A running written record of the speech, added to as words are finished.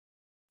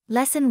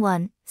Lesson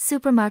 1,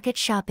 Supermarket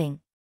Shopping.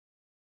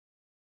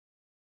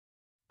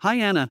 Hi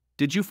Anna,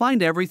 did you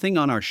find everything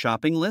on our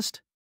shopping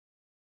list?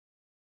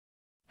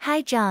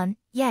 Hi John,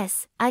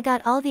 yes, I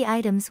got all the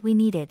items we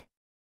needed.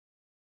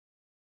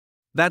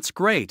 That's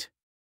great.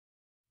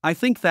 I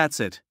think that's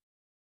it.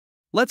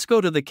 Let's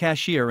go to the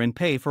cashier and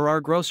pay for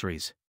our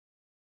groceries.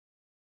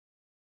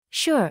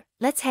 Sure,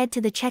 let's head to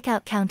the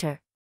checkout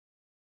counter.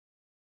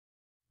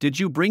 Did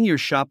you bring your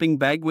shopping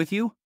bag with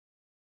you?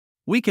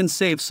 We can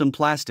save some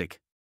plastic.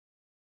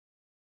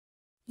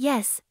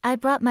 Yes, I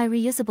brought my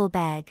reusable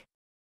bag.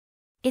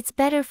 It's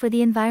better for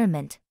the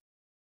environment.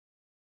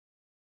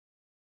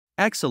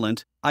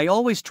 Excellent, I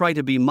always try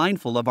to be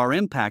mindful of our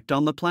impact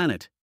on the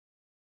planet.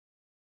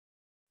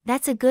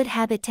 That's a good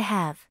habit to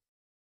have.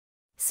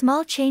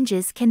 Small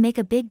changes can make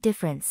a big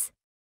difference.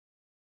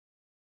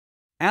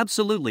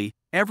 Absolutely,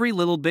 every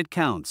little bit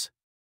counts.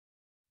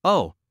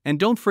 Oh, and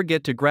don't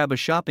forget to grab a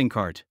shopping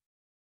cart.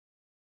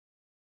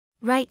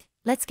 Right,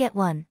 let's get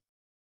one.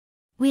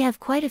 We have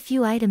quite a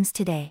few items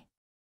today.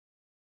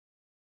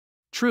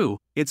 True,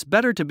 it's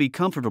better to be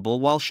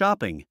comfortable while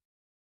shopping.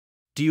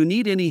 Do you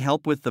need any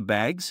help with the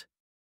bags?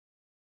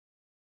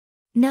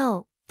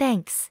 No,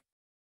 thanks.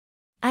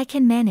 I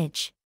can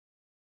manage.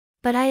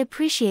 But I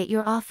appreciate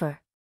your offer.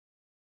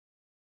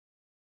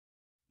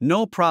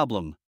 No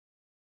problem.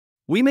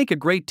 We make a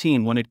great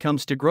team when it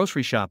comes to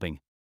grocery shopping.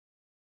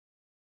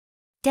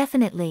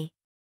 Definitely.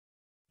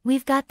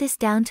 We've got this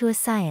down to a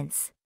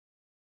science.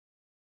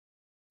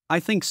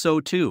 I think so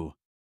too.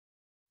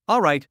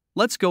 Alright,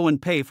 let's go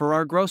and pay for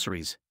our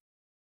groceries.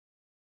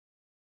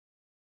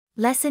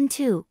 Lesson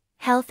 2,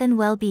 Health and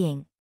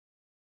Well-Being.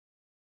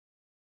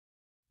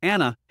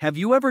 Anna, have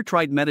you ever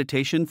tried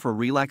meditation for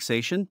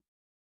relaxation?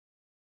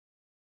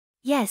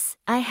 Yes,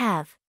 I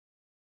have.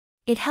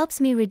 It helps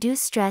me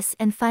reduce stress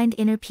and find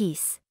inner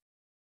peace.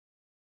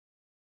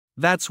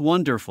 That's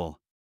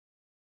wonderful.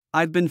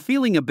 I've been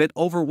feeling a bit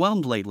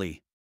overwhelmed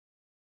lately.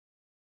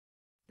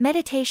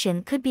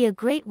 Meditation could be a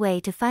great way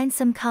to find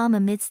some calm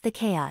amidst the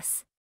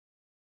chaos.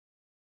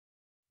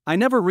 I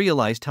never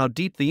realized how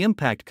deep the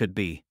impact could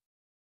be.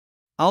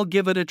 I'll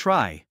give it a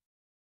try.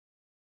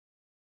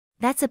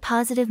 That's a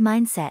positive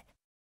mindset.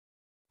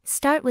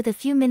 Start with a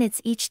few minutes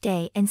each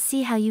day and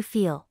see how you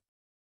feel.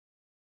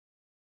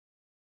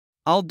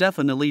 I'll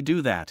definitely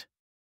do that.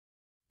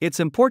 It's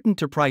important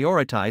to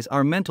prioritize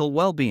our mental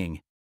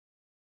well-being.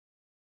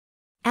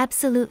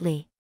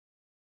 Absolutely.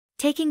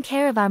 Taking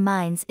care of our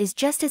minds is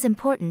just as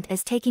important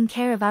as taking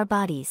care of our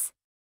bodies.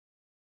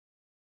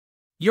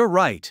 You're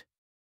right.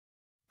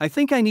 I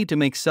think I need to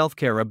make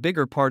self-care a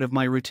bigger part of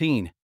my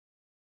routine.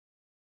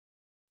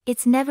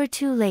 It's never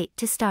too late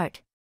to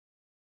start.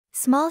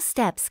 Small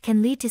steps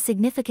can lead to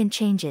significant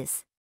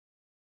changes.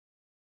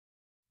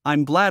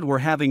 I'm glad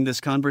we're having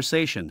this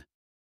conversation.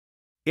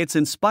 It's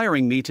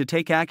inspiring me to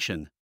take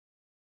action.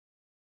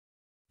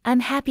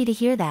 I'm happy to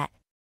hear that.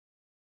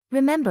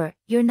 Remember,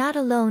 you're not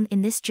alone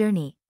in this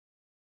journey.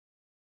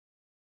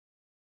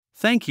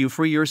 Thank you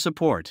for your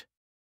support.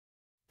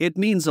 It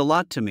means a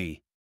lot to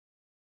me.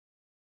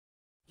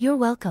 You're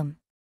welcome.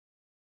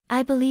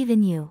 I believe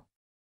in you.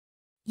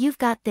 You've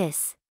got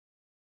this.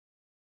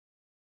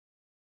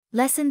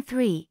 Lesson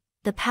 3,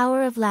 The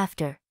Power of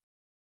Laughter.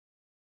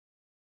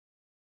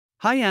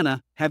 Hi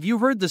Anna, have you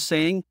heard the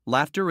saying,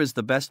 laughter is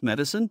the best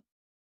medicine?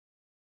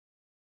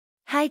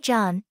 Hi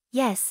John,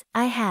 yes,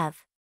 I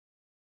have.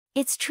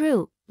 It's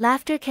true,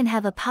 laughter can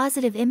have a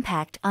positive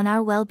impact on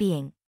our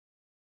well-being.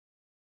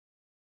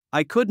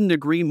 I couldn't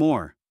agree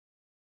more.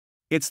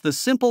 It's the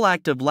simple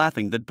act of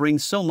laughing that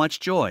brings so much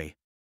joy.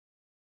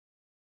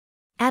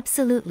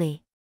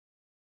 Absolutely.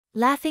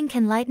 Laughing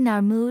can lighten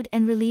our mood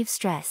and relieve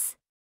stress.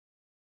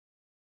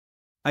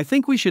 I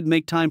think we should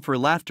make time for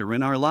laughter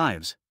in our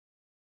lives.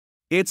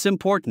 It's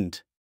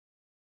important.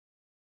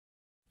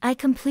 I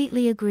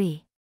completely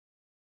agree.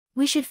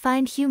 We should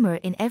find humor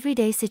in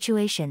everyday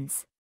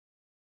situations.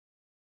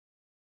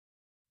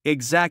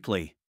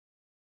 Exactly.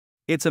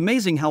 It's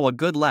amazing how a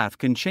good laugh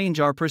can change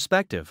our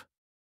perspective.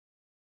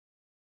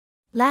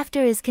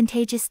 Laughter is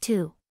contagious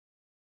too.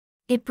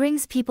 It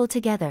brings people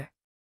together.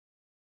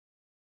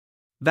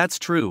 That's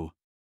true.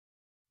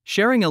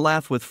 Sharing a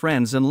laugh with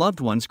friends and loved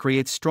ones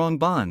creates strong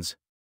bonds.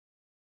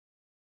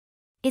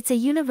 It's a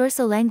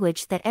universal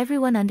language that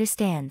everyone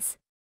understands.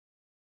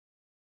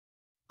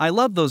 I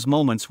love those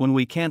moments when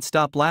we can't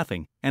stop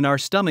laughing, and our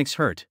stomachs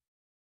hurt.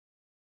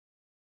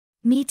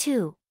 Me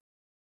too.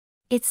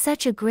 It's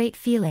such a great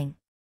feeling.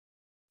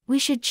 We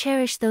should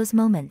cherish those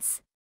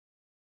moments.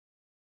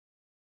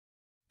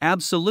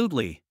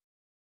 Absolutely.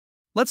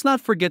 Let's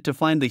not forget to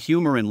find the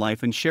humor in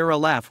life and share a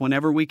laugh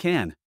whenever we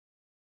can.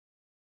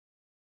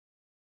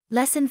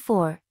 Lesson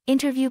 4,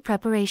 Interview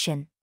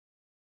Preparation.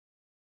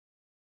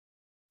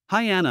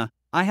 Hi Anna,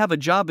 I have a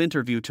job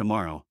interview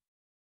tomorrow.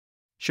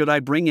 Should I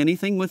bring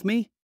anything with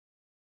me?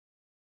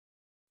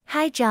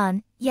 Hi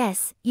John,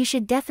 yes, you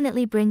should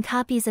definitely bring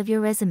copies of your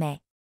resume.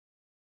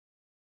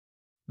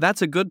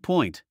 That's a good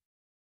point.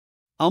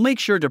 I'll make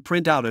sure to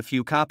print out a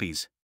few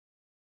copies.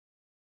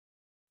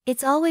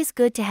 It's always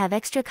good to have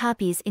extra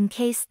copies in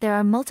case there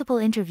are multiple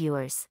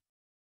interviewers.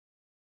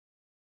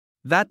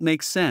 That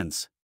makes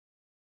sense.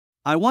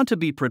 I want to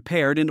be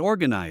prepared and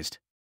organized.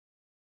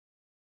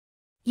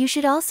 You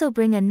should also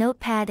bring a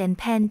notepad and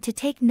pen to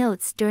take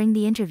notes during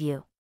the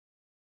interview.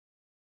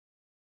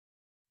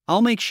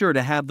 I'll make sure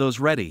to have those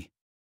ready.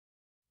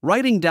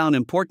 Writing down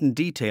important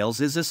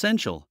details is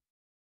essential.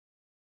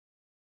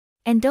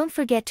 And don't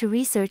forget to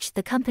research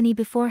the company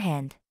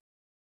beforehand.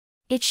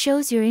 It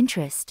shows your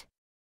interest.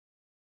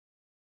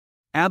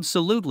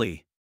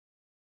 Absolutely.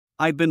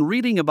 I've been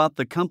reading about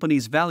the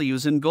company's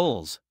values and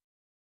goals.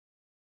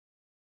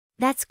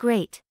 That's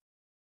great.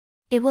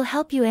 It will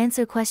help you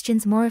answer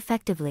questions more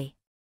effectively.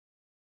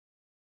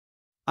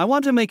 I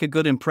want to make a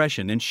good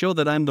impression and show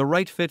that I'm the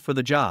right fit for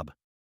the job.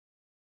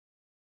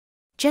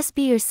 Just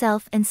be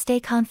yourself and stay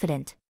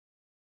confident.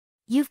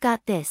 You've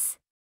got this.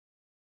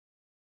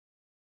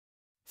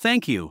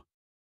 Thank you.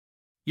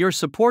 Your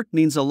support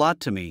means a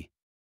lot to me.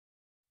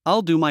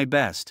 I'll do my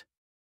best.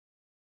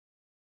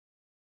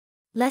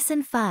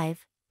 Lesson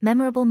 5,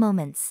 Memorable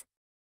Moments.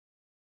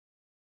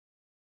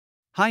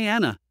 Hi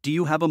Anna, do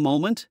you have a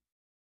moment?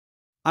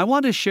 I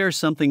want to share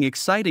something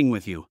exciting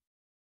with you.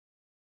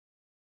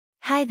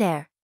 Hi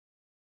there.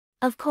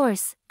 Of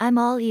course, I'm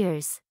all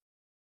ears.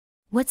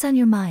 What's on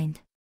your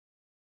mind?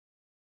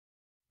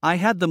 I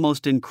had the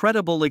most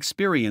incredible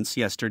experience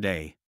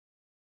yesterday.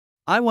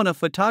 I won a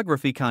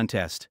photography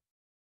contest.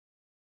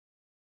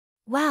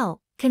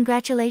 Wow,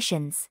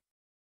 congratulations.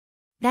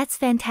 That's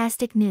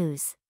fantastic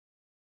news.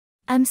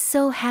 I'm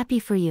so happy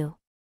for you.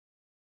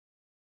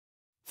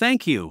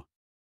 Thank you.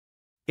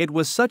 It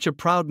was such a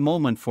proud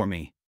moment for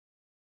me.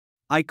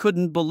 I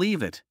couldn't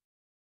believe it.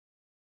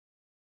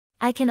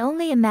 I can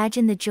only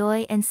imagine the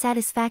joy and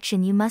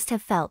satisfaction you must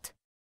have felt.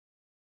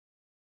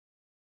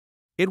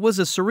 It was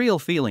a surreal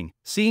feeling,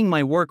 seeing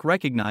my work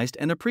recognized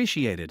and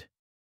appreciated.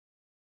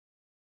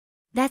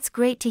 That's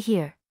great to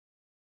hear.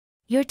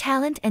 Your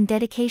talent and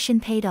dedication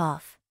paid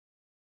off.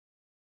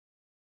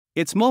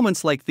 It's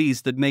moments like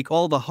these that make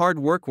all the hard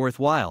work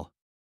worthwhile.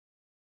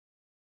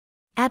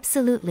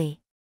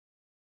 Absolutely.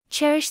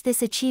 Cherish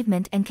this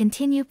achievement and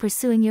continue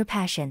pursuing your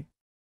passion.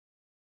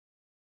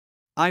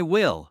 I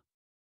will.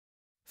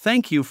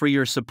 Thank you for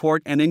your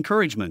support and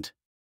encouragement.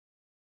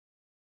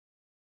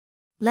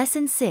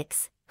 Lesson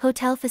 6,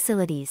 Hotel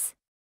Facilities.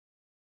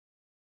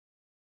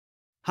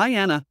 Hi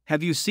Anna,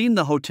 have you seen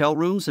the hotel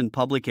rooms in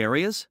public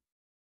areas?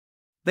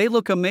 They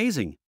look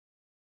amazing.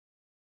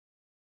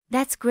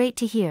 That's great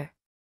to hear.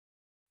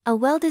 A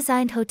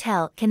well-designed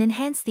hotel can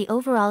enhance the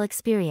overall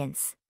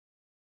experience.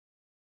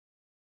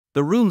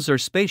 The rooms are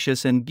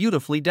spacious and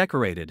beautifully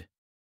decorated.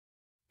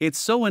 It's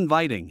so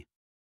inviting.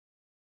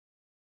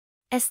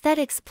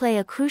 Aesthetics play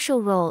a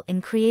crucial role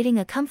in creating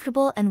a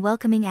comfortable and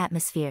welcoming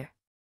atmosphere.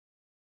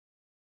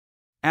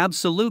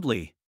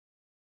 Absolutely.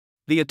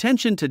 The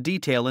attention to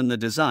detail in the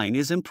design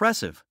is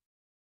impressive.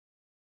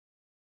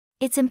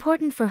 It's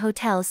important for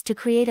hotels to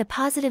create a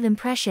positive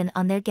impression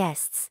on their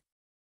guests.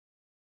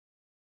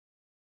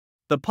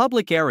 The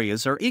public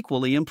areas are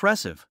equally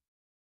impressive.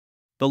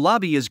 The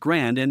lobby is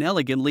grand and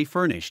elegantly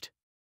furnished.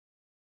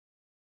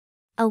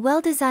 A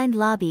well-designed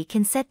lobby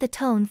can set the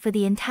tone for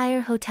the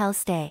entire hotel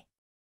stay.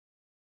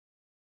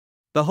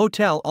 The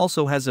hotel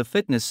also has a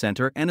fitness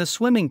center and a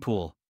swimming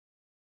pool.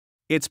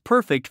 It's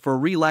perfect for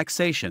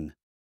relaxation.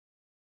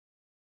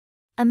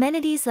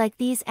 Amenities like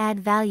these add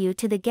value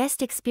to the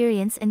guest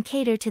experience and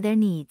cater to their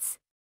needs.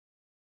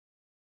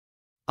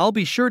 I'll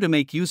be sure to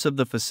make use of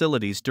the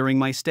facilities during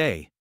my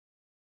stay.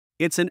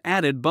 It's an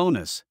added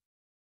bonus.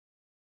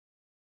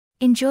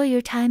 Enjoy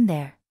your time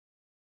there.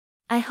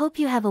 I hope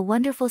you have a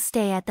wonderful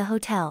stay at the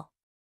hotel.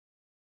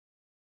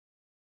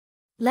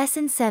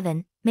 Lesson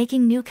 7,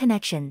 Making New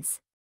Connections.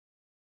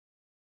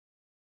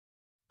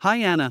 Hi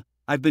Anna,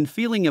 I've been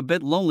feeling a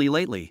bit lonely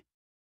lately.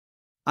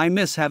 I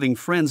miss having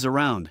friends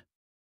around.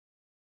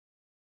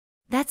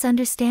 That's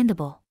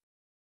understandable.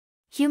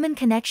 Human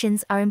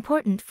connections are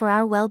important for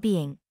our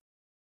well-being.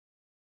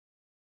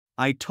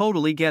 I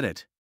totally get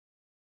it.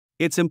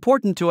 It's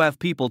important to have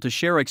people to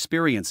share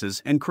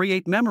experiences and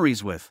create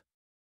memories with.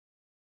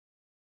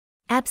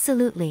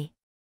 Absolutely.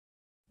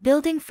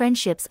 Building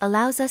friendships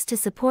allows us to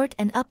support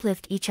and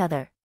uplift each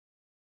other.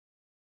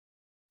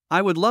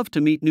 I would love to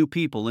meet new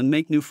people and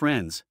make new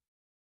friends.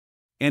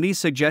 Any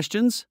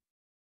suggestions?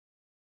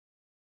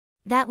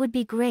 That would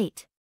be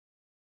great.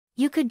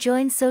 You could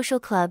join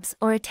social clubs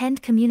or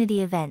attend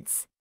community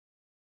events.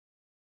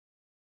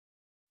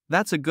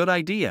 That's a good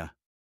idea.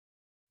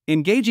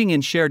 Engaging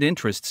in shared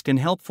interests can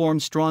help form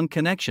strong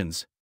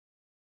connections.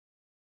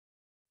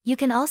 You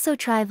can also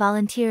try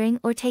volunteering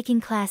or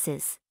taking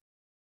classes.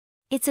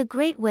 It's a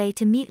great way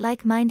to meet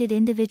like-minded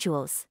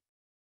individuals.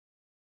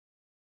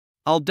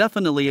 I'll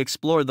definitely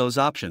explore those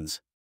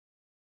options.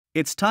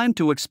 It's time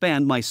to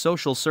expand my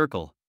social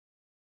circle.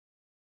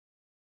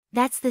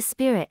 That's the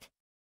spirit.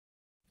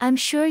 I'm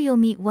sure you'll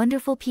meet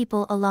wonderful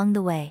people along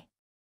the way.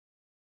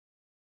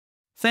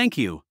 Thank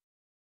you.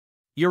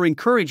 Your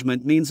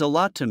encouragement means a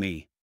lot to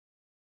me.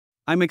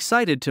 I'm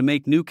excited to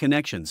make new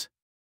connections.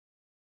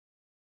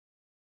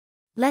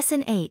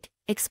 Lesson 8,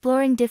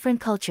 Exploring Different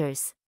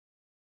Cultures.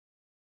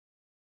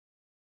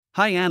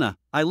 Hi Anna,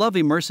 I love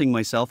immersing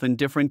myself in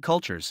different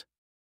cultures.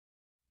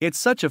 It's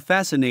such a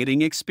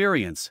fascinating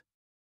experience.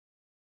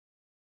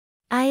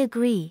 I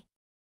agree.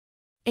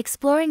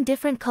 Exploring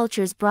different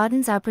cultures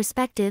broadens our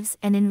perspectives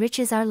and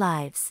enriches our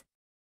lives.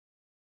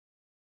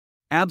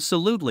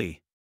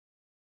 Absolutely.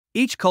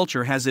 Each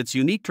culture has its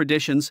unique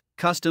traditions,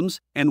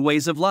 customs, and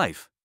ways of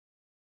life.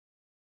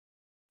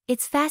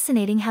 It's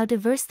fascinating how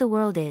diverse the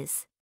world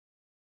is.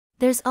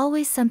 There's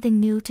always something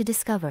new to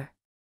discover.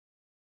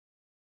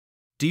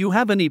 Do you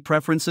have any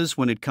preferences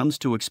when it comes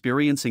to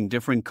experiencing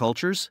different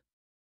cultures?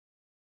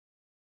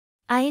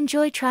 I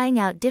enjoy trying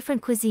out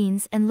different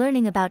cuisines and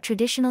learning about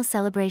traditional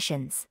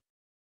celebrations.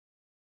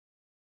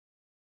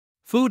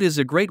 Food is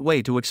a great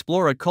way to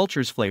explore a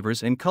culture's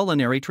flavors and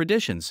culinary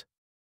traditions.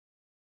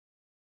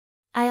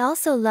 I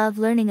also love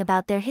learning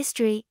about their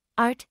history,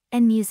 art,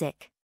 and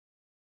music.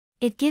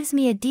 It gives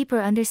me a deeper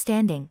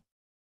understanding.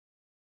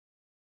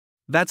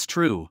 That's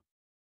true.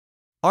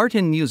 Art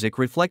and music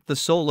reflect the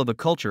soul of a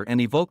culture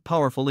and evoke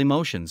powerful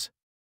emotions.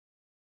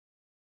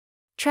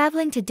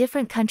 Traveling to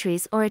different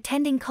countries or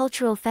attending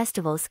cultural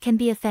festivals can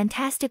be a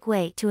fantastic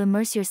way to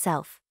immerse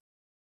yourself.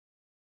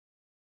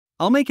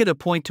 I'll make it a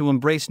point to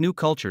embrace new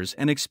cultures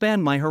and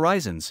expand my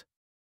horizons.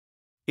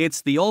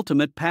 It's the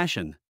ultimate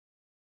passion.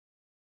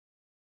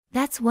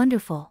 That's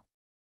wonderful.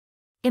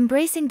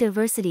 Embracing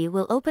diversity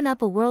will open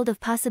up a world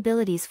of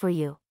possibilities for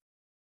you.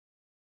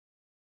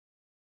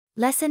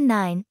 Lesson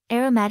 9,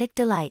 Aromatic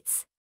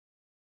Delights.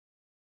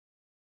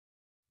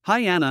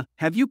 Hi Anna,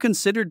 have you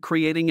considered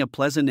creating a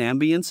pleasant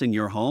ambience in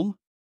your home?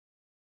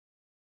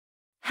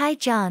 Hi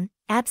John,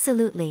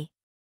 absolutely.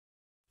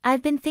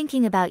 I've been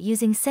thinking about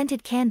using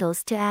scented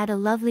candles to add a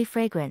lovely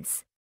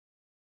fragrance.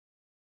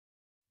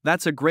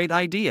 That's a great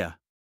idea.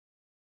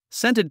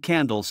 Scented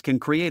candles can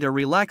create a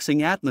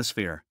relaxing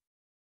atmosphere.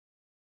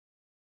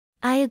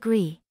 I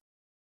agree.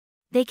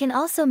 They can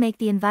also make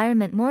the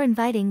environment more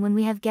inviting when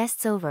we have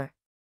guests over.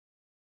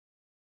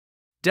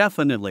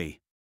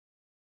 Definitely.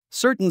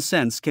 Certain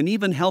scents can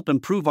even help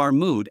improve our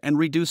mood and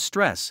reduce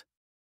stress.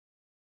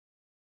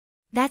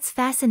 That's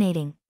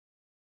fascinating.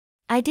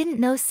 I didn't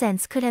know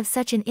scents could have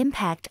such an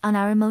impact on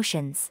our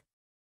emotions.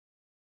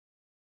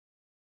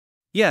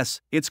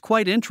 Yes, it's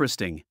quite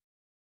interesting.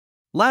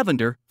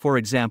 Lavender, for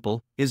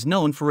example, is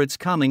known for its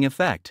calming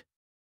effect.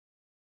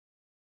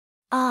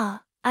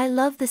 Ah, I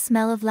love the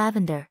smell of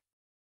lavender.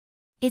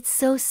 It's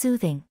so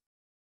soothing.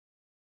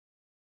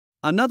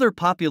 Another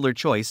popular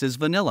choice is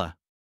vanilla.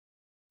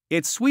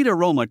 Its sweet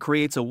aroma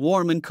creates a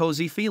warm and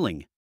cozy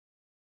feeling.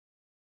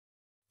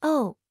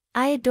 Oh,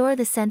 I adore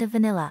the scent of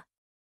vanilla.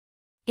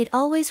 It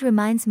always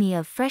reminds me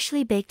of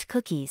freshly baked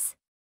cookies.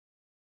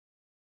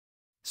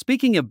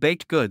 Speaking of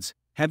baked goods,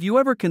 have you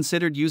ever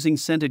considered using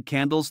scented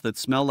candles that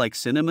smell like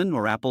cinnamon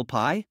or apple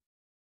pie?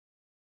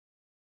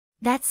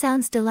 That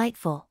sounds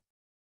delightful.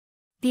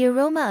 The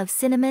aroma of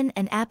cinnamon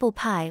and apple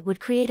pie would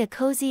create a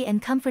cozy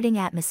and comforting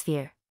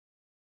atmosphere.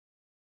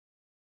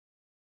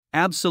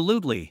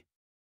 Absolutely.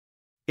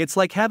 It's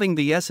like having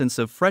the essence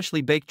of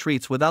freshly baked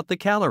treats without the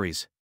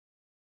calories.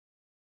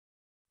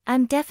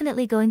 I'm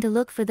definitely going to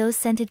look for those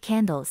scented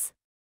candles.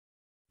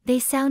 They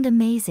sound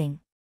amazing.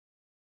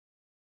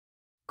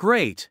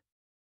 Great!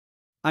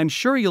 I'm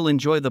sure you'll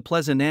enjoy the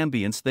pleasant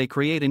ambience they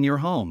create in your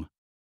home.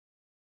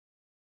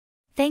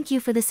 Thank you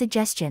for the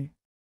suggestion.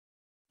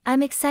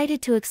 I'm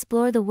excited to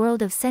explore the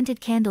world of scented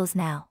candles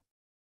now.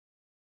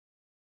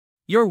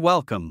 You're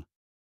welcome.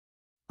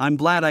 I'm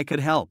glad I could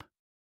help.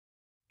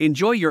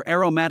 Enjoy your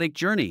aromatic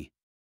journey.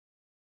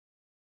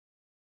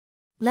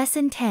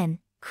 Lesson 10,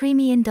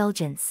 Creamy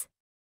Indulgence.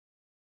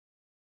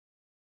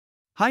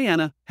 Hi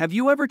Anna, have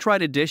you ever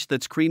tried a dish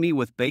that's creamy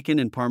with bacon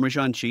and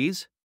Parmesan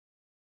cheese?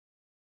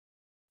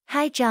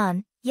 Hi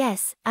John,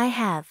 yes, I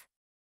have.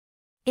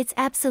 It's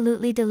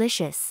absolutely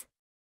delicious.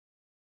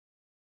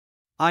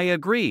 I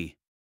agree.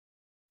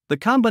 The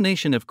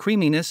combination of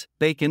creaminess,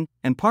 bacon,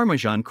 and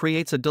Parmesan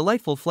creates a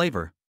delightful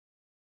flavor.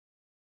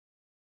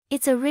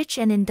 It's a rich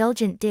and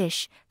indulgent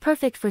dish,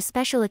 perfect for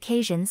special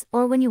occasions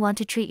or when you want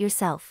to treat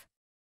yourself.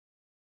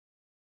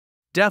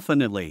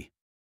 Definitely.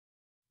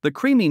 The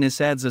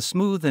creaminess adds a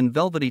smooth and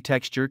velvety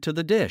texture to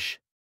the dish.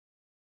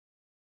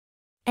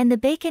 And the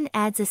bacon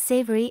adds a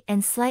savory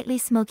and slightly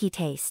smoky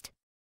taste.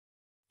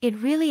 It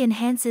really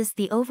enhances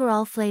the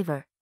overall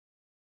flavor.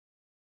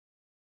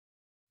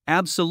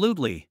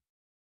 Absolutely.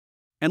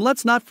 And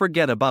let's not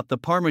forget about the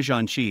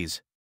Parmesan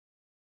cheese.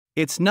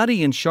 Its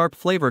nutty and sharp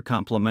flavor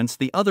complements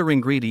the other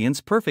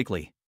ingredients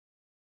perfectly.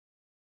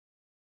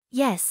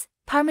 Yes,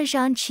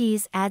 Parmesan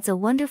cheese adds a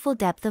wonderful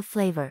depth of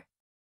flavor.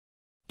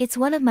 It's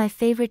one of my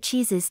favorite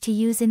cheeses to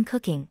use in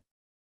cooking.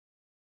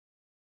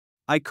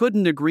 I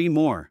couldn't agree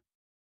more.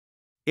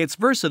 It's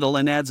versatile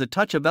and adds a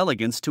touch of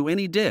elegance to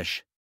any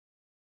dish.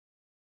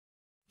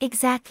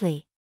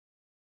 Exactly.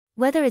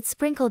 Whether it's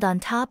sprinkled on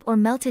top or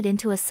melted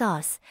into a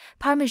sauce,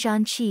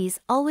 Parmesan cheese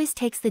always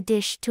takes the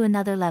dish to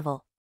another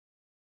level.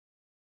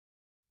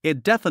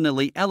 It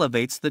definitely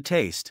elevates the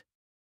taste.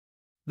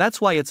 That's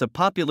why it's a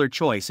popular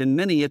choice in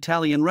many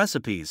Italian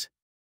recipes.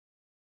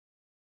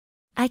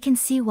 I can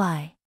see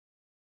why.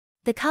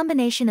 The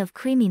combination of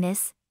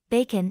creaminess,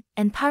 bacon,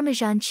 and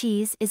Parmesan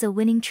cheese is a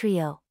winning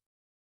trio.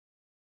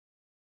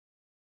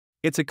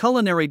 It's a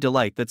culinary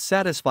delight that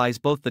satisfies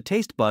both the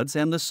taste buds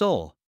and the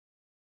soul.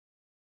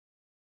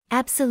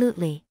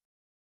 Absolutely.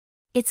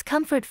 It's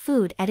comfort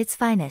food at its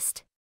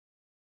finest.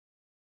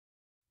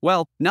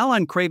 Well, now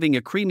I'm craving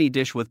a creamy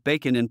dish with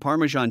bacon and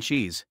Parmesan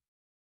cheese.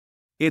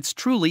 It's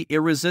truly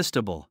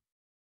irresistible.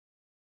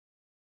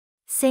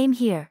 Same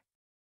here.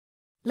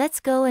 Let's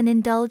go and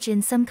indulge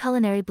in some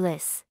culinary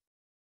bliss.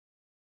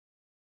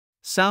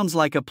 Sounds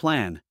like a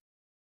plan.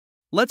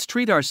 Let's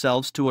treat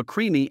ourselves to a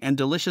creamy and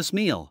delicious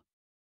meal.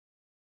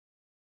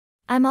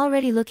 I'm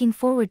already looking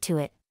forward to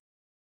it.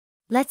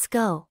 Let's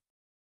go.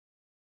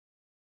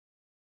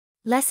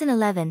 Lesson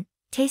 11,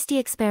 Tasty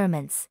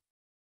Experiments.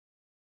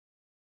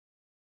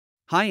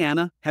 Hi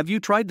Anna, have you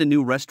tried the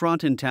new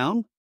restaurant in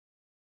town?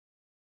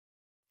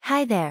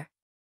 Hi there.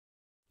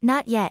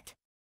 Not yet.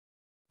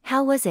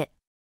 How was it?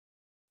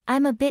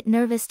 I'm a bit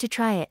nervous to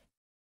try it.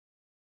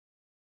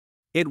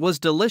 It was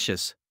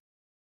delicious.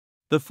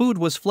 The food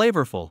was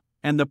flavorful,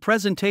 and the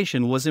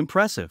presentation was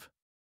impressive.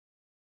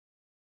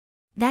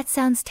 That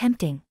sounds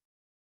tempting.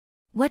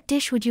 What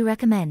dish would you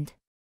recommend?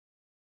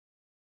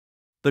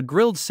 The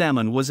grilled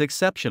salmon was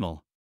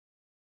exceptional.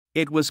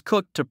 It was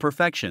cooked to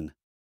perfection.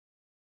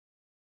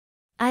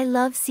 I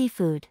love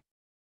seafood.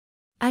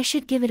 I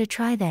should give it a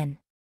try then.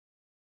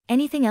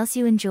 Anything else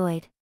you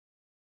enjoyed?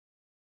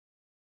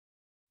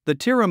 The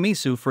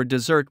tiramisu for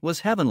dessert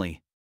was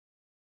heavenly.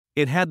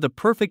 It had the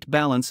perfect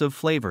balance of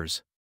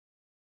flavors.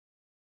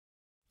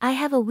 I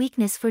have a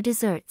weakness for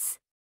desserts.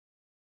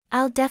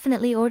 I'll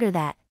definitely order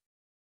that.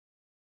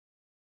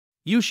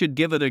 You should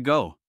give it a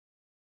go.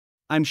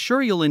 I'm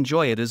sure you'll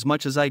enjoy it as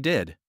much as I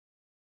did.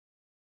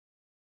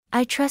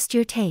 I trust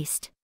your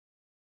taste.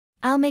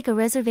 I'll make a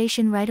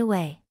reservation right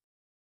away.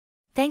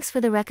 Thanks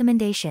for the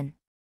recommendation.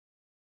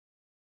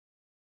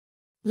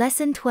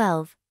 Lesson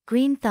 12,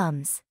 Green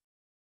Thumbs.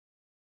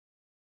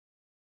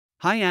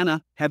 Hi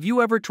Anna, have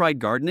you ever tried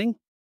gardening?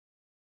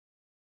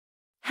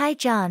 Hi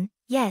John,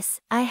 yes,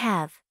 I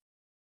have.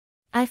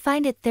 I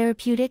find it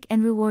therapeutic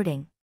and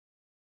rewarding.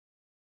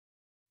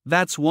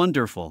 That's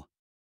wonderful.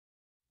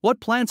 What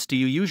plants do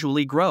you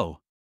usually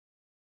grow?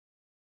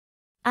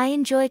 I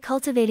enjoy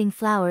cultivating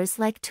flowers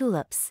like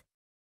tulips.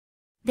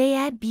 They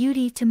add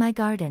beauty to my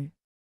garden.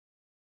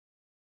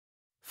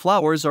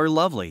 Flowers are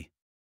lovely.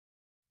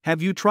 Have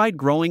you tried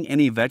growing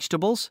any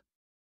vegetables?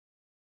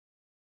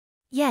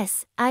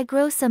 Yes, I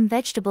grow some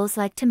vegetables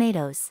like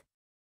tomatoes.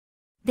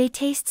 They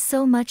taste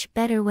so much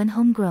better when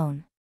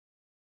homegrown.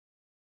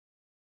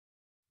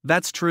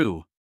 That's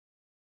true.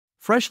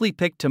 Freshly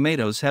picked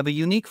tomatoes have a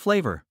unique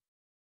flavor.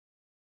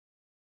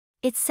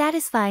 It's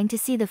satisfying to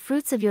see the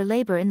fruits of your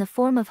labor in the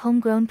form of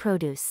homegrown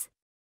produce.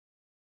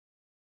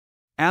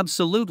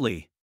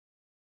 Absolutely.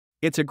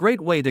 It's a great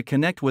way to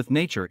connect with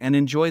nature and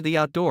enjoy the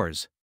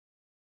outdoors.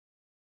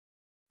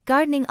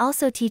 Gardening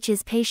also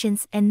teaches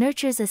patience and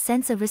nurtures a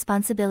sense of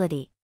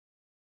responsibility.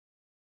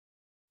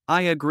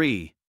 I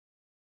agree.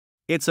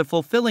 It's a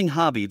fulfilling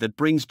hobby that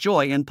brings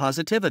joy and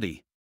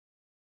positivity.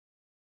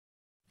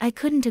 I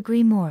couldn't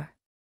agree more.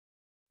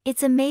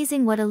 It's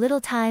amazing what a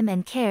little time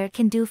and care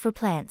can do for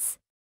plants.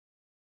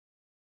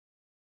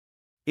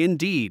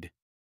 Indeed.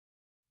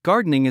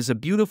 Gardening is a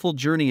beautiful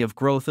journey of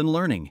growth and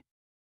learning.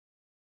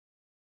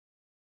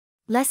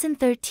 Lesson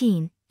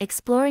 13,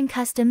 Exploring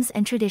Customs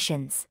and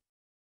Traditions.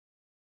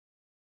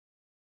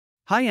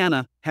 Hi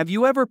Anna, have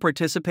you ever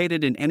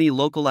participated in any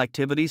local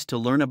activities to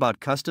learn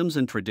about customs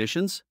and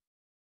traditions?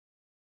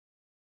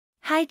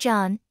 Hi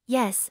John,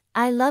 yes,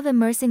 I love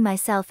immersing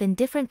myself in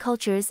different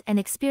cultures and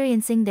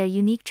experiencing their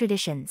unique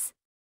traditions.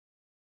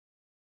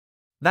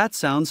 That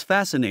sounds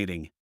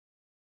fascinating.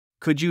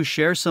 Could you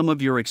share some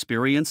of your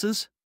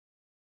experiences?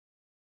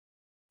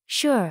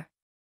 Sure.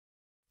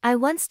 I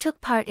once took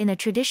part in a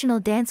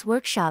traditional dance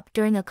workshop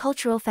during a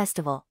cultural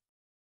festival.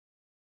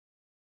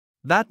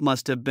 That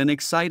must have been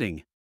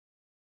exciting.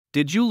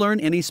 Did you learn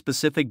any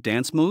specific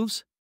dance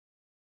moves?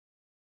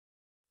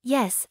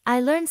 Yes, I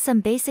learned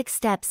some basic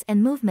steps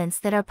and movements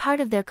that are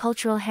part of their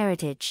cultural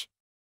heritage.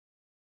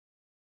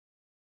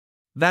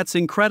 That's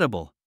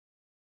incredible.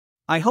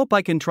 I hope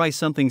I can try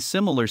something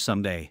similar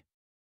someday.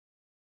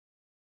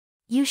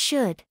 You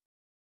should.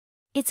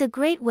 It's a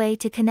great way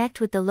to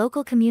connect with the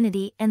local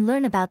community and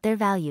learn about their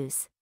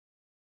values.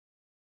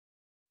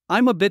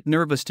 I'm a bit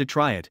nervous to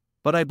try it,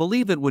 but I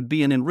believe it would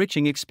be an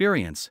enriching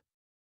experience.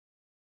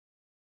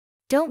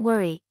 Don't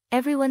worry,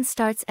 everyone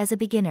starts as a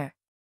beginner.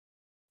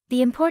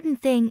 The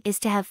important thing is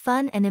to have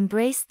fun and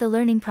embrace the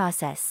learning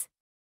process.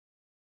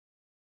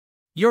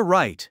 You're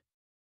right.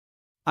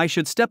 I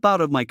should step out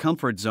of my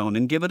comfort zone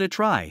and give it a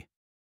try.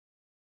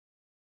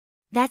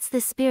 That's the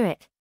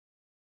spirit.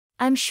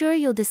 I'm sure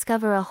you'll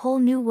discover a whole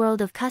new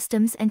world of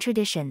customs and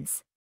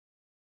traditions.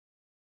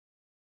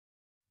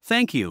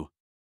 Thank you.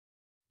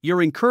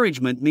 Your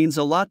encouragement means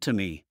a lot to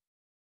me.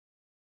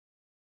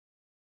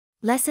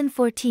 Lesson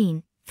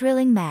 14,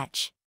 Thrilling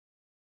Match.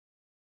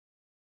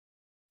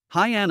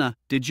 Hi Anna,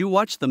 did you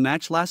watch the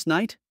match last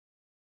night?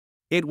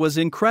 It was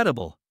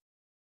incredible.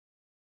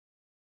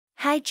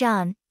 Hi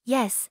John,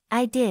 yes,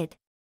 I did.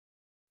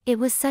 It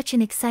was such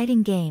an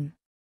exciting game.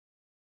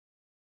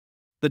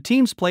 The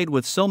teams played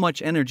with so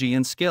much energy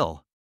and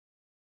skill.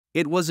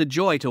 It was a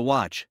joy to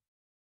watch.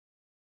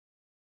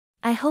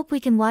 I hope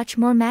we can watch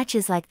more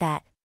matches like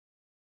that.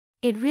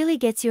 It really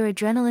gets your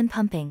adrenaline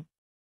pumping.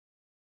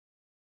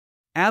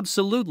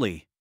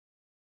 Absolutely.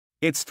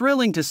 It's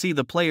thrilling to see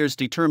the players'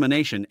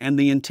 determination and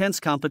the intense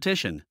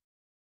competition.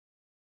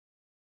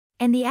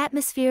 And the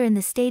atmosphere in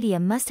the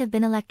stadium must have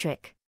been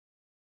electric.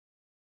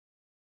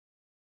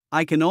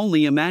 I can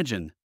only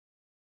imagine.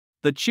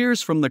 The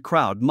cheers from the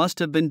crowd must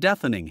have been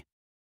deafening.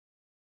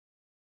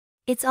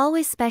 It's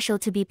always special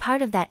to be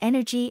part of that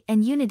energy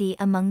and unity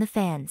among the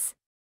fans.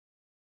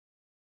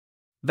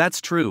 That's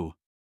true.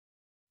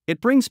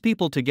 It brings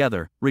people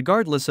together,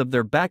 regardless of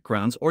their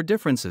backgrounds or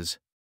differences.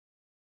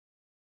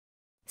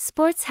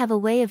 Sports have a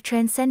way of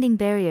transcending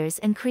barriers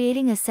and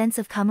creating a sense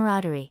of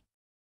camaraderie.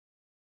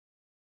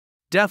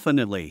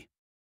 Definitely.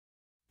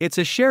 It's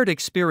a shared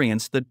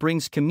experience that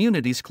brings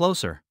communities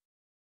closer.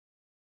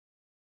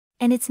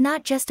 And it's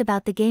not just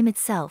about the game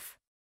itself.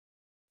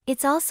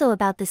 It's also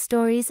about the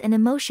stories and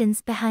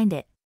emotions behind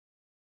it.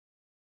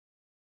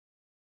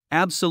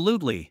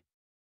 Absolutely.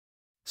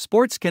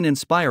 Sports can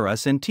inspire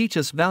us and teach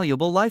us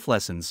valuable life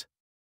lessons.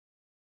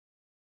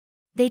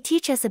 They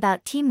teach us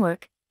about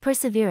teamwork,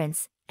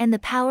 perseverance, and the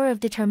power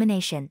of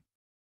determination.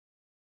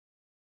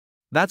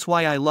 That's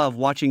why I love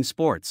watching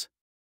sports.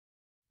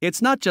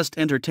 It's not just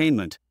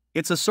entertainment,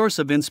 it's a source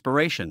of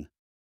inspiration.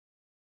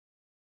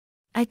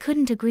 I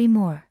couldn't agree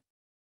more.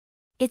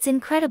 It's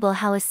incredible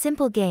how a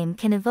simple game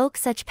can evoke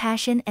such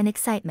passion and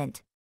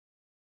excitement.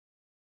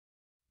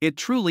 It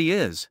truly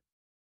is.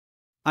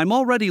 I'm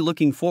already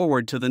looking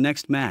forward to the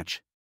next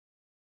match.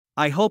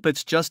 I hope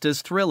it's just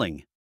as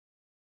thrilling.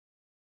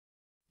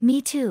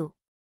 Me too.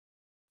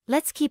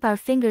 Let's keep our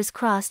fingers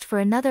crossed for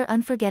another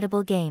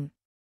unforgettable game.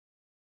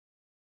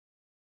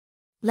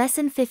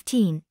 Lesson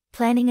 15,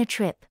 Planning a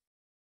Trip.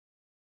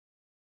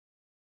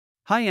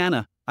 Hi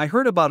Anna, I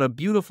heard about a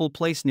beautiful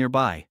place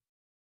nearby.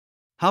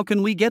 How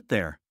can we get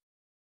there?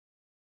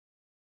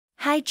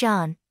 Hi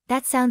John,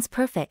 that sounds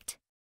perfect.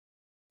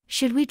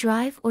 Should we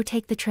drive or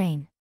take the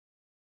train?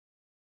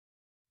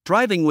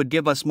 Driving would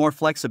give us more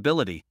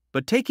flexibility,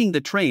 but taking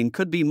the train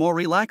could be more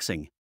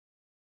relaxing.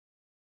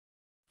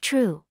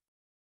 True.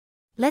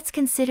 Let's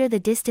consider the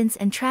distance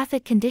and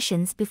traffic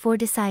conditions before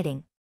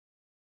deciding.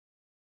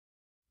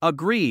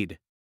 Agreed.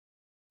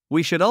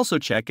 We should also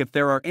check if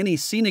there are any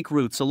scenic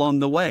routes along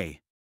the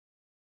way.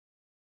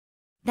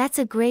 That's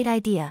a great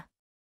idea.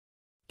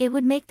 It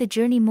would make the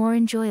journey more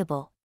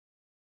enjoyable.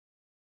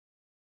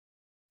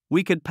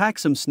 We could pack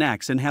some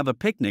snacks and have a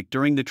picnic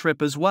during the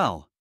trip as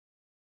well.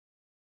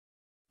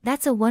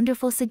 That's a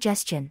wonderful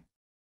suggestion.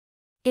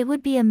 It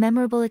would be a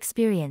memorable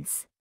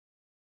experience.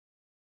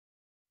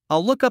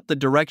 I'll look up the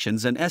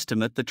directions and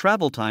estimate the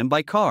travel time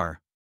by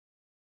car.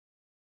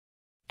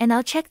 And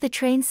I'll check the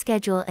train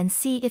schedule and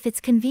see if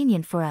it's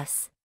convenient for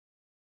us.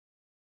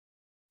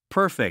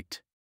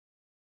 Perfect.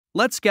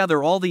 Let's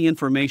gather all the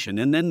information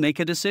and then make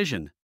a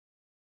decision.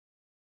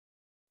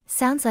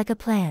 Sounds like a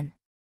plan.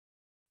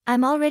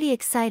 I'm already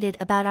excited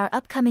about our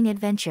upcoming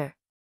adventure.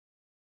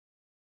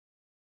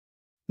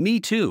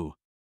 Me too.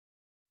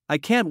 I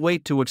can't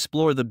wait to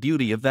explore the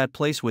beauty of that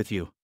place with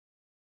you.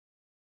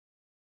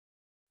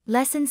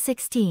 Lesson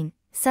 16,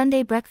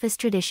 Sunday Breakfast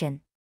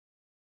Tradition.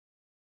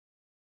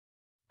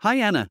 Hi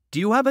Anna, do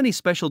you have any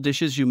special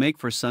dishes you make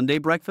for Sunday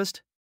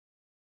breakfast?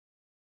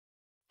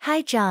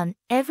 Hi John,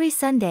 every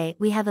Sunday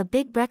we have a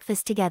big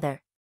breakfast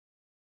together.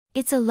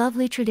 It's a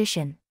lovely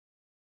tradition.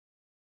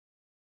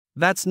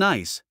 That's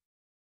nice.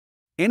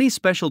 Any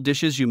special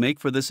dishes you make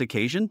for this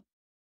occasion?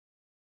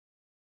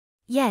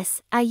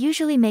 Yes, I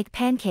usually make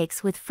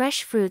pancakes with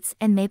fresh fruits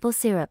and maple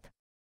syrup.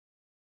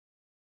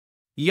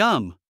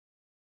 Yum!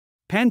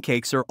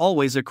 Pancakes are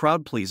always a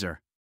crowd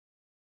pleaser.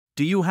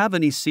 Do you have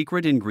any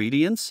secret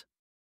ingredients?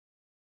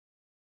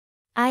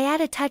 I add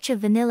a touch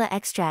of vanilla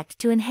extract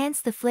to enhance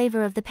the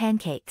flavor of the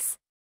pancakes.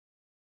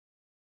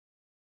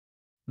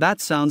 That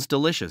sounds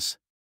delicious.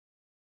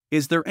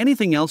 Is there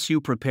anything else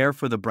you prepare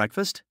for the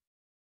breakfast?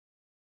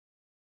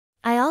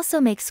 I also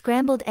make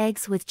scrambled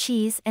eggs with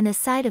cheese and a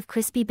side of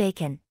crispy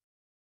bacon.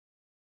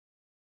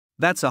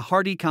 That's a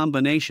hearty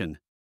combination.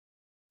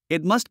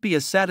 It must be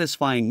a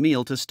satisfying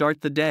meal to start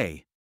the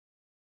day.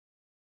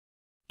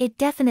 It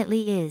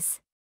definitely is.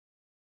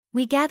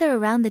 We gather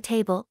around the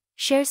table,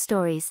 share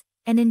stories,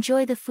 and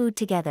enjoy the food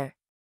together.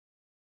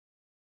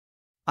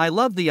 I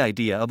love the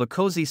idea of a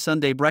cozy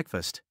Sunday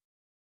breakfast.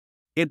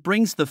 It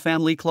brings the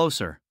family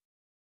closer.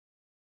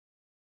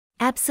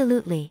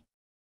 Absolutely.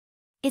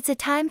 It's a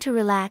time to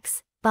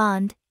relax,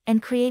 bond,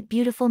 and create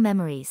beautiful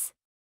memories.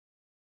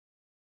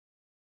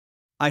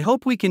 I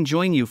hope we can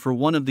join you for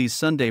one of these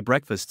Sunday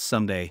breakfasts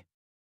someday.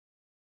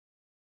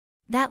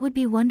 That would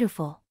be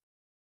wonderful.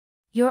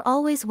 You're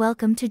always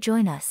welcome to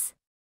join us.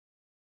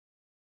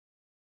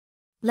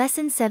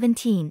 Lesson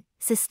 17,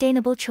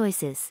 Sustainable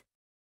Choices.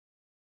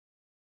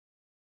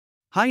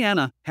 Hi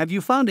Anna, have you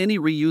found any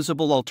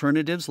reusable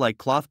alternatives like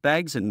cloth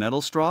bags and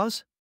metal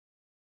straws?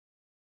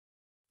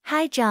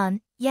 Hi John,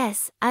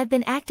 yes, I've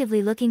been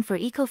actively looking for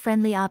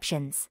eco-friendly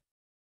options.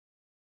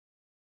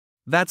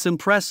 That's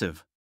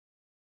impressive.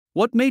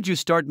 What made you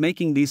start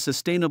making these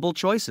sustainable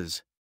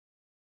choices?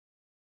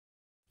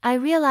 I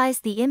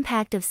realized the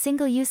impact of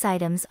single-use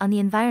items on the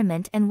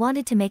environment and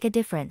wanted to make a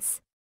difference.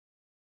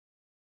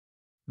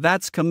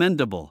 That's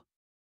commendable.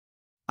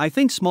 I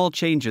think small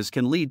changes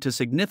can lead to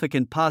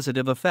significant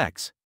positive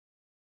effects.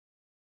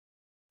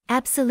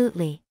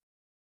 Absolutely.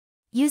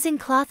 Using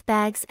cloth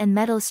bags and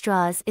metal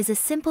straws is a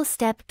simple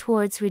step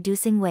towards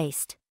reducing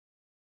waste.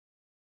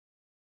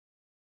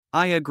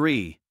 I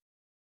agree.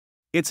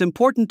 It's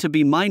important to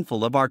be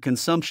mindful of our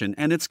consumption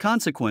and its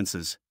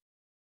consequences.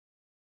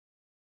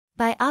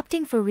 By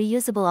opting for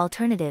reusable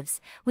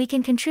alternatives, we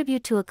can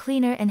contribute to a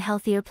cleaner and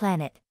healthier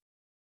planet.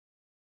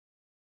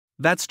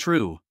 That's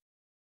true.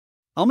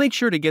 I'll make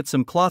sure to get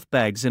some cloth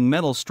bags and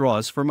metal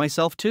straws for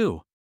myself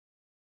too.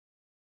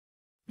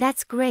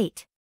 That's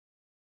great.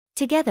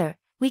 Together,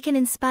 we can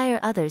inspire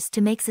others to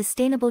make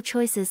sustainable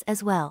choices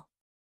as well.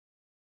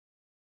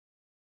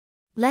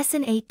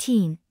 Lesson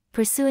 18: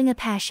 Pursuing a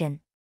Passion.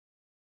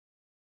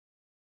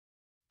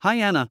 Hi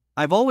Anna,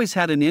 I've always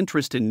had an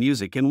interest in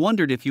music and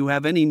wondered if you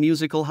have any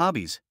musical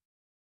hobbies.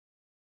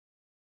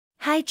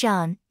 Hi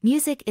John,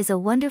 music is a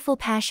wonderful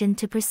passion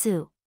to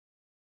pursue.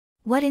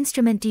 What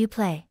instrument do you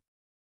play?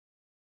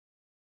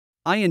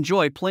 I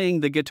enjoy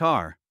playing the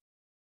guitar.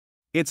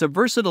 It's a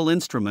versatile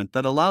instrument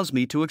that allows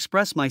me to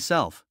express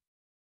myself.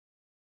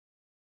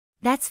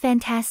 That's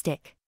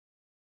fantastic.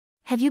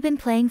 Have you been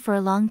playing for a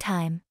long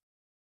time?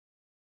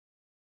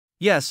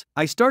 Yes,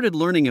 I started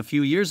learning a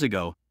few years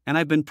ago, and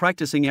I've been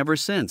practicing ever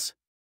since.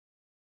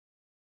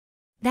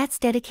 That's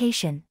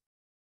dedication.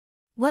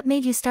 What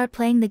made you start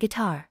playing the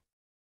guitar?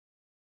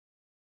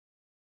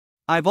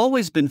 I've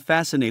always been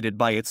fascinated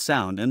by its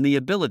sound and the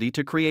ability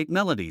to create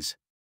melodies.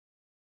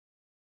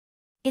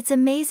 It's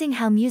amazing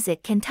how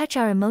music can touch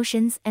our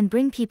emotions and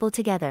bring people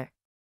together.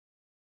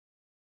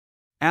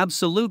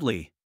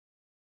 Absolutely.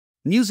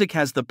 Music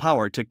has the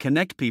power to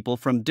connect people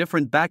from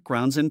different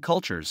backgrounds and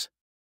cultures.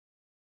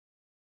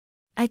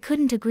 I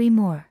couldn't agree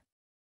more.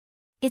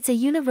 It's a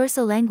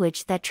universal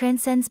language that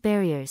transcends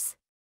barriers.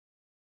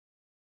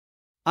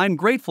 I'm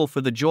grateful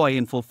for the joy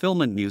and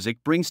fulfillment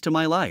music brings to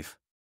my life.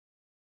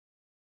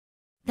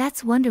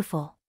 That's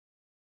wonderful.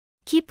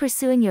 Keep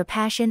pursuing your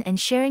passion and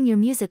sharing your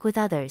music with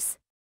others.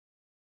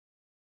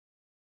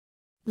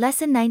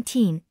 Lesson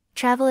 19: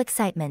 Travel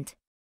Excitement.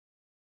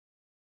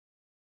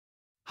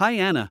 Hi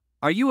Anna,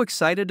 are you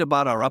excited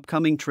about our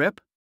upcoming trip?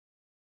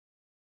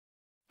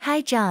 Hi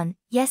John,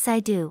 yes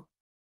I do.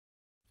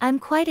 I'm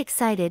quite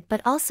excited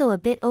but also a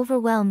bit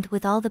overwhelmed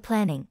with all the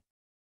planning.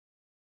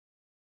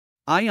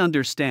 I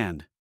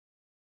understand.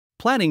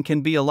 Planning can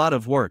be a lot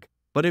of work,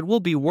 but it will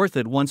be worth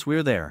it once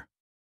we're there.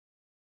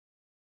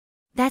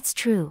 That's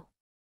true.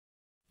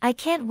 I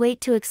can't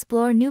wait to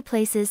explore new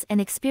places and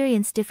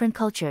experience different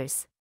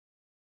cultures.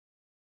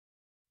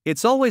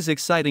 It's always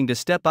exciting to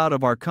step out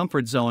of our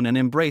comfort zone and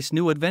embrace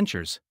new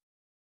adventures.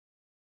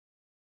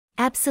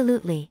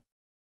 Absolutely.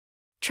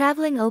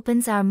 Traveling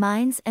opens our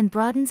minds and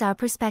broadens our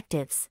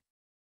perspectives.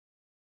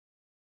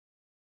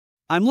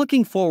 I'm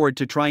looking forward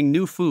to trying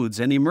new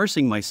foods and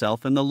immersing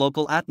myself in the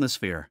local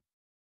atmosphere.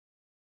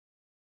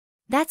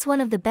 That's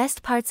one of the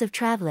best parts of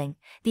traveling,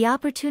 the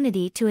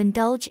opportunity to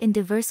indulge in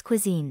diverse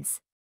cuisines.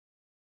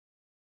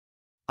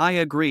 I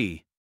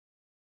agree.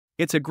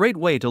 It's a great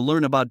way to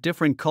learn about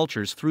different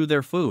cultures through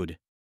their food.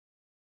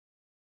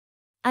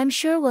 I'm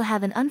sure we'll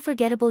have an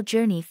unforgettable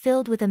journey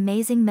filled with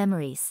amazing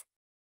memories.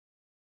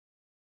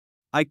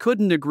 I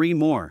couldn't agree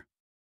more.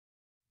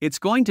 It's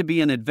going to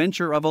be an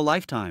adventure of a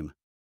lifetime.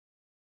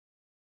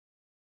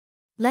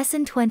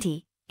 Lesson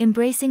 20: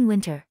 Embracing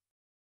Winter.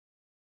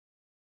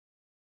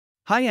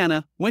 Hi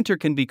Anna, winter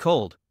can be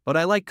cold, but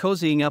I like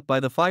cozying up by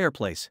the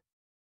fireplace.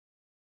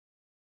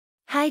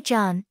 Hi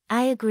John,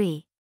 I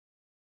agree.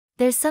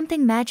 There's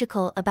something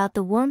magical about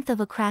the warmth of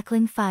a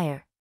crackling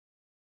fire.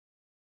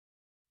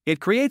 It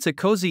creates a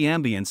cozy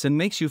ambience and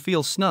makes you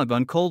feel snug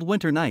on cold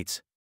winter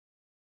nights.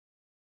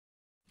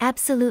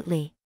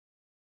 Absolutely.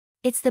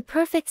 It's the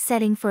perfect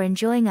setting for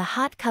enjoying a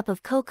hot cup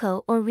of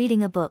cocoa or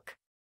reading a book.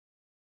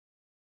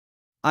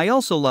 I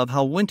also love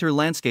how winter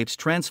landscapes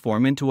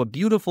transform into a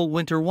beautiful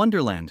winter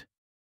wonderland.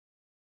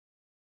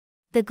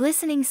 The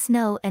glistening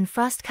snow and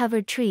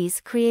frost-covered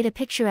trees create a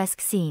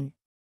picturesque scene.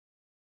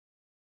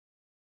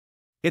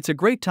 It's a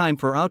great time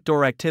for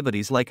outdoor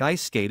activities like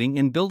ice skating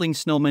and building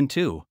snowmen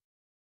too.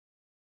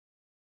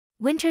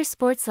 Winter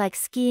sports like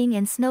skiing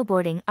and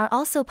snowboarding are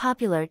also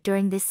popular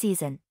during this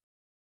season.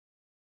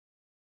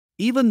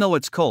 Even though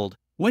it's cold,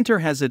 winter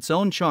has its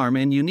own charm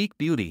and unique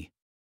beauty.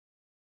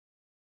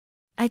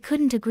 I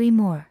couldn't agree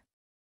more.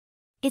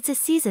 It's a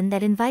season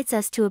that invites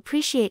us to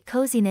appreciate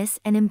coziness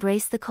and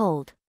embrace the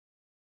cold.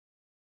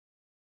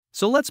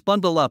 So let's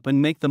bundle up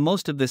and make the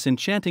most of this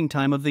enchanting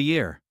time of the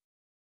year.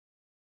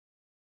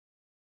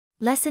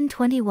 Lesson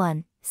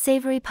 21: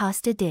 Savory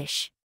Pasta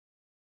Dish.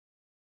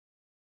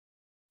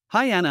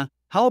 Hi Anna,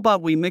 how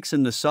about we mix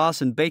in the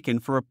sauce and bacon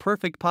for a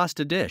perfect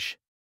pasta dish?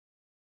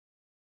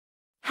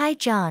 Hi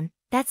John,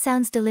 that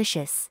sounds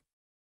delicious.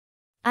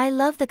 I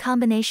love the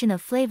combination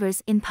of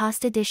flavors in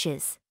pasta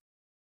dishes.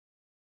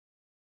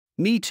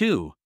 Me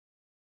too.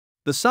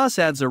 The sauce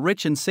adds a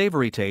rich and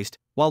savory taste,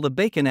 while the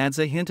bacon adds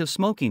a hint of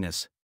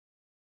smokiness.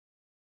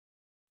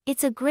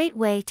 It's a great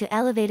way to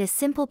elevate a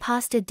simple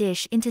pasta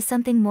dish into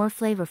something more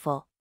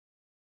flavorful.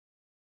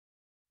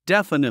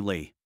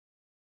 Definitely.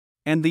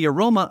 And the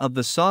aroma of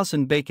the sauce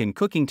and bacon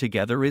cooking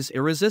together is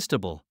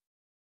irresistible.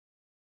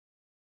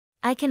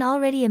 I can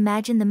already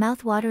imagine the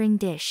mouth-watering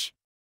dish.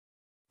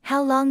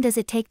 How long does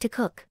it take to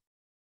cook?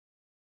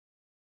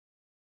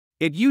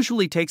 It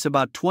usually takes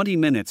about 20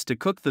 minutes to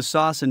cook the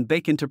sauce and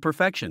bacon to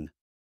perfection.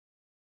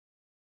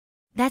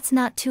 That's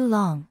not too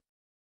long.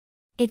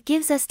 It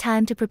gives us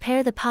time to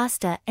prepare the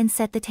pasta and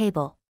set the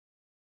table.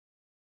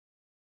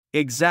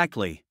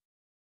 Exactly.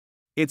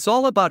 It's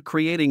all about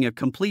creating a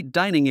complete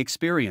dining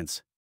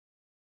experience.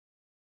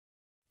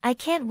 I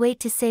can't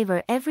wait to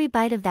savor every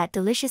bite of that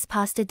delicious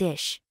pasta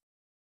dish.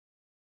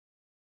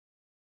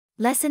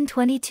 Lesson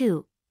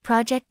 22,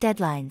 Project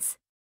Deadlines.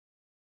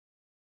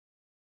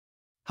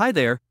 Hi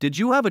there, did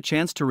you have a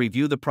chance to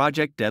review the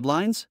project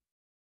deadlines?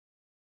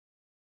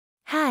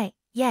 Hi,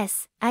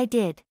 yes, I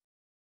did.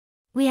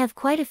 We have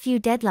quite a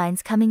few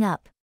deadlines coming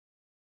up.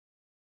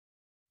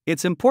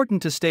 It's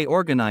important to stay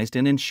organized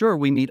and ensure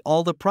we meet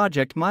all the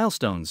project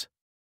milestones.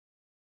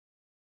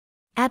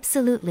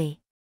 Absolutely.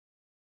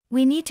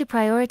 We need to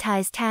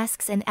prioritize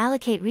tasks and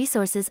allocate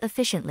resources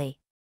efficiently.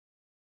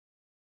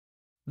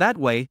 That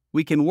way,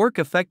 we can work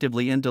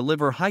effectively and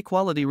deliver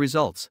high-quality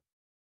results.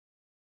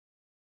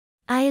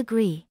 I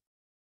agree.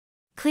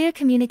 Clear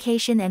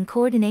communication and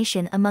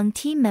coordination among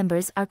team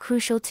members are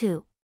crucial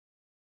too.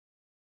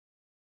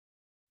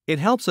 It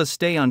helps us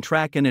stay on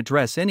track and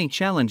address any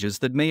challenges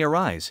that may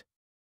arise.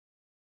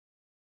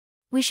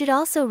 We should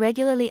also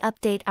regularly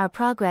update our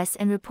progress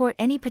and report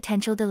any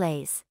potential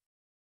delays.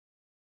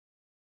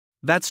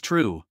 That's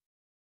true.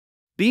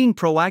 Being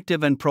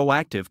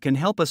proactive can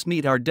help us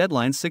meet our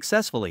deadlines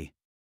successfully.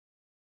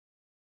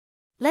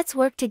 Let's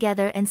work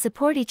together and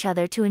support each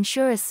other to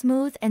ensure a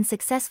smooth and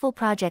successful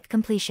project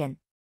completion.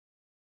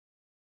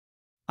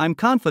 I'm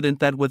confident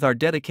that with our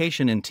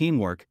dedication and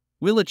teamwork,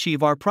 we'll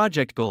achieve our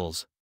project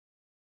goals.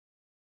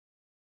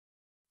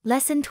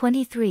 Lesson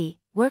 23,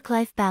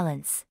 Work-Life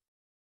Balance.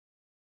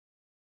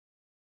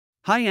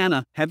 Hi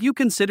Anna, have you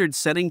considered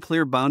setting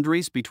clear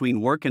boundaries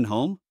between work and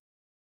home?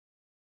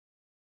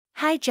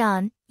 Hi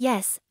John,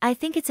 yes, I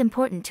think it's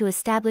important to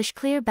establish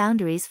clear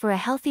boundaries for a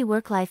healthy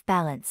work-life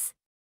balance.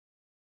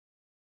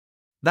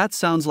 That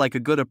sounds like a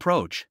good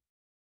approach.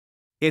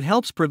 It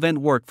helps prevent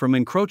work from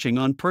encroaching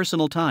on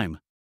personal time.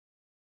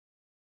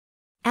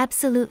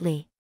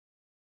 Absolutely.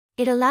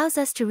 It allows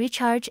us to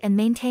recharge and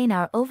maintain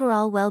our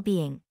overall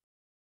well-being.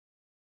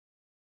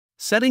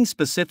 Setting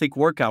specific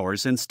work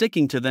hours and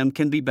sticking to them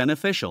can be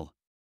beneficial.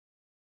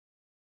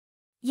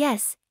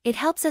 Yes, it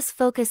helps us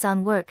focus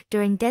on work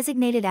during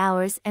designated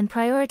hours and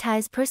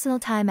prioritize personal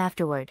time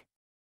afterward.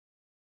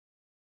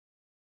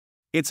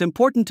 It's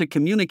important to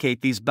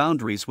communicate these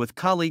boundaries with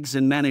colleagues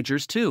and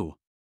managers too.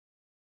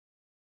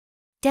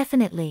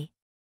 Definitely.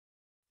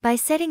 By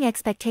setting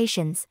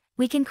expectations,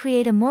 we can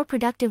create a more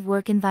productive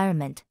work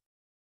environment.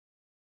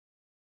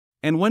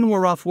 And when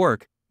we're off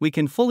work, we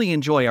can fully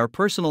enjoy our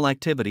personal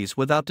activities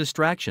without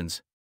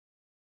distractions.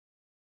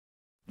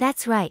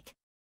 That's right.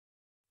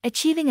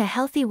 Achieving a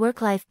healthy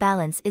work-life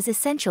balance is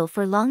essential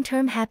for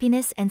long-term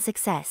happiness and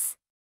success.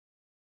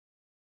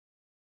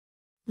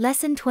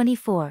 Lesson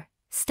 24,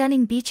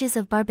 Stunning Beaches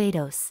of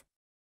Barbados.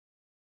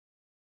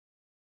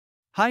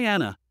 Hi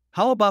Anna,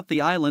 how about the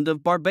island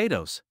of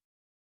Barbados?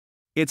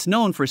 It's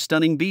known for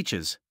stunning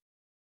beaches.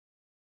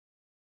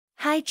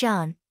 Hi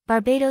John,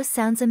 Barbados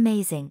sounds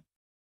amazing.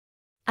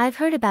 I've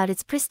heard about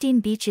its pristine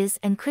beaches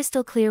and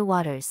crystal clear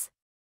waters.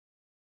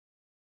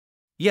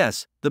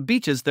 Yes, the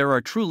beaches there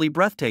are truly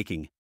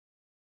breathtaking.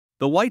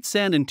 The white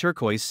sand and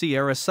turquoise sea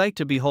are a sight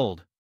to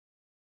behold.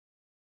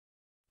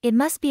 It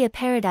must be a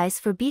paradise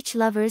for beach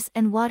lovers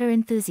and water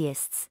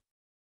enthusiasts.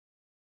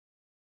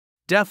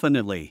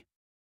 Definitely.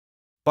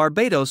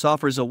 Barbados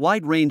offers a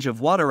wide range of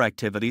water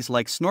activities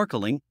like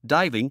snorkeling,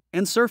 diving,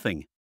 and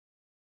surfing.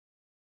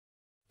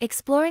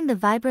 Exploring the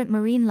vibrant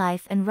marine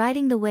life and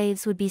riding the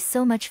waves would be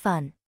so much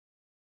fun.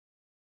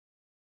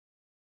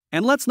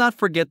 And let's not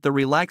forget the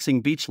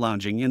relaxing beach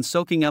lounging and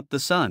soaking up the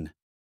sun.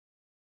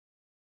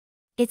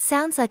 It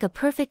sounds like a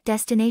perfect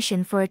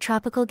destination for a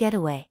tropical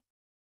getaway.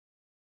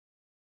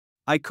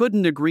 I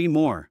couldn't agree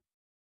more.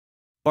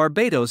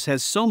 Barbados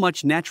has so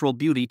much natural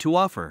beauty to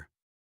offer.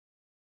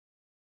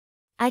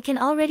 I can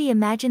already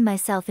imagine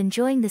myself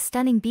enjoying the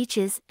stunning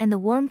beaches and the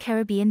warm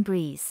Caribbean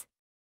breeze.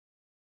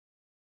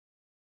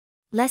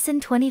 Lesson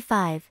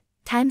 25,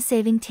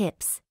 Time-Saving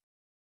Tips.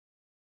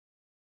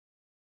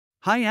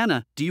 Hi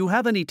Anna, do you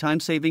have any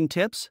time-saving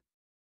tips?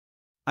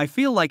 I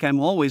feel like I'm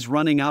always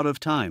running out of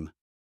time.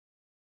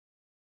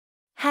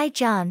 Hi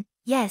John,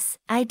 yes,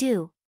 I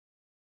do.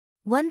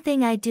 One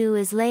thing I do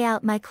is lay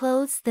out my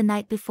clothes the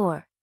night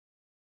before.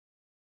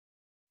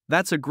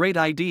 That's a great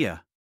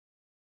idea.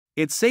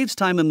 It saves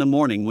time in the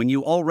morning when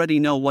you already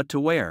know what to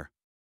wear.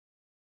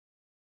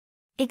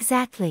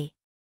 Exactly.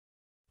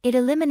 It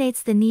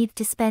eliminates the need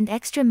to spend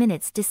extra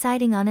minutes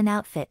deciding on an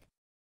outfit.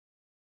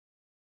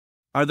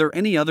 Are there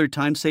any other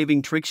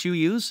time-saving tricks you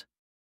use?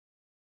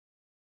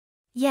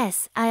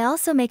 Yes, I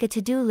also make a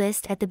to-do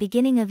list at the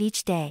beginning of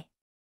each day.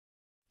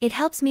 It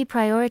helps me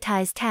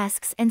prioritize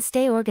tasks and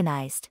stay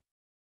organized.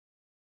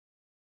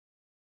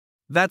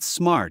 That's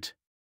smart.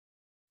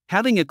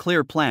 Having a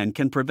clear plan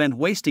can prevent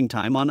wasting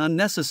time on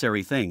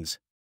unnecessary things.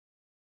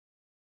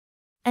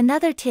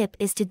 Another tip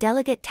is to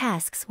delegate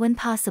tasks when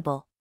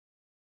possible.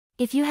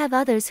 If you have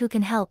others who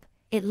can help,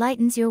 it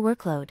lightens your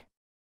workload.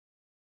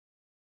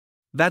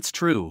 That's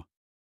true.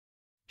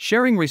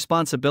 Sharing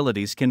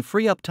responsibilities can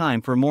free up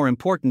time for more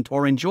important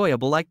or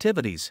enjoyable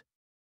activities.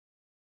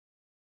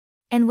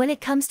 And when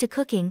it comes to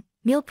cooking,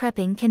 meal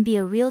prepping can be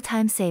a real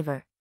time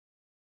saver.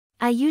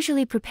 I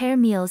usually prepare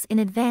meals in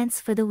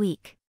advance for the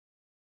week.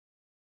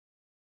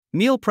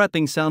 Meal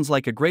prepping sounds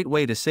like a great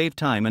way to save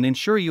time and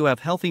ensure you have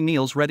healthy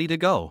meals ready to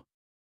go.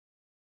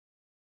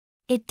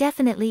 It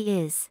definitely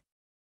is.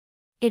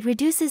 It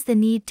reduces the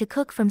need to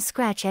cook from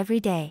scratch every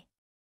day.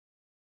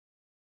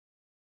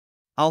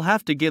 I'll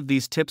have to give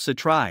these tips a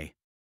try.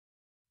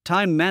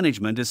 Time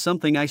management is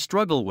something I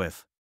struggle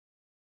with.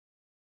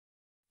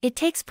 It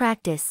takes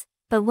practice,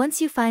 but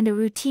once you find a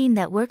routine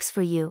that works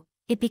for you,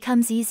 it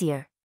becomes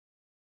easier.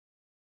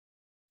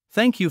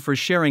 Thank you for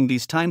sharing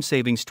these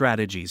time-saving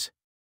strategies.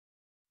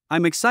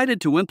 I'm excited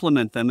to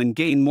implement them and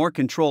gain more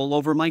control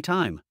over my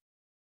time.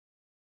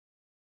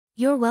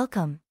 You're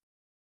welcome.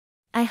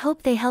 I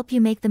hope they help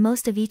you make the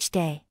most of each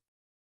day.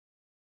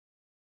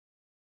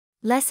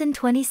 Lesson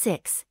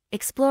 26: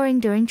 Exploring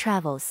during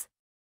travels.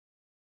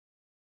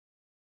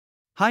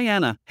 Hi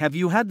Anna, have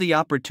you had the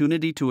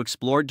opportunity to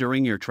explore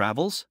during your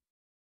travels?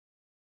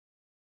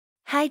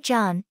 Hi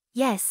John,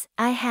 yes,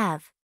 I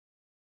have.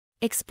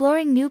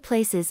 Exploring new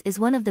places is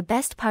one of the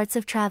best parts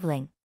of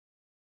traveling.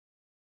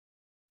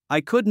 I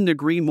couldn't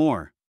agree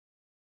more.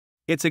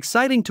 It's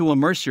exciting to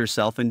immerse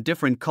yourself in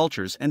different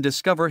cultures and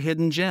discover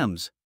hidden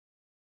gems.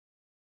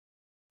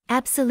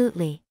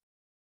 Absolutely.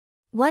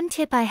 One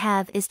tip I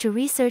have is to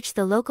research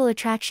the local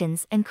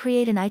attractions and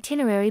create an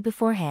itinerary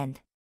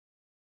beforehand.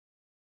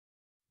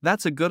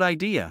 That's a good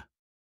idea.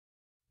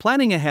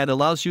 Planning ahead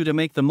allows you to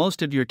make the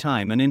most of your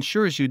time and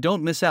ensures you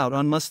don't miss out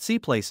on must-see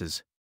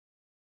places.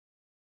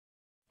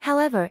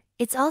 However,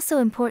 it's also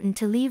important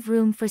to leave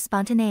room for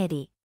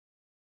spontaneity.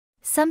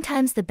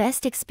 Sometimes the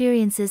best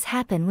experiences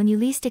happen when you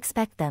least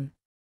expect them.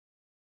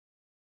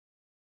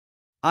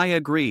 I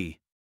agree.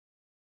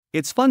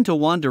 It's fun to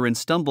wander and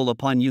stumble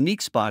upon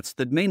unique spots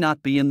that may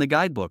not be in the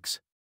guidebooks.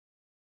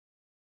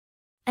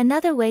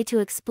 Another way to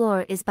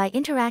explore is by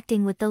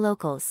interacting with the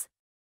locals.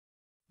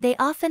 They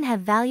often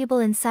have valuable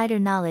insider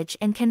knowledge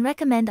and can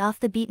recommend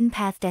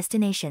off-the-beaten-path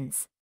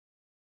destinations.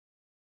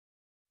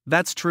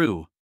 That's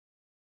true.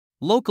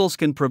 Locals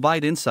can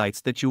provide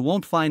insights that you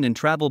won't find in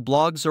travel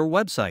blogs or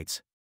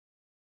websites.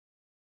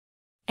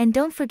 And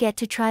don't forget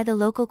to try the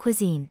local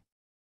cuisine.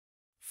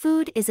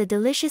 Food is a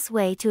delicious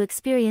way to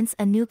experience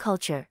a new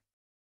culture.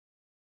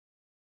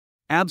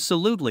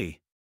 Absolutely.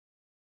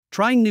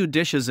 Trying new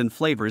dishes and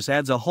flavors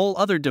adds a whole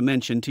other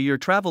dimension to your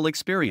travel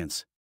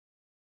experience.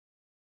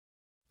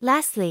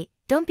 Lastly,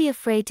 don't be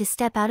afraid to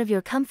step out of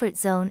your comfort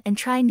zone and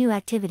try new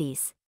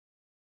activities.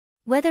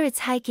 Whether it's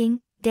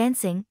hiking,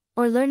 dancing,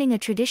 or learning a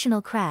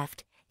traditional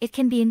craft, it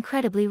can be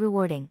incredibly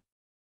rewarding.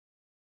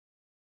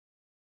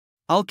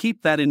 I'll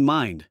keep that in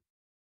mind.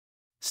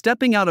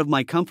 Stepping out of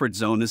my comfort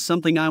zone is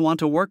something I want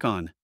to work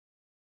on.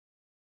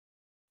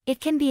 It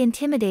can be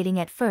intimidating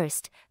at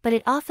first, but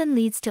it often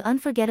leads to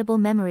unforgettable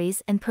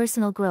memories and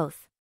personal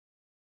growth.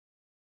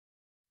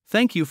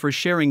 Thank you for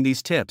sharing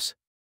these tips.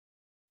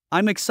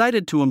 I'm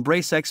excited to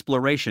embrace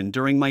exploration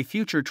during my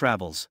future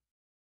travels.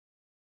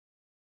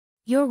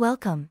 You're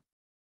welcome.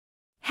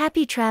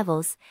 Happy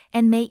travels,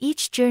 and may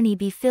each journey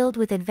be filled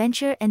with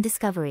adventure and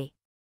discovery.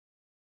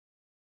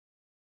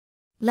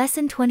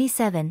 Lesson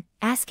 27: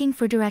 Asking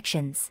for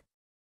directions.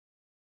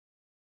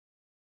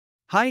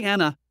 Hi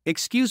Anna,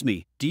 excuse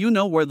me, do you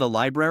know where the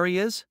library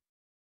is?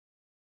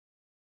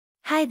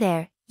 Hi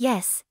there,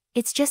 yes,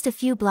 it's just a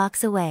few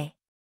blocks away.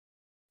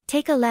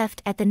 Take a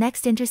left at the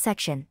next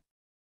intersection.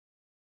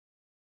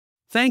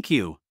 Thank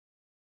you.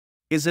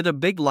 Is it a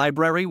big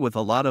library with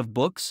a lot of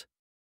books?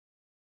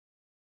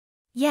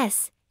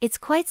 Yes, it's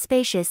quite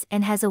spacious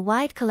and has a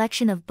wide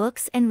collection of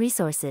books and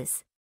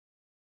resources.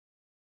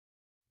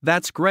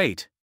 That's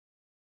great.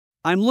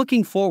 I'm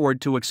looking forward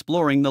to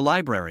exploring the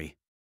library.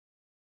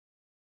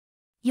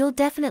 You'll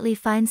definitely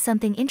find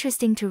something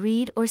interesting to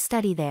read or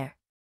study there.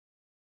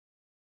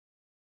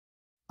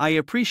 I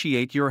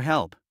appreciate your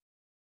help.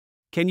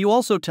 Can you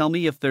also tell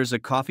me if there's a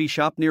coffee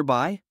shop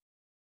nearby?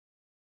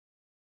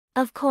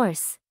 Of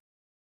course.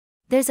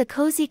 There's a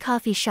cozy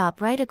coffee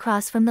shop right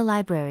across from the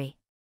library.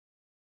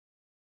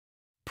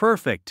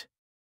 Perfect.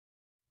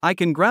 I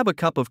can grab a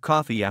cup of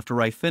coffee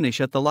after I finish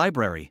at the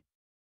library.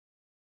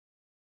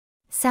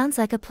 Sounds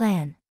like a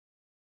plan.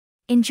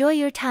 Enjoy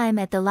your time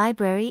at the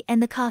library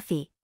and the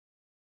coffee.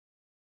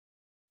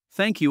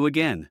 Thank you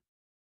again.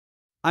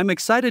 I'm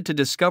excited to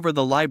discover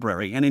the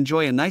library and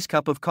enjoy a nice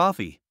cup of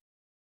coffee.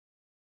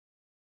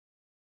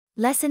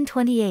 Lesson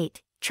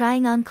 28,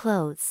 Trying on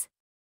Clothes.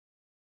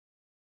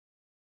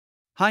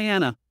 Hi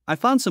Anna, I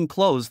found some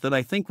clothes that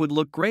I think would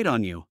look great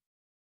on you.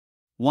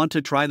 Want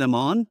to try them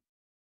on?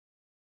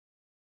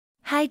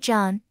 Hi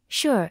John,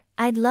 sure,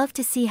 I'd love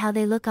to see how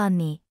they look on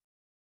me.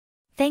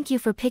 Thank you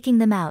for picking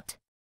them out.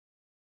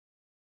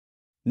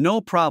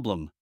 No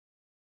problem.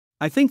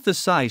 I think the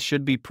size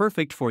should be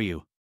perfect for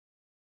you.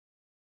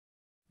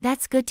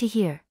 That's good to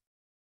hear.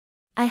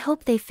 I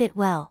hope they fit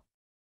well.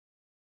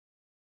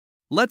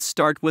 Let's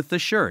start with the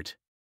shirt.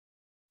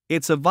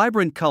 It's a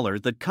vibrant color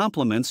that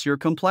complements your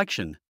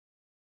complexion.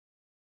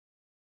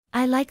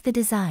 I like the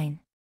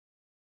design.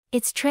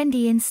 It's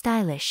trendy and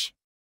stylish.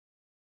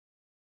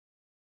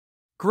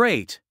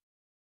 Great.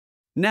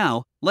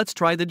 Now, let's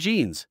try the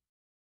jeans.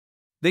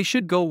 They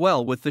should go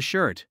well with the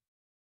shirt.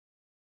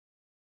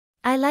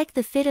 I like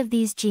the fit of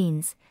these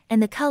jeans,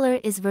 and the color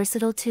is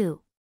versatile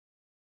too.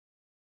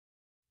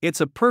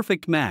 It's a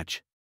perfect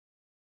match.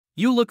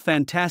 You look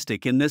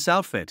fantastic in this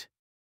outfit.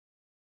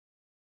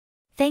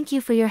 Thank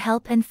you for your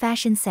help and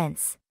fashion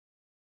sense.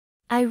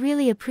 I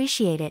really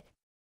appreciate it.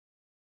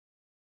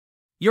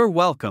 You're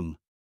welcome.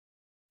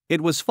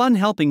 It was fun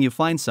helping you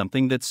find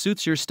something that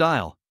suits your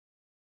style.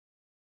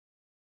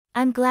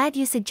 I'm glad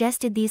you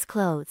suggested these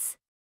clothes.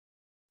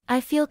 I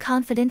feel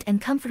confident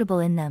and comfortable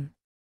in them.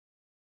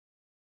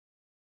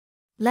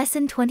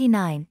 Lesson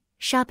 29,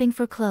 Shopping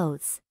for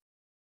Clothes.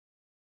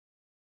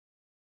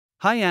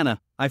 Hi Anna,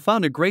 I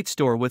found a great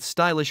store with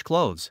stylish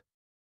clothes.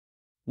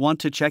 Want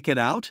to check it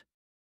out?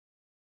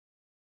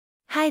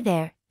 Hi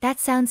there, that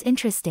sounds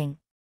interesting.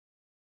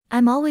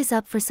 I'm always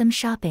up for some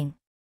shopping.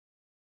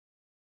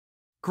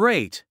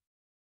 Great.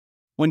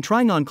 When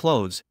trying on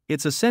clothes,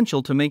 it's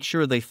essential to make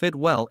sure they fit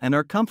well and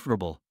are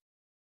comfortable.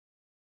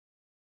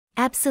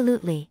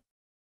 Absolutely.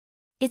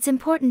 It's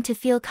important to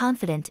feel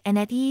confident and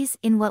at ease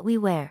in what we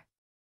wear.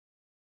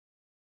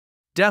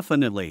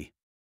 Definitely.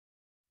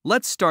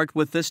 Let's start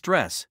with this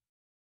dress.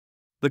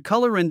 The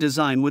color and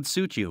design would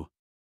suit you.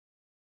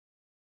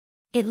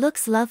 It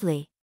looks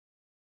lovely.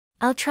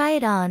 I'll try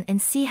it on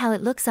and see how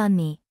it looks on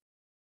me.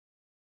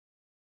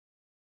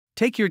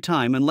 Take your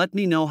time and let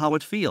me know how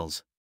it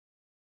feels.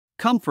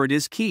 Comfort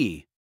is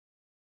key.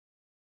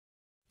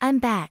 I'm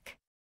back.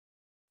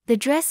 The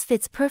dress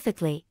fits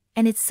perfectly,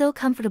 and it's so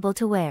comfortable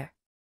to wear.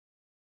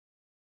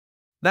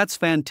 That's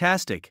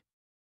fantastic.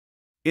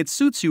 It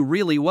suits you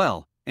really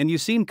well, and you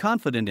seem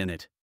confident in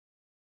it.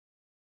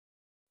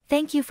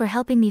 Thank you for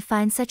helping me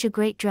find such a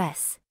great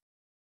dress.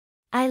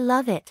 I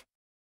love it.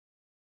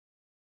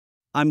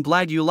 I'm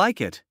glad you like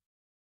it.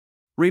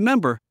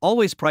 Remember,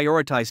 always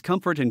prioritize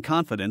comfort and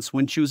confidence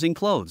when choosing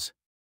clothes.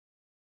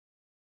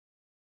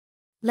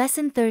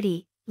 Lesson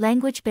 30,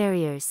 Language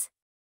Barriers.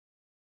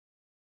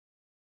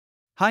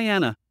 Hi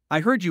Anna, I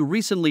heard you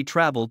recently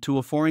traveled to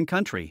a foreign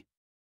country.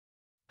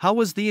 How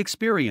was the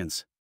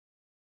experience?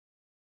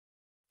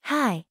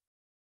 Hi.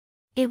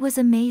 It was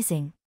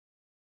amazing.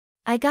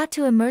 I got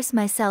to immerse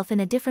myself in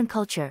a different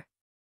culture.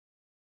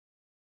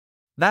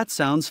 That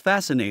sounds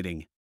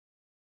fascinating.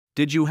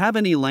 Did you have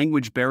any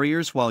language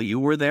barriers while you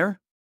were there?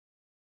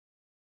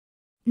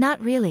 Not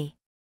really.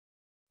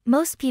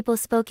 Most people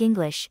spoke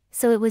English,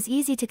 so it was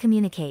easy to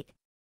communicate.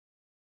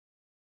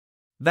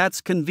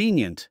 That's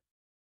convenient.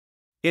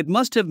 It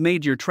must have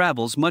made your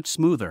travels much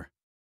smoother.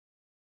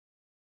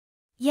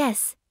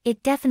 Yes,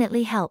 it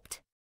definitely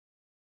helped.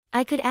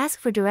 I could ask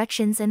for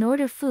directions and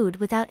order food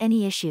without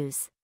any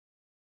issues.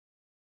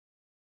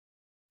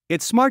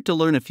 It's smart to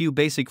learn a few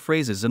basic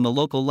phrases in the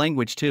local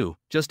language too,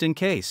 just in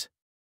case.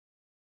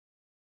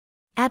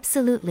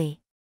 Absolutely.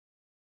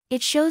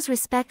 It shows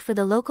respect for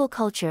the local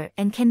culture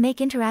and can make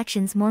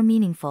interactions more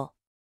meaningful.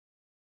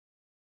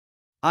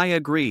 I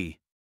agree.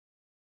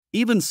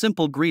 Even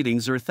simple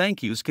greetings or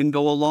thank yous can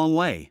go a long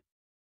way.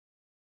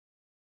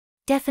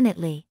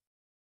 Definitely.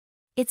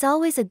 It's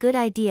always a good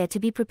idea to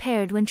be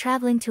prepared when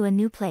traveling to a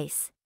new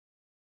place.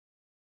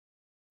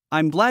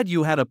 I'm glad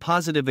you had a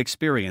positive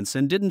experience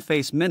and didn't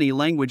face many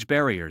language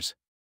barriers.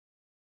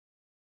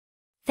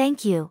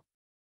 Thank you.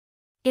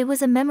 It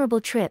was a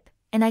memorable trip,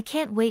 and I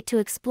can't wait to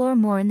explore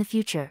more in the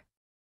future.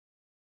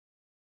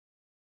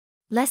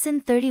 Lesson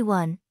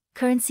 31,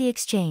 Currency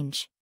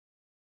Exchange.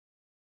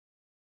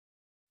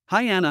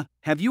 Hi Anna,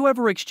 have you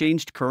ever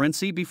exchanged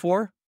currency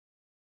before?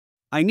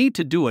 I need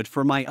to do it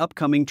for my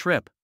upcoming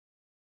trip.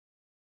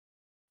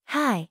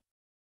 Hi.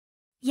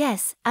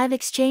 Yes, I've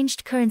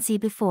exchanged currency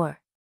before.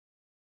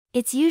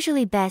 It's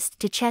usually best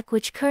to check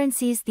which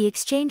currencies the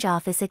exchange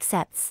office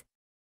accepts.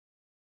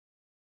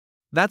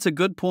 That's a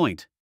good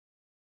point.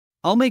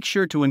 I'll make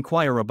sure to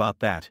inquire about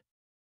that.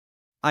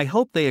 I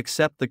hope they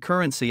accept the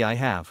currency I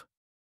have.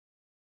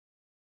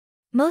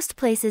 Most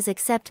places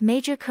accept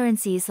major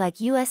currencies like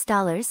US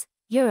dollars,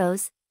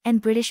 euros,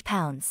 and British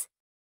pounds.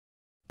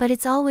 but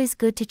it's always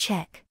good to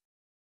check.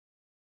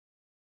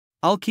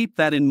 I'll keep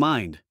that in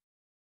mind.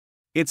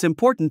 It's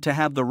important to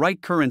have the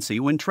right currency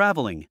when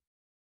traveling.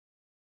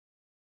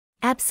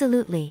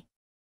 Absolutely.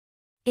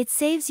 It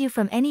saves you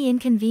from any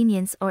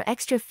inconvenience or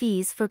extra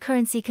fees for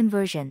currency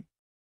conversion.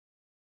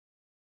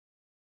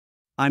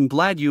 I'm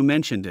glad you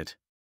mentioned it.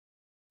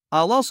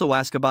 I'll also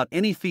ask about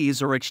any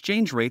fees or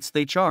exchange rates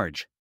they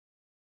charge.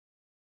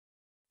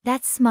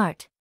 That's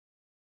smart.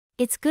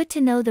 It's good to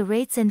know the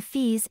rates and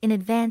fees in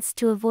advance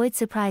to avoid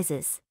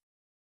surprises.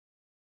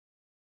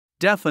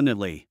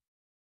 Definitely.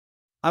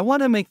 I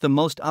want to make the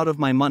most out of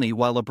my money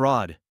while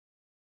abroad.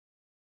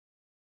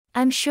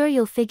 I'm sure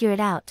you'll figure it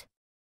out.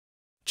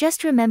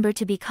 Just remember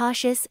to be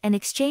cautious and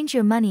exchange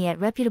your money at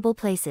reputable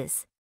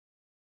places.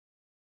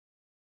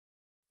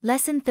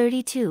 Lesson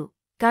 32,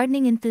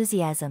 Gardening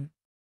Enthusiasm.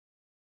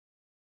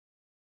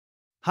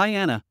 Hi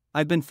Anna,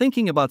 I've been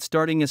thinking about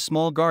starting a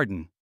small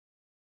garden.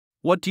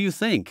 What do you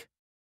think?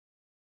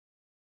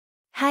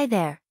 Hi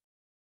there.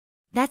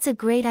 That's a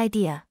great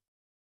idea.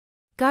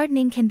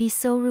 Gardening can be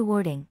so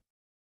rewarding.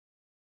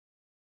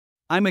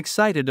 I'm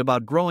excited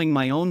about growing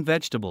my own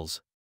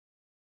vegetables.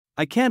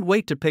 I can't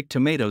wait to pick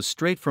tomatoes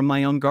straight from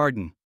my own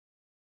garden.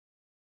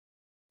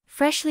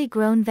 Freshly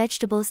grown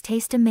vegetables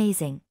taste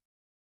amazing.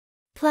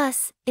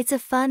 Plus, it's a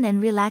fun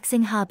and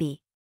relaxing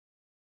hobby.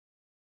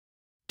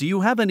 Do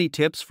you have any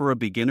tips for a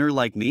beginner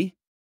like me?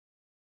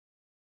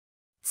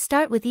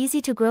 Start with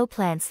easy-to-grow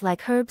plants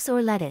like herbs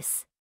or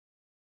lettuce.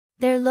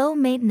 They're low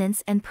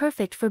maintenance and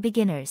perfect for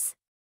beginners.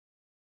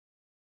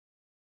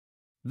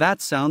 That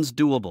sounds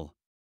doable.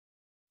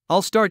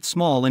 I'll start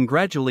small and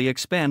gradually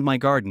expand my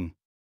garden.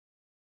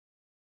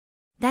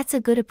 That's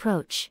a good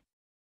approach.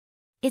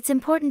 It's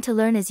important to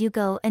learn as you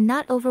go and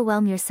not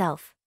overwhelm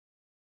yourself.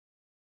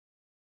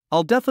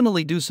 I'll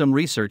definitely do some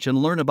research and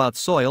learn about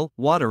soil,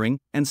 watering,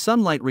 and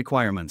sunlight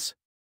requirements.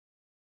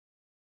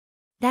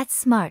 That's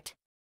smart.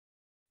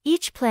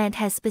 Each plant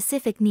has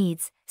specific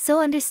needs, so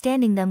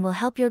understanding them will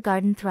help your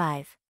garden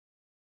thrive.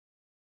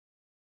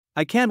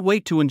 I can't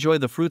wait to enjoy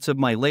the fruits of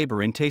my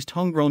labor and taste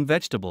homegrown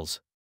vegetables.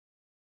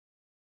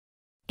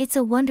 It's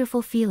a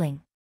wonderful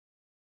feeling.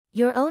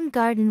 Your own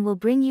garden will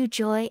bring you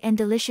joy and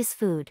delicious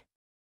food.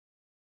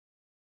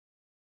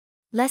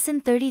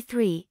 Lesson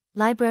 33,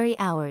 Library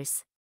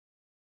Hours.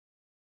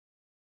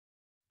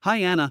 Hi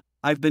Anna,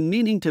 I've been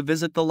meaning to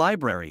visit the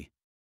library.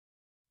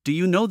 Do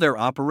you know their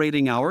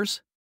operating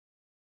hours?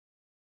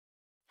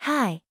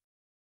 Hi.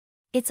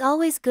 It's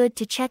always good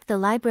to check the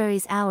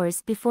library's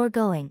hours before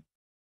going.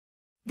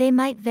 They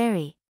might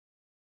vary.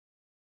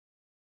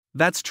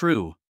 That's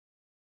true.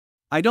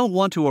 I don't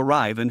want to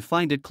arrive and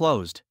find it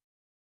closed.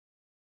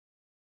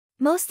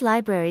 Most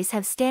libraries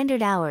have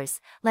standard hours,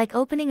 like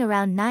opening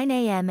around 9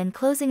 a.m. and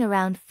closing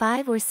around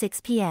 5 or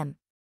 6 p.m.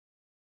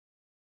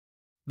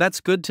 That's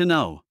good to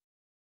know.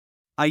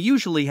 I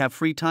usually have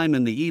free time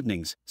in the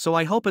evenings, so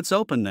I hope it's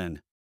open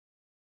then.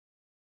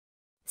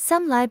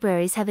 Some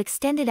libraries have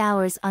extended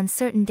hours on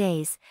certain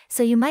days,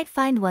 so you might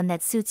find one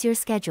that suits your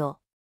schedule.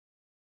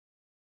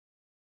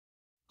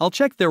 I'll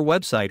check their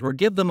website or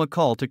give them a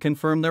call to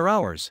confirm their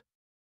hours.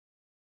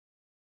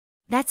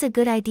 That's a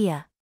good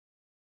idea.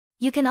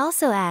 You can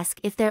also ask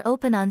if they're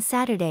open on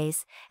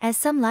Saturdays, as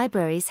some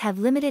libraries have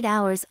limited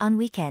hours on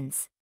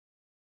weekends.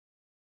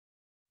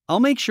 I'll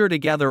make sure to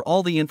gather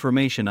all the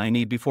information I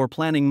need before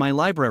planning my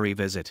library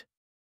visit.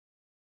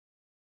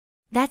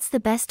 That's the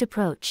best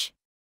approach.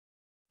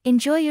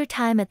 Enjoy your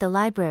time at the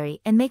library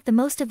and make the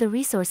most of the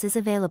resources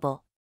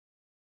available.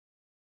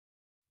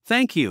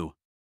 Thank you.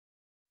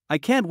 I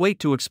can't wait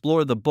to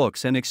explore the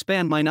books and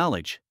expand my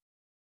knowledge.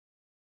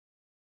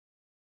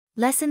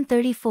 Lesson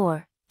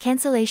 34,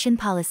 Cancellation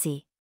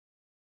Policy.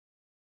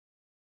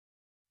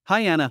 Hi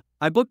Anna,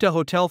 I booked a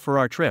hotel for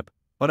our trip,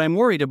 but I'm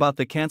worried about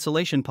the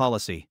cancellation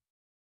policy.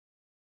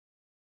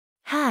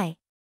 Hi.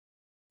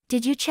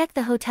 Did you check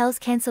the hotel's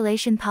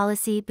cancellation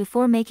policy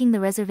before making the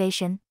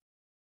reservation?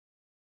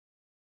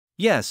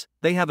 Yes,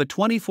 they have a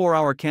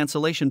 24-hour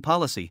cancellation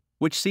policy,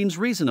 which seems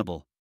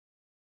reasonable.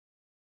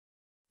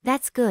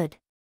 That's good.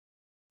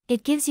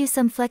 It gives you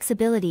some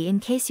flexibility in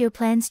case your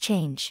plans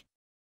change.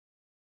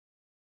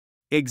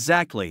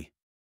 Exactly.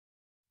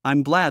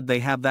 I'm glad they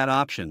have that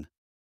option.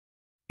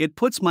 It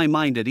puts my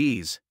mind at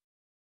ease.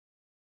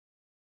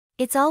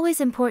 It's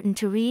always important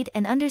to read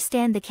and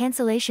understand the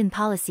cancellation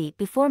policy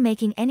before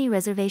making any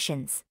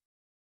reservations.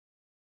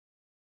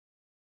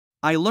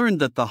 I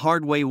learned that the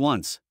hard way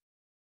once.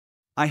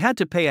 I had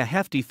to pay a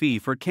hefty fee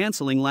for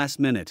canceling last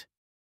minute.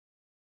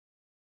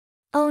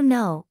 Oh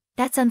no,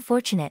 that's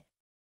unfortunate.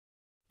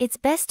 It's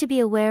best to be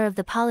aware of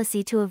the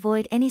policy to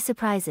avoid any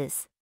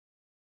surprises.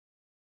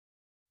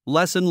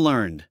 Lesson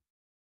learned.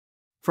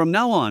 From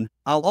now on,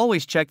 I'll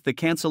always check the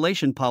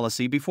cancellation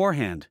policy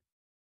beforehand.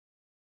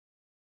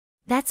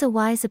 That's a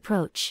wise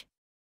approach.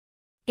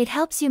 It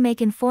helps you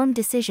make informed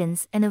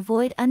decisions and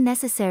avoid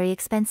unnecessary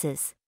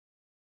expenses.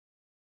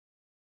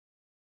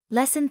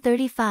 Lesson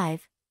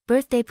 35,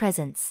 Birthday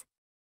Presents.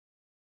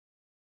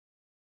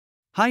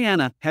 Hi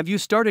Anna, have you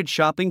started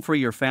shopping for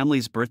your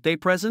family's birthday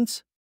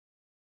presents?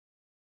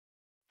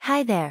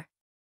 Hi there.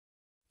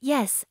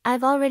 Yes,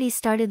 I've already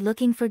started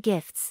looking for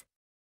gifts.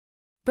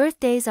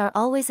 Birthdays are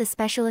always a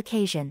special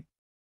occasion.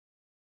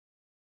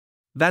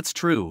 That's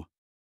true.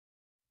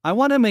 I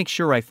want to make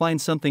sure I find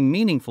something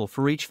meaningful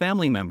for each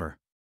family member.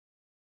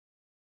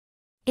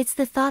 It's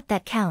the thought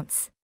that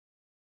counts.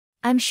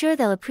 I'm sure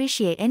they'll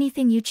appreciate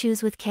anything you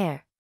choose with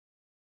care.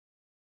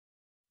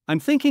 I'm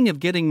thinking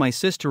of getting my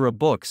sister a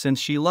book since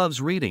she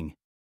loves reading.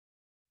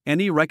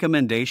 Any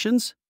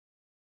recommendations?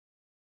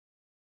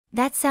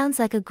 That sounds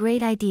like a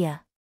great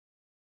idea.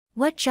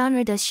 What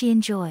genre does she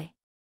enjoy?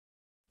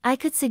 I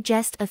could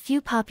suggest a few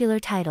popular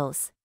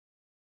titles.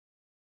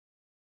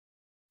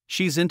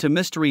 She's into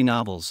mystery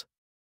novels.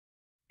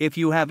 If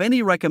you have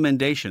any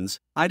recommendations,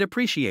 I'd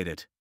appreciate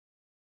it.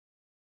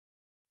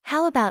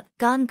 How about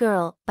Gone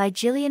Girl by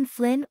Gillian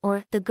Flynn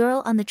or The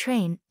Girl on the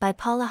Train by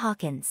Paula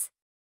Hawkins?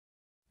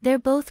 They're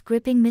both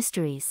gripping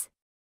mysteries.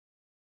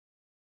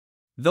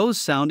 Those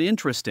sound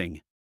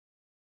interesting.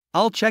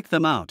 I'll check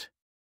them out.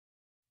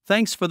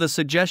 Thanks for the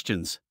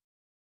suggestions.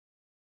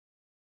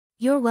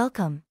 You're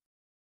welcome.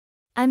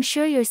 I'm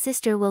sure your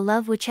sister will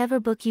love whichever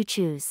book you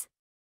choose.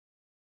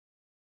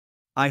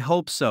 I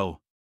hope so.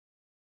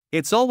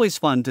 It's always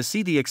fun to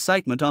see the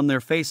excitement on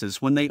their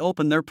faces when they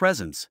open their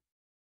presents.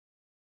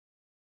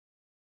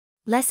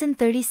 Lesson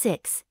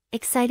 36,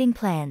 Exciting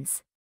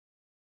Plans.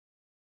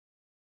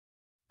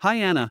 Hi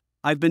Anna,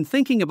 I've been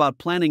thinking about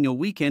planning a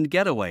weekend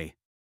getaway.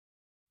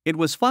 It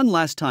was fun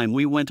last time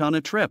we went on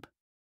a trip.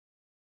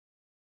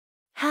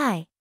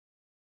 Hi.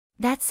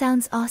 That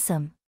sounds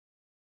awesome.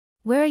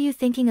 Where are you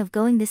thinking of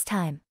going this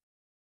time?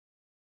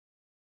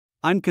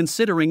 I'm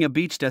considering a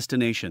beach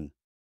destination.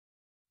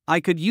 I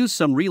could use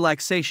some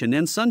relaxation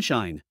and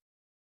sunshine.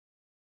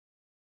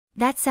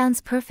 That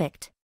sounds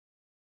perfect.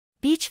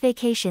 Beach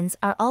vacations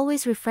are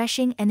always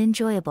refreshing and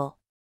enjoyable.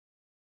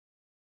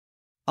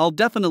 I'll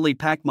definitely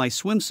pack my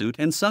swimsuit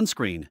and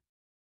sunscreen.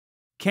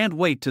 Can't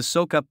wait to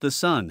soak up the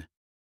sun.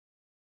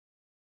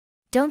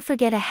 Don't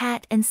forget a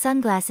hat and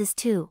sunglasses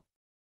too.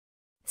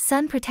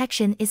 Sun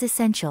protection is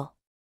essential.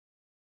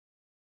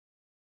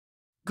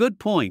 Good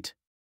point.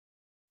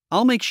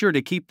 I'll make sure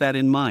to keep that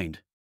in mind.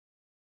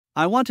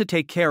 I want to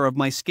take care of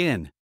my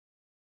skin.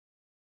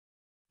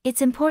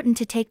 It's important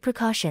to take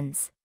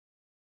precautions.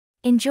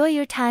 Enjoy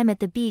your time at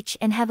the beach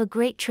and have a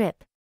great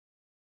trip.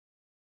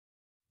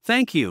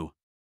 Thank you.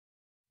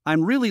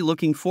 I'm really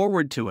looking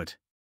forward to it.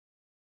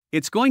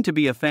 It's going to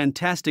be a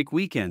fantastic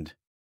weekend.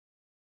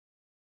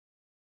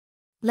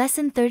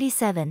 Lesson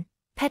 37,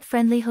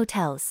 Pet-Friendly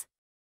Hotels.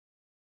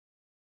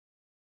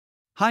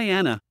 Hi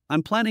Anna,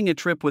 I'm planning a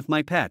trip with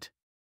my pet.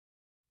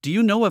 Do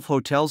you know if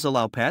hotels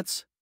allow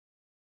pets?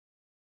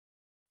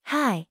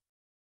 Hi.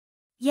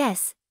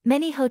 Yes,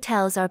 many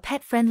hotels are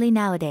pet-friendly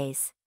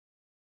nowadays.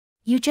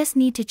 You just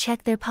need to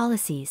check their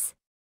policies.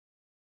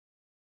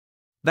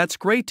 That's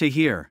great to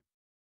hear.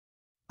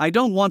 I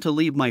don't want to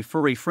leave my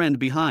furry friend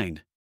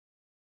behind.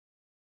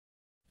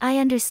 I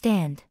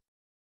understand.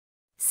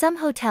 Some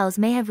hotels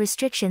may have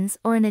restrictions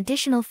or an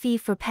additional fee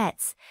for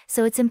pets,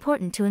 so it's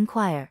important to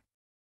inquire.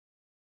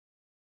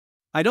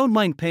 I don't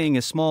mind paying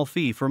a small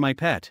fee for my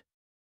pet.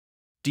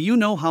 Do you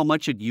know how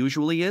much it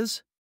usually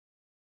is?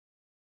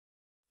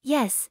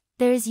 Yes,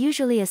 there is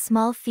usually a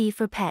small fee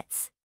for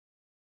pets.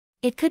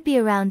 It could be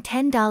around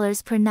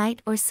 $10 per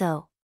night or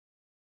so.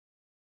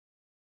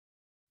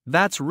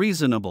 That's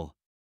reasonable.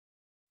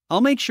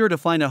 I'll make sure to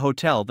find a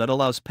hotel that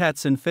allows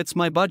pets and fits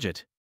my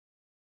budget.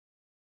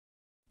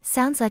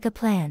 Sounds like a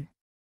plan.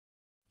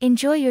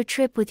 Enjoy your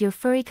trip with your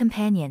furry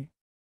companion.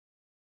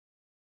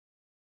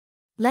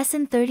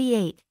 Lesson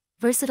 38,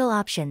 Versatile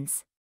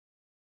Options.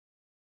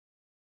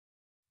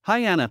 Hi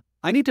Anna,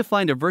 I need to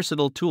find a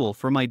versatile tool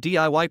for my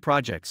DIY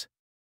projects.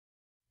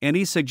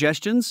 Any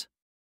suggestions?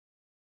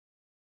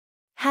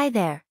 Hi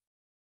there.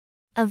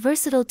 A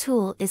versatile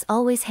tool is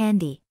always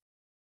handy.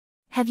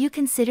 Have you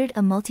considered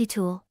a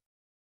multi-tool?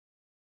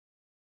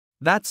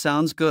 That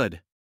sounds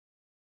good.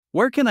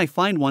 Where can I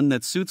find one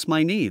that suits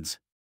my needs?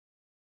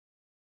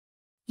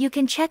 You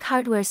can check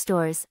hardware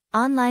stores,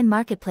 online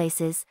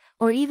marketplaces,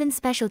 or even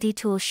specialty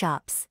tool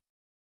shops.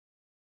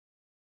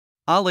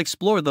 I'll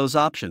explore those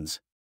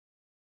options.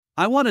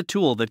 I want a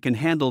tool that can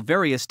handle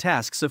various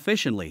tasks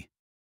efficiently.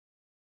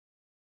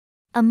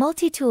 A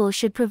multi-tool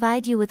should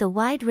provide you with a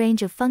wide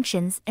range of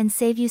functions and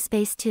save you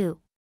space too.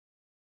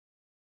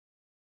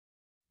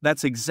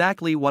 That's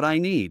exactly what I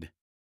need.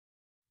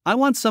 I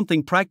want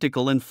something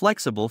practical and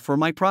flexible for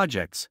my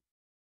projects.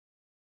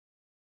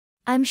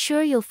 I'm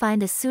sure you'll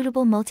find a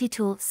suitable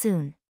multi-tool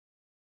soon.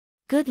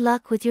 Good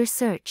luck with your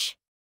search.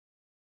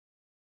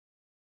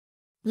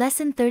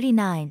 Lesson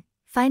 39,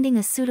 Finding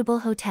a Suitable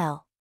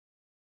Hotel.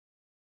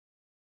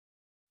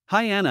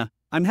 Hi Anna,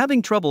 I'm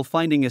having trouble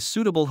finding a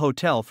suitable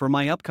hotel for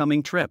my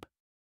upcoming trip.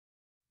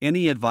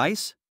 Any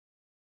advice?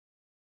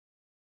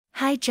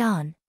 Hi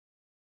John.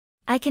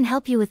 I can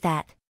help you with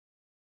that.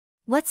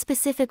 What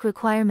specific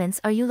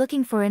requirements are you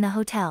looking for in a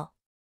hotel?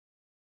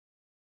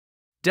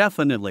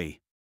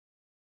 Definitely.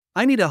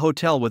 I need a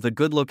hotel with a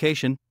good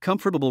location,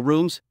 comfortable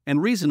rooms,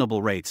 and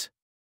reasonable rates.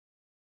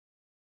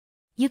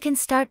 You can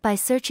start by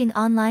searching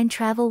online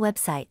travel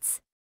websites.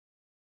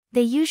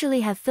 They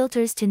usually have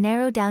filters to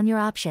narrow down your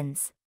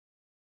options.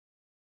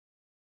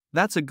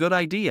 That's a good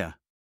idea.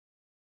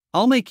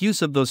 I'll make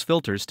use of those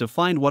filters to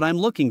find what I'm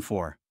looking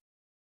for.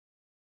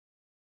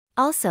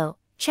 Also,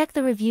 check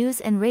the reviews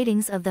and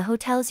ratings of the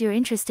hotels you're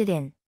interested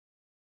in.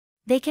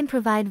 They can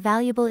provide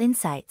valuable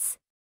insights.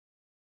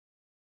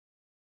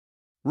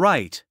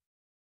 Right.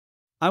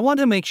 I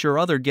want to make sure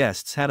other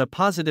guests had a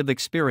positive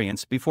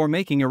experience before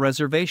making a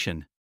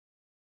reservation.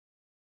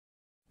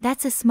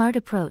 That's a smart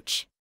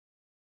approach.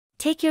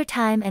 Take your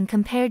time and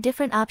compare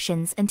different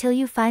options until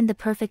you find the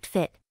perfect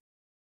fit.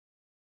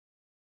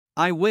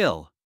 I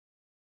will.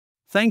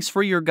 Thanks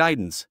for your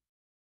guidance.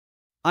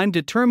 I'm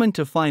determined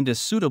to find a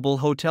suitable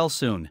hotel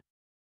soon.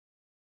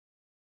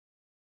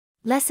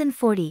 Lesson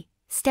 40.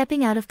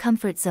 Stepping out of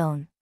comfort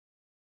zone.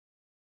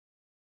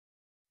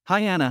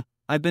 Hi Anna,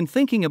 I've been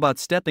thinking about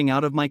stepping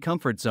out of my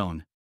comfort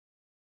zone.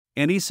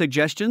 Any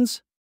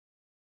suggestions?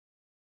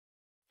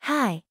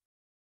 Hi.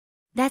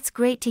 That's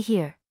great to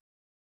hear.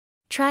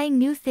 Trying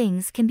new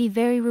things can be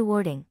very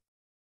rewarding.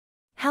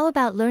 How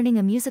about learning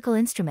a musical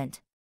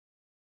instrument?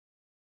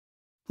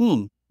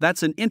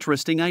 That's an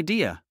interesting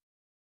idea.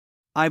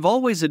 I've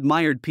always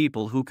admired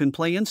people who can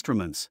play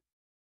instruments.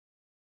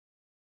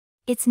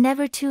 It's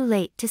never too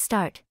late to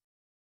start.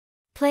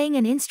 Playing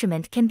an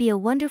instrument can be a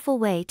wonderful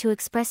way to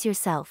express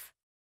yourself.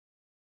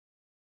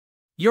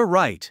 You're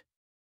right.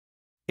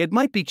 It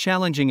might be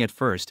challenging at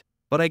first,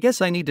 but I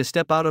guess I need to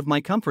step out of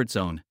my comfort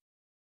zone.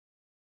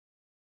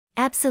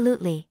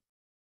 Absolutely.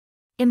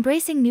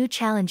 Embracing new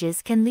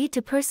challenges can lead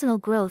to personal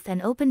growth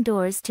and open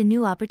doors to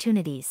new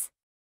opportunities.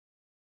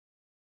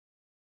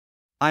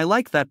 I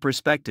like that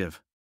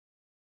perspective.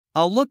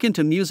 I'll look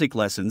into music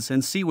lessons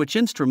and see which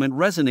instrument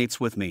resonates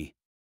with me.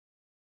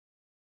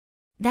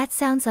 That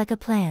sounds like a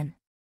plan.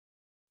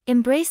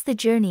 Embrace the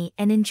journey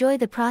and enjoy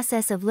the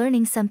process of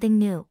learning something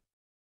new.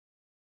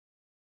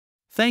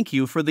 Thank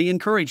you for the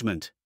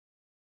encouragement.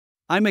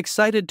 I'm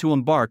excited to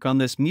embark on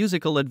this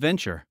musical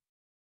adventure.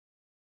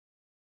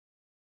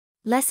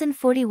 Lesson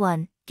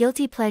 41.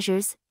 Guilty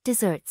pleasures,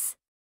 desserts.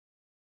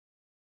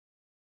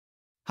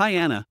 Hi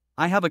Anna,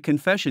 I have a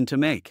confession to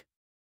make.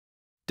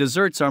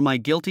 Desserts are my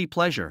guilty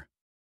pleasure.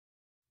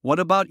 What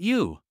about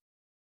you?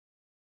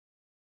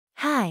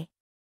 Hi.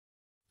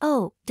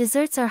 Oh,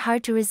 desserts are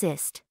hard to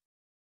resist.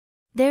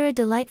 They're a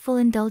delightful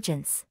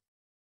indulgence.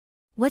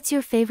 What's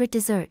your favorite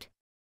dessert?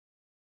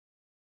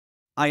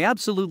 I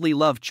absolutely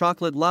love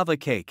chocolate lava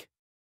cake.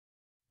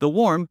 The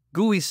warm,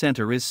 gooey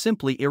center is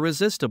simply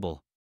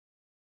irresistible.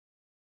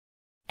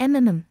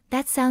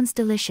 That sounds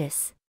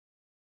delicious.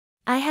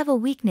 I have a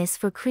weakness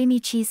for creamy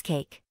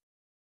cheesecake.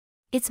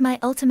 It's my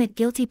ultimate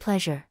guilty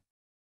pleasure.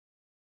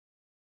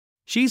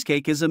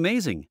 Cheesecake is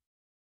amazing.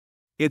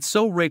 It's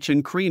so rich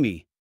and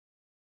creamy.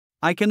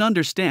 I can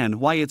understand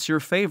why it's your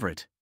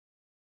favorite.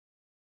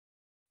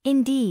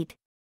 Indeed.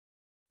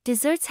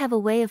 Desserts have a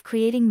way of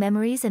creating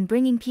memories and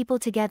bringing people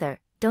together,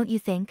 don't you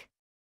think?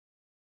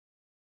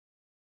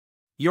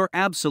 You're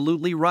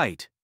absolutely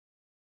right.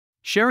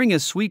 Sharing a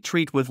sweet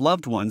treat with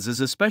loved ones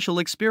is a special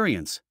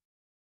experience.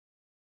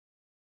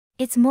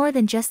 It's more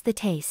than just the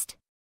taste.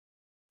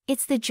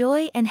 It's the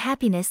joy and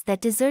happiness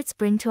that desserts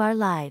bring to our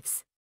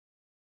lives.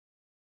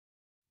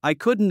 I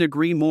couldn't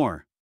agree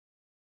more.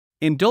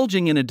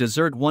 Indulging in a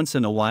dessert once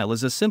in a while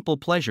is a simple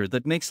pleasure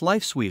that makes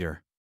life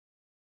sweeter.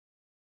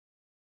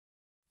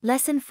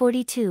 Lesson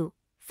 42.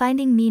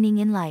 Finding meaning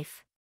in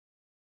life.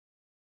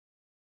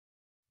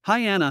 Hi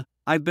Anna,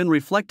 I've been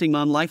reflecting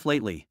on life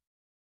lately.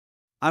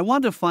 I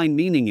want to find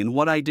meaning in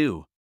what I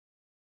do.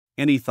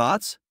 Any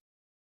thoughts?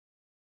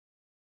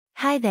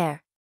 Hi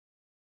there.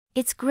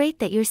 It's great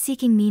that you're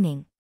seeking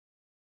meaning.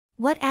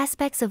 What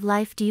aspects of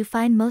life do you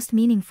find most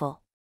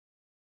meaningful?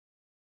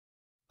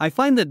 I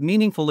find that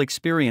meaningful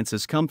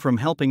experiences come from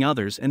helping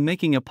others and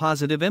making a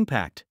positive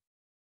impact.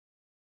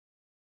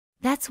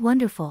 That's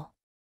wonderful.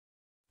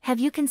 Have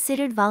you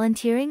considered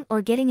volunteering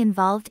or getting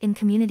involved in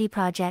community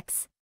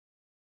projects?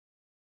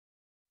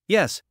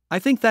 Yes, I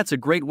think that's a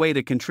great way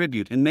to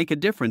contribute and make a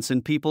difference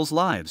in people's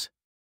lives.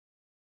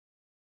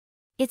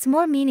 It's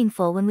more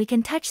meaningful when we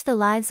can touch the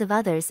lives of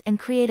others and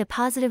create a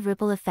positive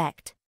ripple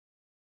effect.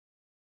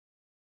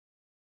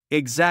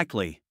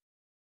 Exactly.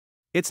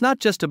 It's not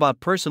just about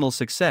personal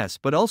success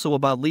but also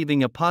about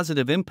leaving a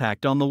positive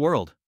impact on the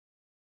world.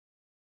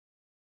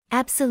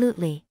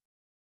 Absolutely.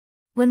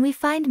 When we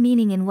find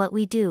meaning in what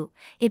we do,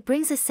 it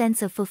brings a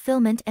sense of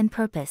fulfillment and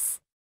purpose.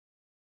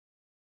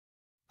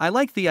 I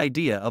like the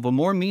idea of a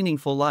more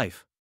meaningful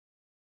life.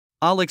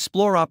 I'll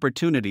explore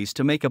opportunities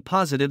to make a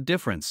positive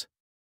difference.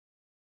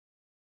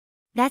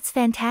 That's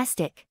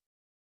fantastic.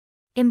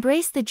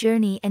 Embrace the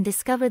journey and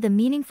discover the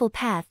meaningful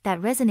path that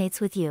resonates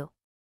with you.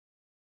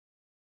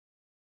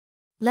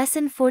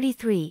 Lesson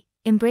 43.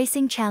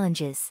 Embracing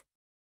challenges.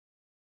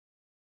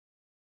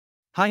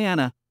 Hi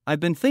Anna, I've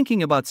been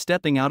thinking about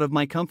stepping out of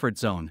my comfort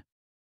zone.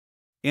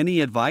 Any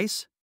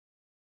advice?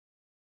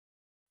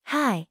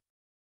 Hi.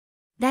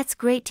 That's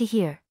great to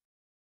hear.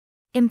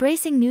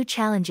 Embracing new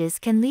challenges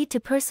can lead to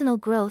personal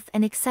growth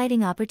and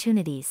exciting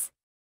opportunities.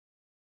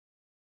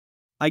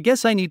 I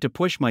guess I need to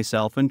push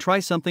myself and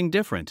try something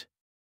different.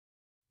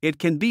 It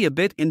can be a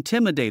bit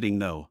intimidating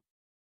though.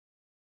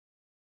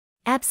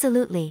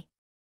 Absolutely.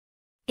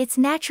 It's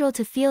natural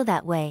to feel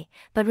that way,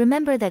 but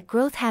remember that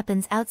growth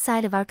happens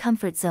outside of our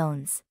comfort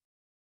zones.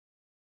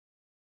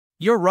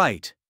 You're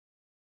right.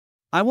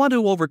 I want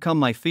to overcome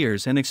my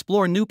fears and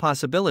explore new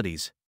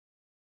possibilities.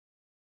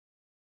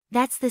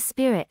 That's the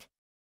spirit.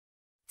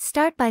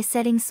 Start by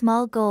setting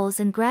small goals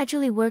and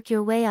gradually work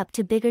your way up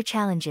to bigger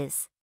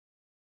challenges.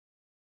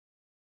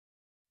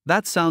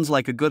 That sounds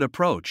like a good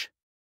approach.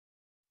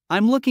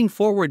 I'm looking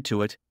forward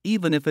to it,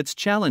 even if it's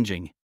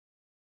challenging.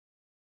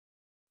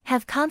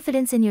 Have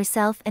confidence in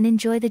yourself and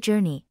enjoy the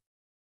journey.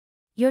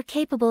 You're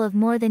capable of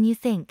more than you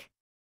think.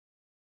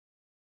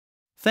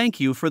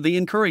 Thank you for the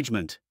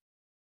encouragement.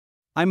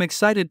 I'm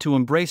excited to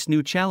embrace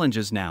new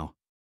challenges now.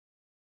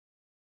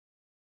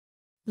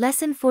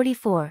 Lesson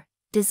 44: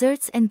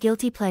 Desserts and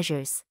Guilty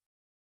Pleasures.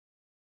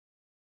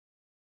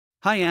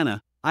 Hi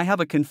Anna, I have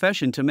a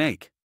confession to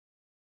make.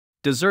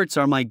 Desserts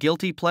are my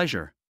guilty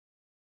pleasure.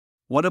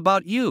 What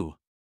about you?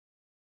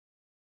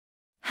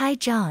 Hi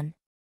John.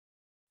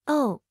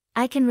 Oh,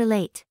 I can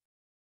relate.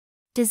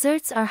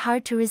 Desserts are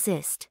hard to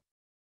resist.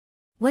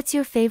 What's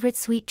your favorite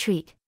sweet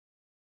treat?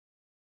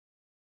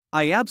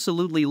 I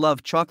absolutely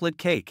love chocolate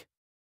cake.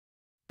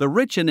 The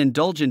rich and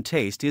indulgent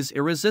taste is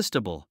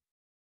irresistible.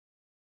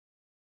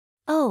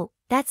 Oh,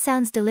 that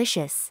sounds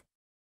delicious.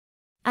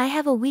 I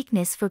have a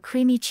weakness for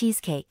creamy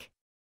cheesecake.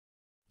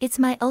 It's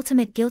my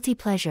ultimate guilty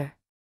pleasure.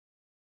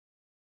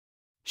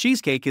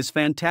 Cheesecake is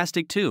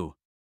fantastic too.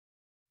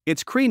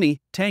 It's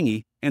creamy,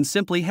 tangy, and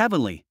simply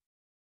heavenly.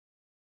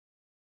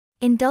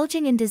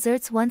 Indulging in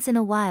desserts once in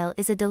a while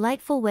is a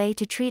delightful way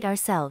to treat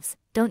ourselves,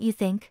 don't you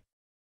think?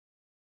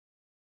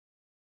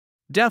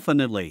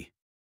 Definitely.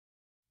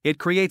 It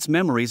creates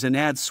memories and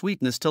adds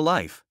sweetness to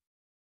life.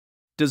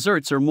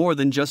 Desserts are more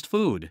than just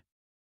food.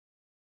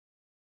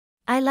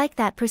 I like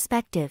that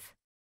perspective.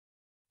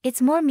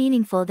 It's more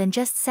meaningful than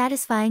just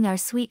satisfying our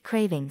sweet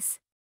cravings.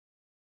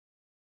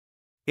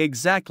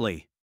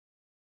 Exactly.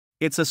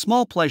 It's a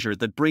small pleasure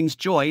that brings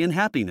joy and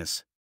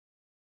happiness.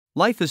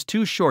 Life is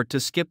too short to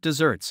skip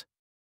desserts.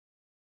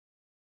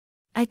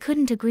 I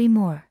couldn't agree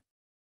more.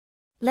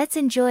 Let's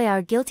enjoy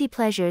our guilty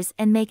pleasures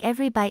and make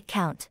every bite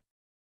count.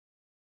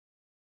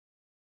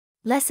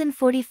 Lesson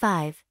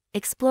 45: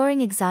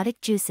 Exploring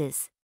Exotic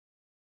Juices.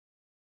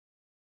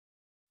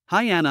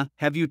 Hi Anna,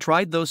 have you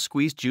tried those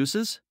squeezed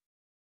juices?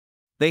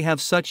 They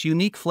have such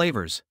unique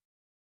flavors.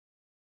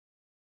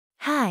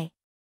 Hi.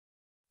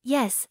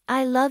 Yes,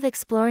 I love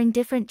exploring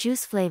different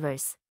juice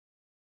flavors.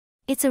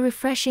 It's a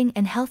refreshing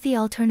and healthy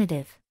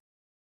alternative.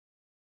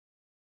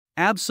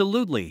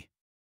 Absolutely.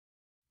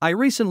 I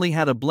recently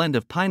had a blend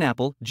of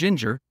pineapple,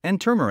 ginger, and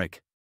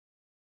turmeric.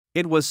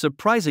 It was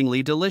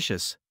surprisingly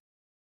delicious.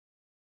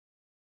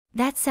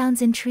 That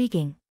sounds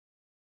intriguing.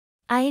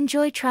 I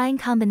enjoy trying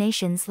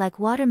combinations like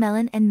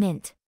watermelon and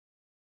mint.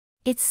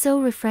 It's so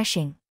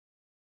refreshing.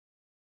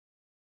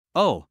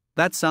 Oh,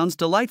 that sounds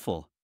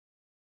delightful.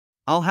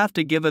 I'll have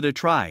to give it a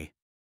try.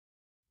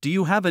 Do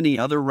you have any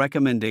other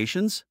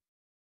recommendations?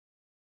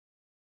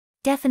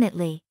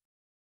 Definitely.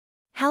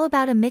 How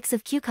about a mix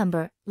of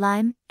cucumber,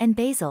 lime, and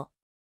basil?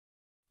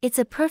 It's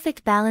a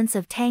perfect balance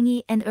of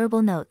tangy and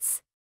herbal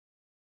notes.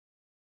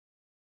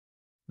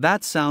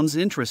 That sounds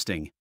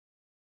interesting.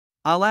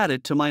 I'll add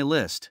it to my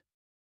list.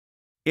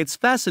 It's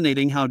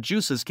fascinating how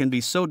juices can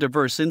be so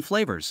diverse in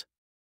flavors.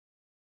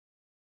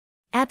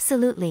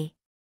 Absolutely.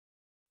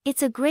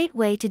 It's a great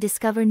way to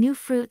discover new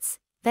fruits,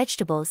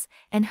 vegetables,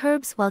 and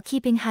herbs while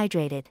keeping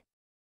hydrated.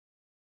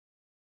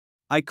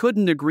 I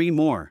couldn't agree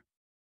more.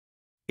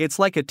 It's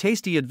like a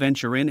tasty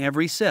adventure in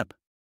every sip.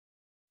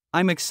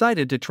 I'm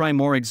excited to try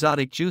more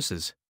exotic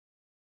juices.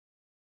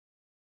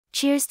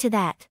 Cheers to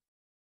that.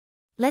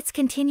 Let's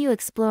continue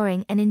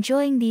exploring and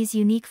enjoying these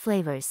unique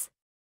flavors.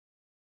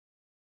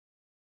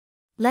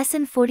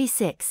 Lesson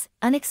 46: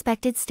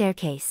 Unexpected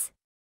Staircase.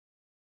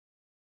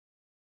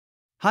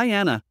 Hi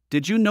Anna,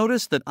 did you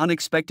notice that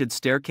unexpected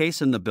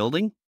staircase in the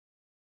building?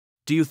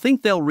 Do you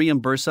think they'll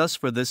reimburse us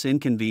for this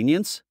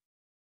inconvenience?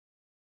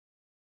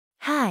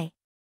 Hi.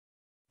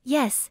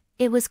 Yes,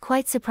 it was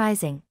quite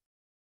surprising.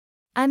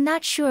 I'm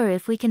not sure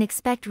if we can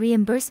expect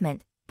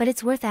reimbursement, but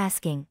it's worth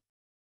asking.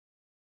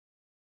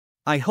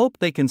 I hope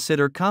they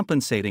consider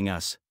compensating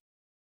us.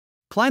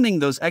 Climbing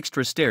those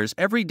extra stairs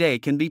every day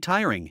can be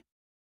tiring.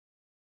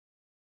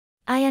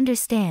 I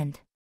understand.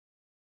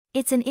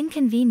 It's an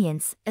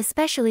inconvenience,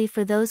 especially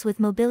for those with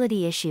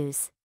mobility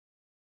issues.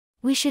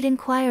 We should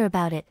inquire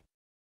about it.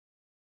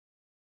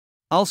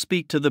 I'll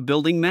speak to the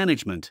building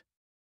management.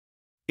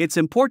 It's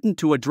important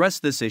to address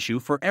this issue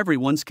for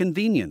everyone's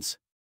convenience.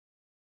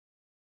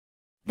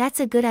 That's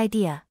a good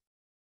idea.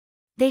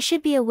 They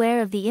should be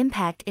aware of the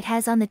impact it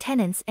has on the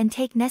tenants and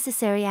take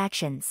necessary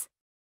actions.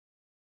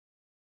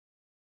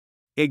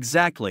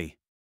 Exactly.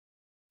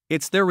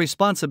 It's their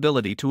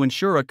responsibility to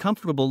ensure a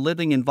comfortable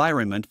living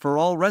environment for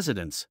all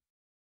residents.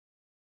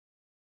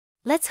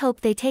 Let's hope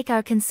they take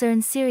our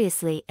concerns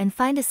seriously and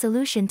find a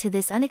solution to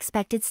this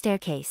unexpected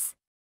staircase.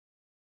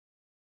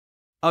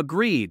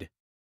 Agreed.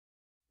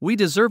 We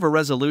deserve a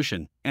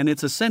resolution, and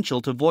it's essential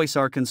to voice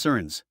our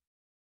concerns.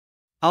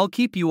 I'll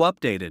keep you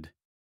updated.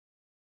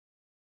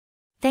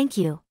 Thank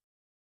you.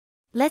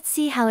 Let's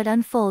see how it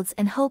unfolds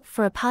and hope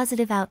for a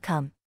positive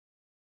outcome.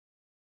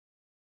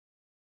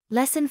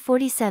 Lesson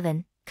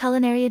 47,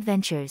 Culinary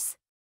Adventures.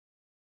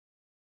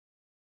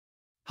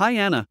 Hi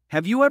Anna,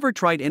 have you ever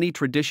tried any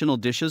traditional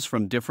dishes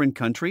from different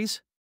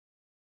countries?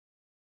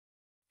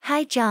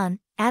 Hi John,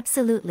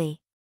 absolutely.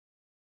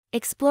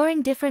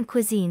 Exploring different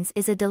cuisines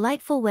is a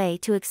delightful way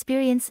to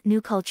experience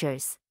new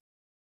cultures.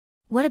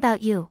 What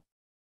about you?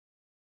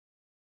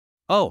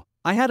 Oh,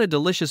 I had a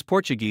delicious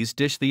Portuguese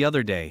dish the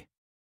other day.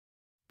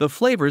 The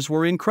flavors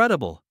were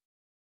incredible.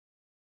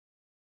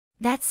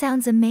 That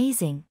sounds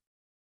amazing.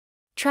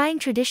 Trying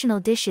traditional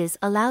dishes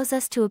allows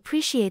us to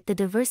appreciate the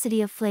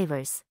diversity of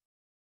flavors.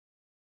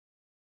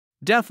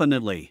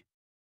 Definitely.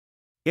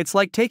 It's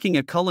like taking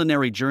a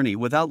culinary journey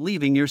without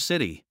leaving your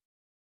city.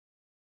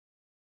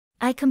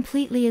 I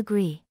completely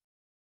agree.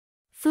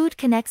 Food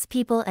connects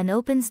people and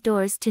opens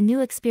doors to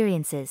new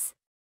experiences.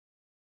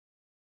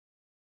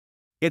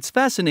 It's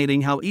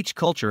fascinating how each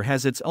culture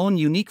has its own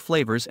unique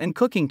flavors and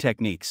cooking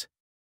techniques.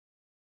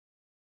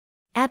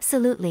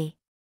 Absolutely.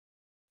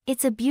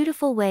 It's a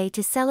beautiful way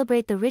to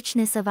celebrate the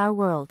richness of our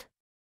world.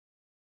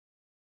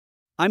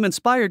 I'm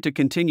inspired to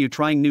continue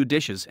trying new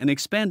dishes and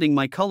expanding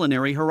my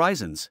culinary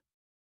horizons.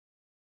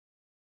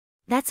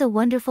 That's a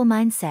wonderful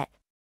mindset.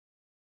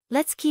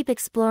 Let's keep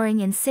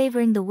exploring and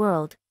savoring the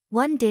world,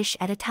 one dish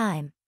at a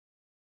time.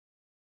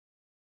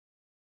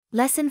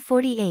 Lesson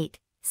 48,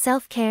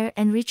 Self-Care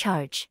and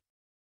Recharge.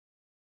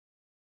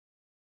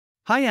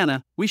 Hi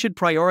Anna, we should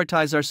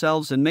prioritize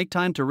ourselves and make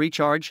time to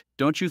recharge,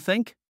 don't you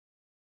think?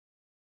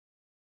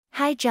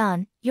 Hi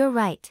John, you're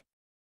right.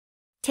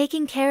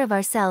 Taking care of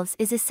ourselves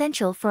is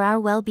essential for our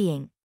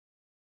well-being.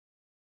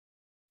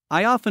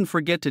 I often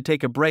forget to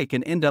take a break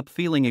and end up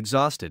feeling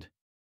exhausted.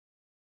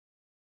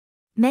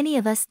 Many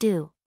of us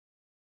do.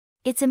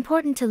 It's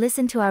important to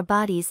listen to our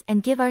bodies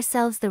and give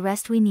ourselves the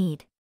rest we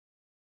need.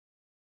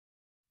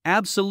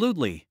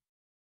 Absolutely.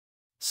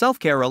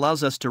 Self-care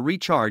allows us to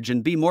recharge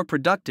and be more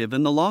productive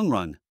in the long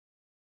run.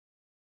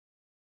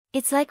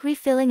 It's like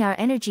refilling our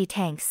energy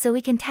tanks so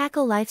we can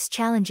tackle life's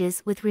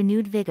challenges with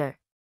renewed vigor.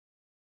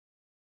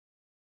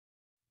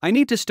 I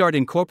need to start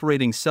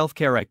incorporating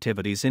self-care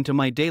activities into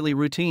my daily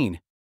routine.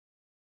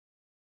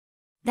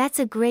 That's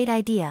a great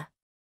idea.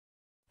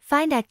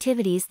 Find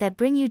activities that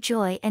bring you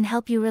joy and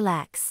help you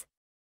relax.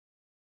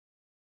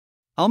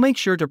 I'll make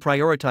sure to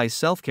prioritize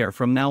self-care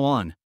from now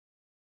on.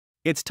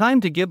 It's time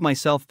to give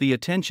myself the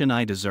attention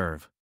I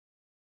deserve.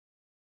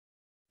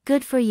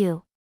 Good for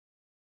you.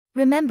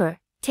 Remember,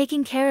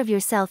 taking care of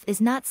yourself is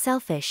not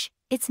selfish,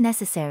 it's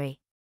necessary.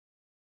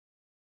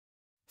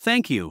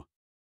 Thank you.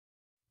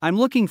 I'm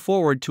looking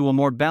forward to a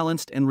more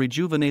balanced and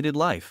rejuvenated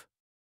life.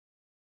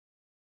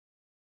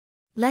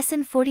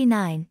 Lesson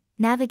 49,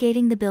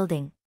 Navigating the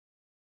Building.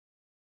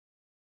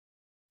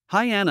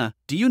 Hi Anna,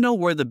 do you know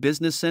where the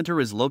business center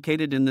is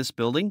located in this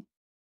building?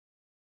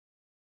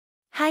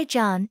 Hi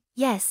John,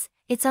 yes,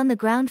 it's on the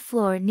ground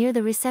floor near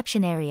the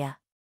reception area.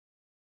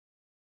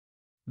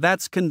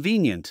 That's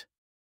convenient.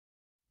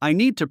 I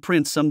need to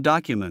print some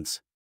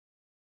documents.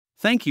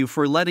 Thank you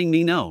for letting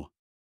me know.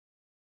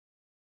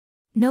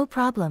 No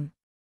problem.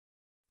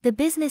 The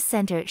business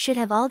center should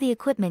have all the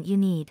equipment you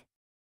need.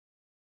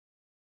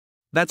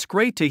 That's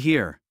great to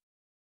hear.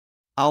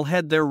 I'll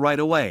head there right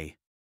away.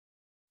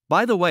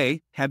 By the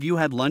way, have you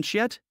had lunch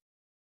yet?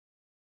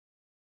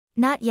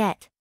 Not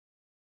yet.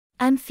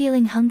 I'm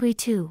feeling hungry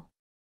too.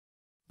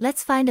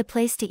 Let's find a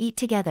place to eat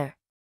together.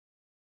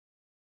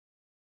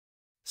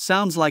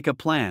 Sounds like a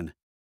plan.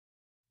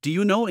 Do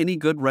you know any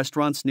good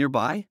restaurants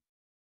nearby?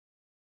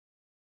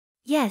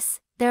 Yes,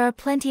 there are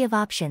plenty of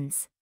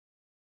options.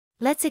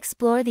 Let's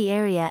explore the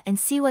area and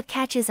see what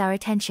catches our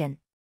attention.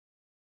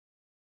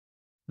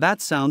 That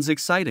sounds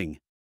exciting.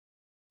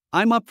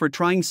 I'm up for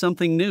trying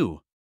something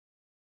new.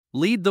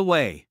 Lead the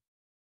way.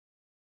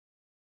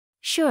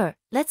 Sure,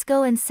 let's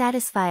go and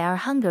satisfy our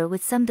hunger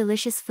with some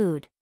delicious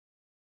food.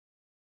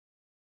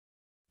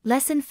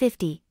 Lesson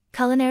 50,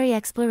 Culinary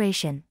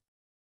Exploration.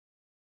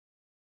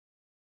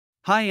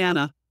 Hi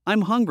Anna,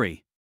 I'm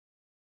hungry.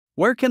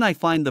 Where can I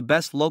find the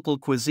best local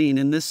cuisine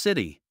in this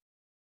city?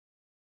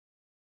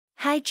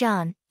 Hi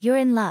John, you're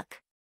in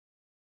luck.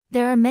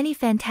 There are many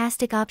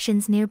fantastic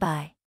options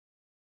nearby.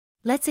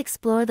 Let's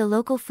explore the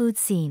local food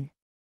scene.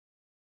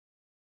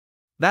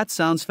 That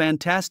sounds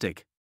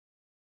fantastic.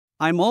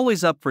 I'm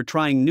always up for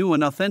trying new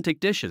and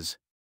authentic dishes.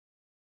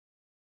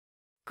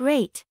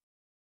 Great.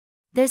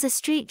 There's a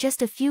street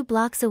just a few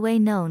blocks away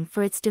known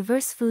for its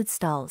diverse food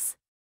stalls.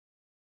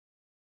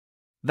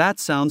 That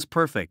sounds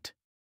perfect.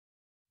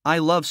 I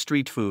love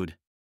street food.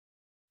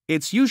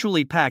 It's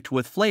usually packed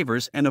with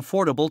flavors and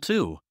affordable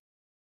too.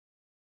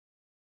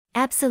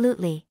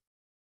 Absolutely.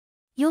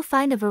 You'll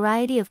find a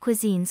variety of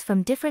cuisines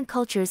from different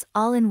cultures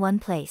all in one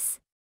place.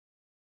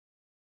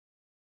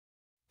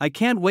 I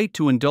can't wait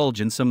to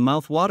indulge in some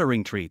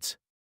mouth-watering treats.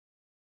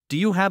 Do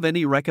you have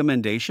any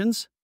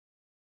recommendations?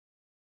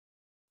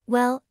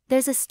 Well,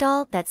 there's a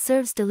stall that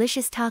serves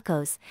delicious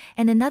tacos,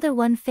 and another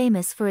one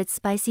famous for its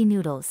spicy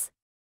noodles.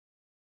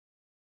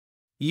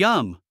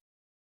 Yum!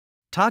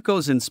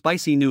 Tacos and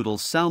spicy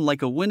noodles sound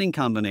like a winning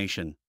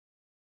combination.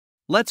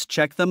 Let's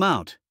check them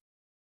out.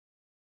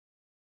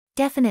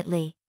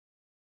 Definitely.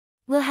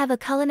 We'll have a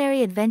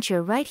culinary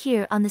adventure right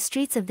here on the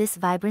streets of this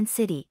vibrant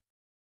city.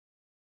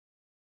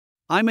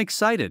 I'm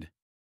excited.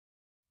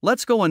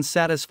 Let's go and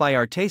satisfy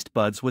our taste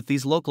buds with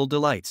these local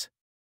delights.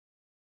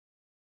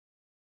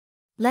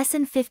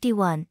 Lesson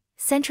 51,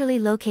 Centrally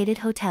Located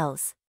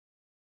Hotels.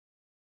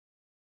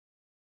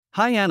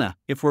 Hi Anna,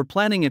 if we're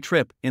planning a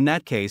trip, in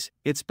that case,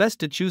 it's best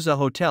to choose a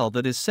hotel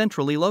that is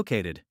centrally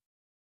located.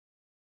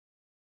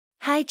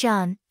 Hi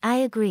John, I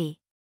agree.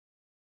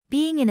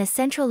 Being in a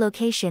central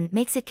location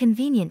makes it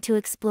convenient to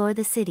explore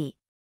the city.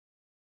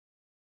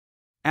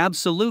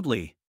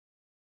 Absolutely.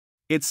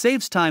 It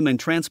saves time and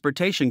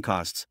transportation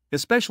costs,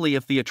 especially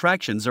if the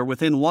attractions are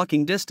within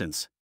walking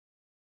distance.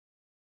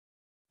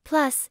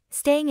 Plus,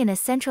 staying in a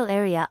central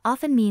area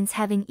often means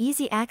having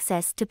easy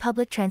access to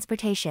public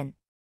transportation.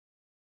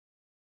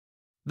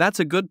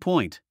 That's a good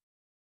point.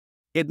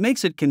 It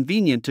makes it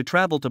convenient to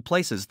travel to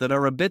places that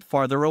are a bit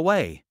farther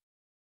away.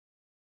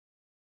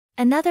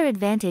 Another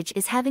advantage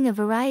is having a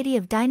variety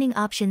of dining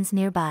options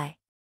nearby.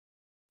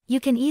 You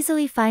can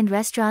easily find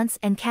restaurants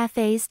and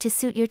cafes to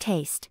suit your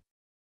taste.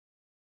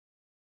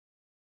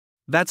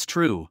 That's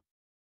true.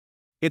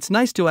 It's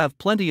nice to have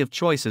plenty of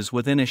choices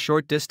within a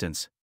short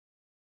distance.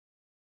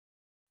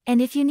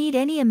 And if you need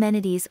any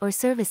amenities or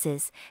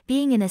services,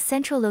 being in a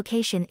central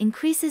location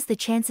increases the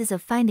chances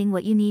of finding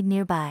what you need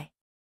nearby.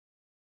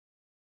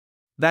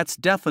 That's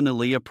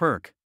definitely a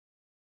perk.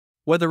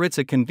 Whether it's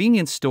a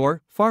convenience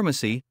store,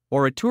 pharmacy,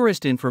 or a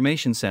tourist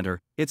information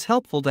center, it's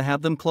helpful to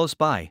have them close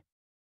by.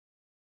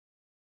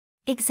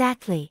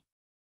 Exactly.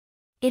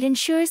 It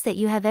ensures that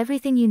you have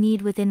everything you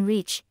need within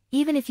reach,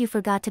 even if you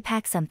forgot to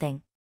pack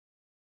something.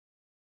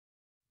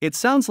 It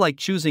sounds like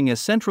choosing a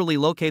centrally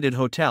located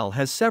hotel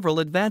has several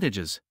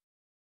advantages.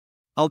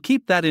 I'll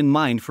keep that in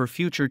mind for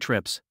future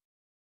trips.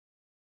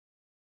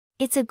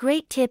 It's a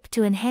great tip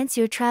to enhance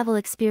your travel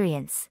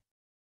experience.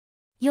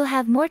 You'll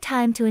have more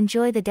time to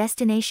enjoy the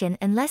destination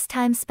and less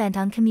time spent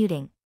on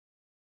commuting.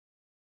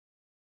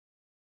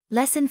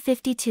 Lesson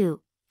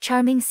 52,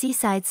 Charming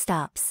Seaside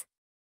Stops.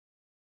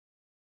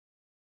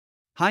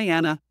 Hi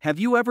Anna, have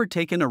you ever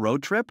taken a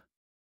road trip?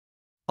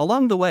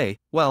 Along the way,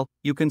 well,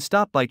 you can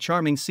stop by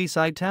charming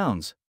seaside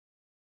towns.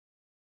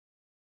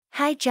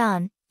 Hi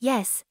John,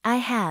 yes, I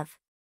have.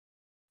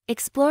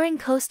 Exploring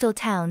coastal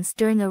towns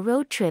during a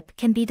road trip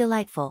can be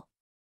delightful.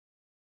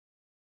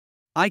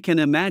 I can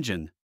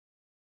imagine.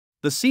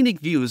 The scenic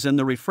views and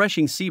the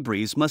refreshing sea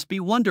breeze must be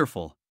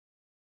wonderful.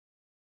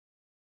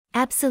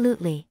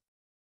 Absolutely.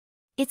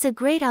 It's a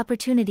great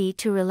opportunity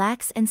to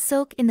relax and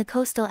soak in the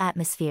coastal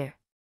atmosphere.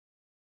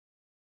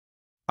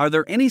 Are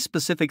there any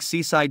specific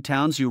seaside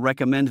towns you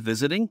recommend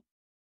visiting?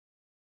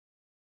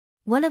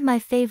 One of my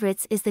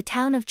favorites is the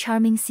town of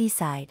Charming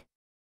Seaside.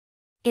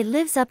 It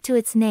lives up to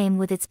its name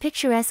with its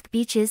picturesque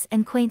beaches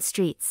and quaint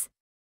streets.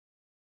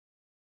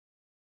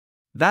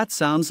 That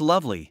sounds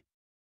lovely.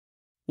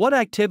 What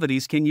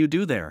activities can you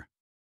do there?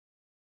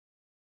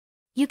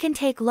 You can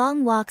take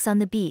long walks on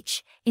the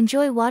beach,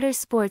 enjoy water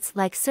sports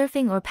like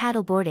surfing or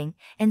paddleboarding,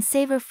 and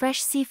savor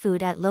fresh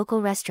seafood at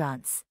local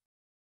restaurants.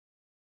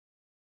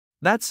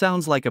 That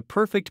sounds like a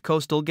perfect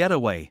coastal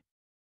getaway.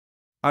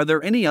 Are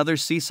there any other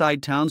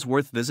seaside towns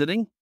worth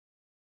visiting?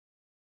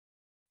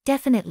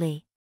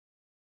 Definitely.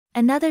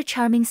 Another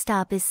charming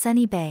stop is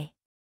Sunny Bay.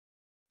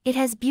 It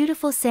has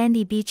beautiful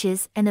sandy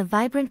beaches and a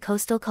vibrant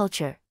coastal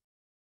culture.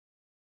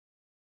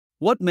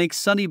 What makes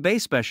Sunny Bay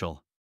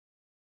special?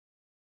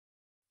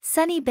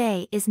 Sunny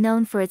Bay is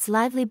known for its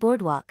lively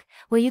boardwalk,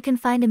 where you can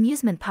find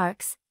amusement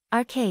parks,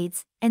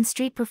 arcades, and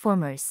street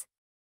performers.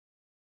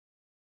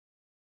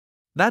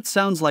 That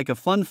sounds like a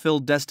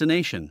fun-filled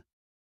destination.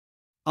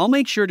 I'll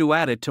make sure to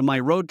add it to my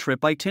road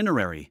trip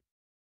itinerary.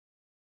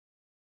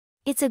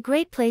 It's a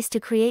great place to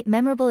create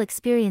memorable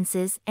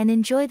experiences and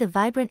enjoy the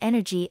vibrant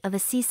energy of a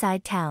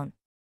seaside town.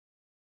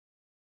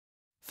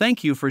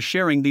 Thank you for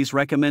sharing these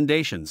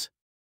recommendations.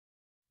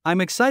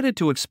 I'm excited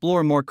to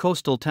explore more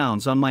coastal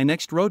towns on my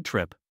next road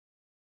trip.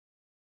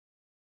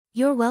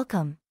 You're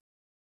welcome.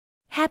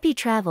 Happy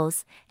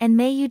travels, and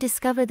may you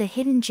discover the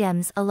hidden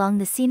gems along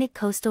the scenic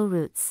coastal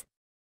routes.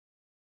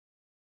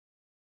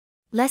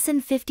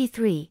 Lesson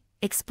 53,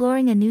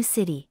 Exploring a New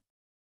City.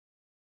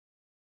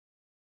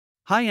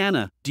 Hi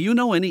Anna, do you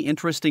know any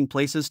interesting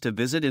places to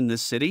visit in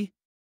this city?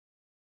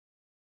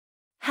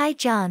 Hi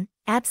John,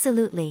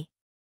 absolutely.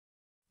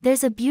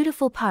 There's a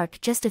beautiful park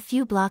just a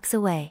few blocks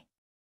away.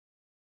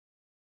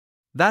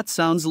 That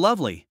sounds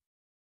lovely.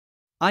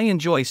 I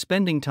enjoy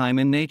spending time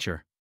in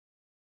nature.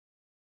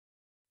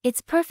 It's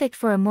perfect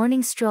for a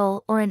morning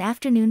stroll or an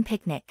afternoon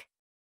picnic.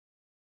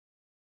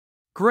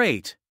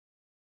 Great.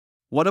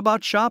 What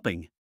about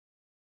shopping?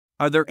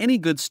 Are there any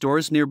good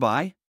stores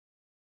nearby?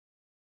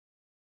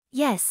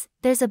 Yes,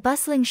 there's a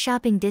bustling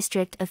shopping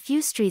district a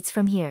few streets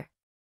from here.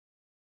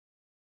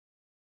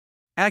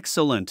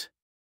 Excellent.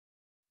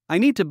 I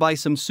need to buy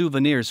some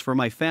souvenirs for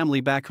my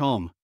family back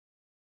home.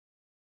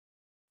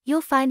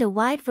 You'll find a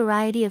wide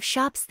variety of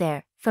shops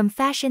there, from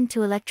fashion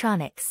to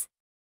electronics.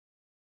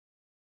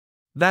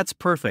 That's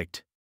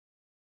perfect.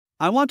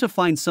 I want to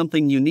find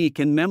something unique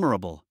and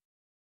memorable.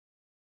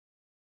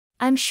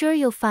 I'm sure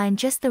you'll find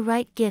just the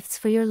right gifts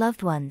for your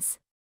loved ones.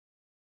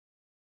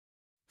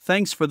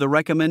 Thanks for the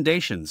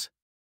recommendations.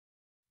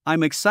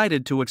 I'm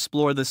excited to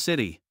explore the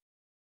city.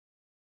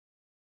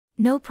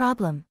 No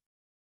problem.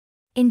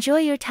 Enjoy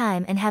your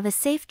time and have a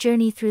safe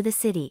journey through the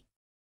city.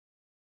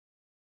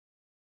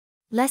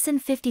 Lesson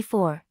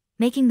 54,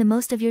 Making the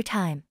Most of Your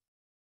Time.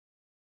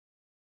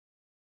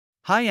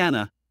 Hi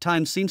Anna,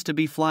 time seems to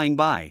be flying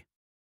by.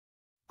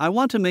 I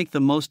want to make the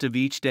most of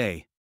each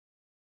day.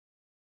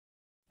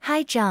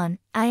 Hi John,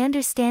 I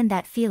understand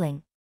that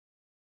feeling.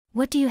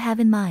 What do you have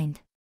in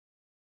mind?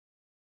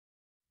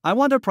 I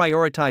want to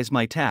prioritize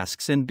my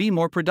tasks and be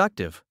more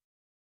productive.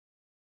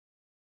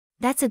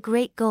 That's a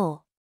great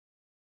goal.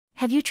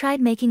 Have you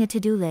tried making a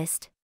to-do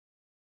list?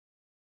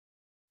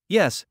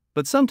 Yes,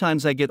 but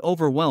sometimes I get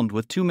overwhelmed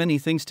with too many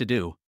things to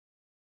do.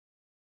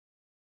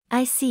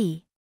 I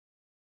see.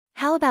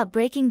 How about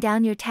breaking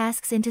down your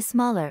tasks into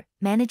smaller,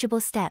 manageable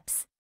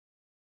steps?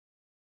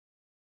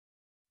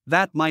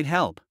 That might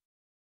help.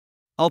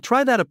 I'll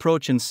try that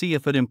approach and see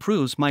if it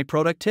improves my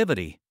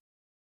productivity.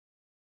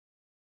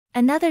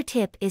 Another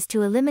tip is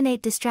to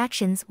eliminate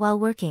distractions while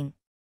working.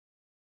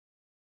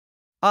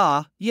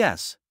 Ah,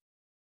 yes.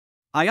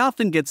 I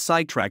often get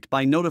sidetracked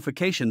by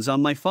notifications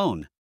on my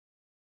phone.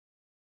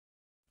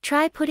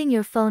 Try putting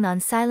your phone on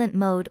silent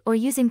mode or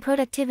using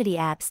productivity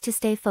apps to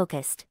stay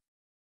focused.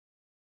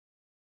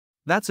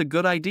 That's a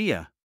good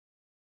idea.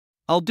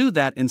 I'll do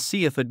that and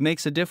see if it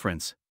makes a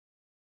difference.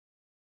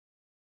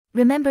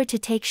 Remember to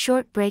take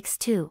short breaks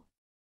too.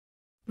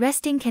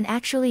 Resting can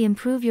actually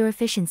improve your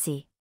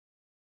efficiency.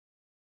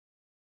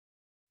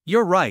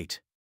 You're right.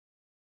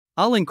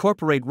 I'll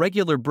incorporate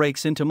regular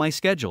breaks into my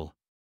schedule.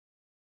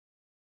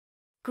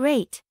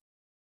 Great.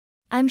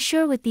 I'm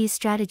sure with these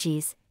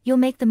strategies, you'll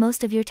make the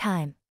most of your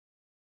time.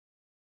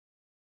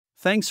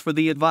 Thanks for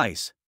the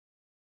advice.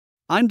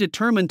 I'm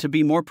determined to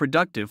be more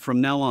productive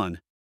from now on.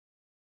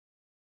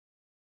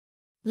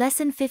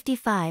 Lesson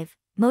 55,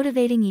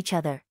 Motivating Each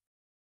Other.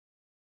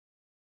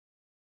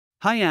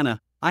 Hi Anna,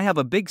 I have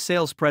a big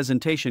sales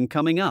presentation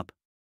coming up.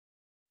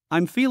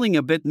 I'm feeling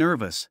a bit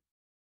nervous.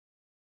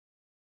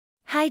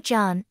 Hi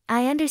John,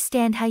 I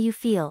understand how you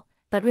feel,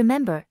 but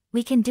remember,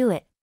 we can do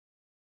it.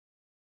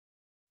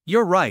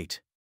 You're right.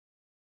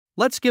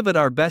 Let's give it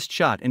our best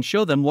shot and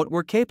show them what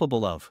we're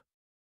capable of.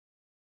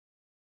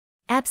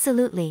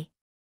 Absolutely.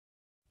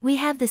 We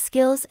have the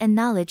skills and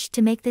knowledge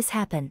to make this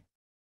happen.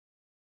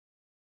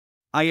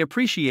 I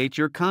appreciate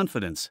your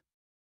confidence.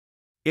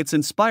 It's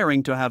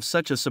inspiring to have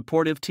such a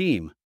supportive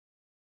team.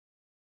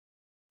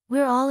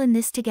 We're all in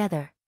this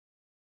together.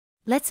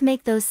 Let's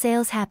make those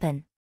sales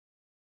happen.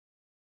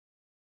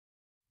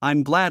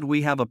 I'm glad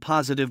we have a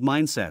positive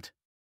mindset.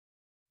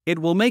 It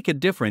will make a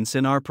difference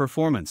in our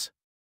performance.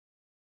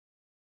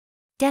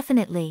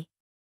 Definitely.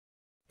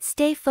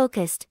 Stay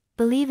focused,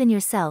 believe in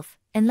yourself,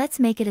 and let's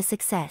make it a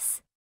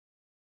success.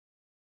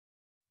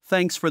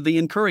 Thanks for the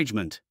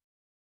encouragement.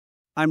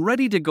 I'm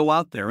ready to go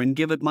out there and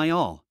give it my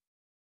all.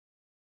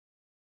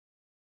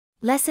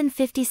 Lesson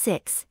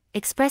 56,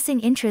 Expressing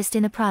Interest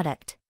in a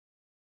Product.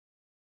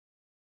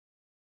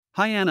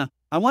 Hi Anna,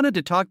 I wanted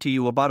to talk to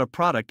you about a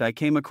product I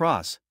came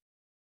across.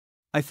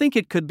 I think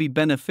it could be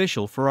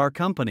beneficial for our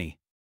company.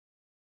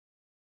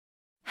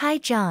 Hi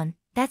John,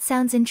 that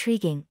sounds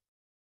intriguing.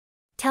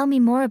 Tell me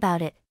more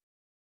about it.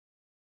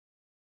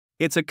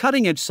 It's a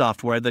cutting-edge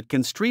software that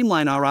can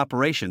streamline our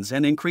operations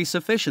and increase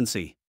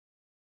efficiency.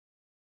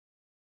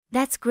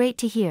 That's great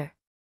to hear.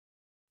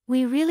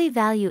 We really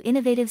value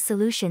innovative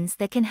solutions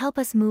that can help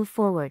us move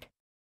forward.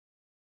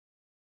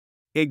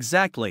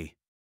 Exactly.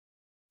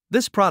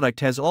 This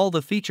product has all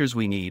the features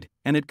we need,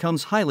 and it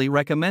comes highly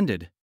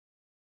recommended.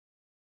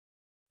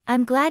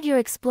 I'm glad you're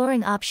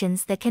exploring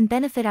options that can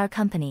benefit our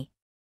company.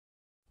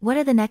 What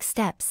are the next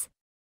steps?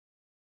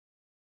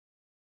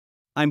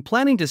 I'm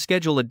planning to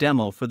schedule a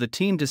demo for the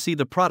team to see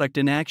the product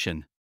in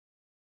action.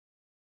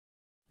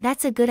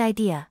 That's a good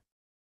idea.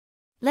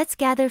 Let's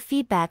gather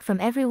feedback from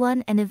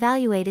everyone and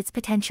evaluate its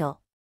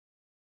potential.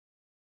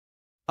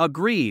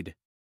 Agreed.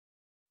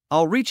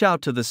 I'll reach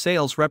out to the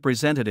sales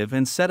representative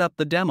and set up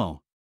the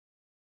demo.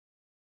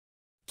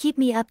 Keep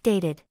me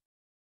updated.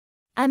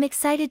 I'm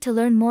excited to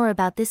learn more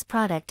about this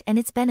product and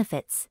its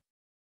benefits.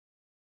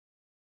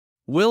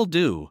 Will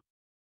do.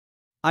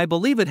 I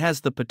believe it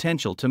has the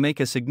potential to make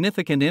a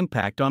significant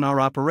impact on our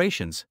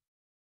operations.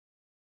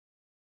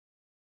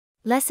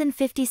 Lesson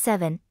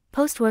 57,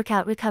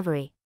 Post-Workout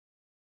Recovery.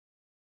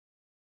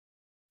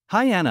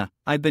 Hi Anna,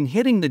 I've been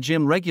hitting the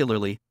gym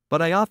regularly, but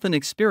I often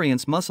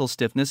experience muscle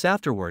stiffness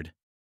afterward.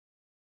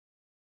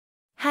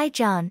 Hi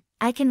John,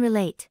 I can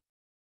relate.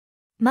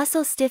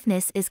 Muscle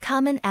stiffness is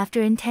common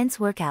after intense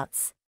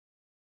workouts.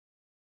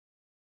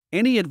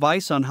 Any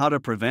advice on how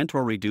to prevent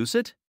or reduce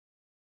it?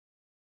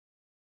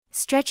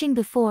 Stretching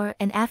before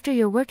and after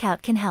your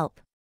workout can help.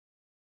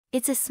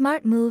 It's a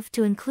smart move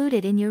to include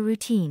it in your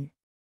routine.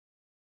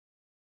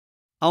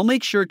 I'll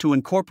make sure to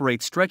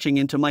incorporate stretching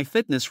into my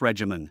fitness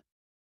regimen.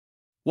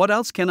 What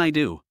else can I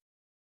do?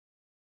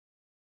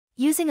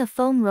 Using a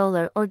foam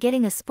roller or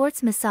getting a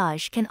sports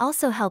massage can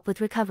also help with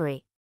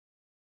recovery.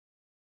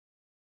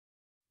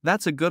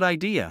 That's a good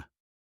idea.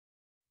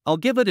 I'll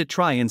give it a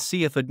try and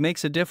see if it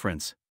makes a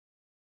difference.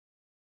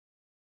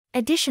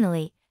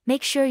 Additionally,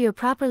 make sure you're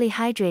properly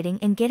hydrating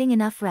and getting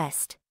enough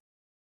rest.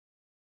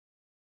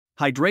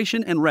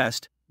 Hydration and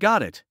rest,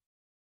 got it.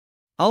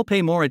 I'll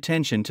pay more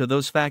attention to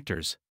those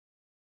factors.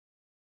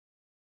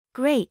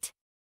 Great.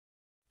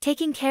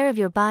 Taking care of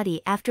your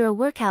body after a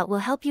workout will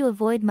help you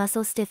avoid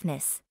muscle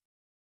stiffness.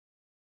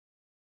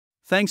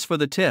 Thanks for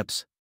the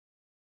tips.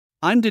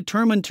 I'm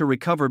determined to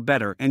recover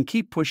better and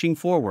keep pushing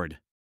forward.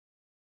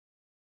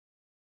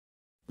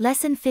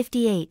 Lesson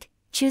 58,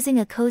 Choosing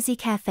a Cozy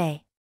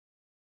Cafe.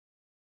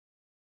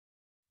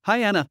 Hi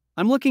Anna,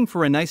 I'm looking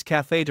for a nice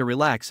cafe to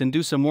relax and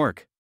do some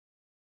work.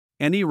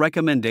 Any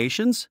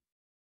recommendations?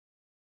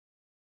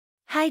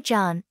 Hi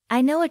John,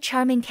 I know a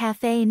charming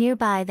cafe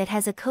nearby that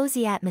has a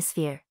cozy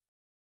atmosphere.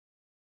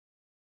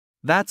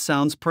 That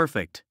sounds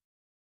perfect.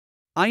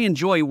 I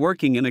enjoy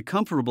working in a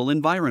comfortable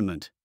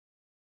environment.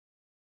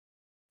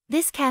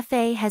 This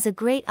cafe has a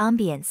great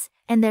ambience,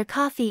 and their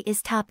coffee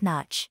is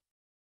top-notch.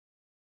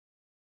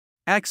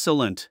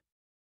 Excellent.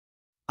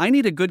 I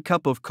need a good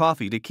cup of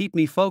coffee to keep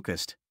me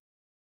focused.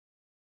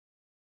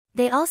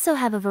 They also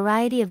have a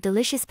variety of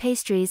delicious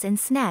pastries and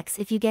snacks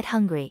if you get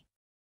hungry.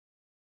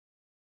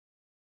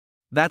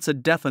 That's a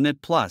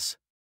definite plus.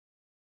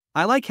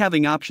 I like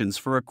having options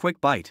for a quick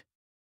bite.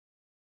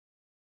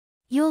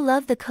 You'll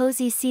love the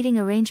cozy seating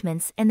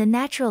arrangements and the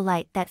natural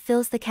light that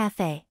fills the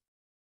cafe.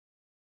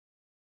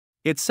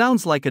 It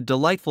sounds like a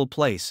delightful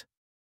place.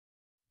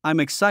 I'm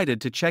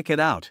excited to check it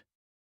out.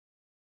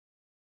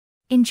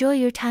 Enjoy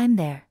your time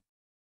there.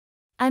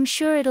 I'm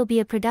sure it'll be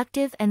a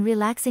productive and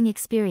relaxing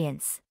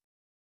experience.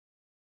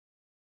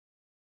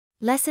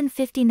 Lesson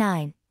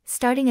 59,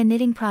 Starting a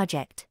Knitting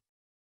Project.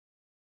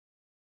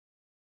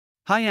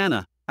 Hi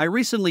Anna, I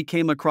recently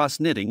came across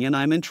knitting and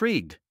I'm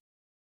intrigued.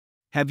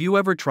 Have you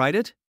ever tried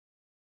it?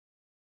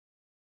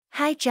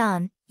 Hi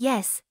John,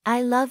 yes,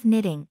 I love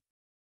knitting.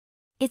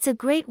 It's a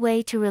great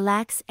way to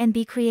relax and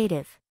be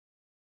creative.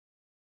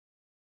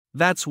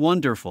 That's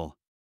wonderful.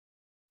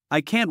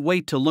 I can't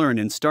wait to learn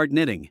and start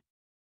knitting.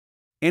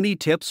 Any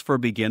tips for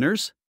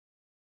beginners?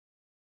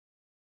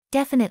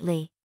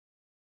 Definitely.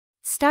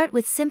 Start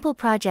with simple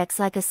projects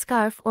like a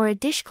scarf or a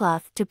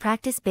dishcloth to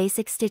practice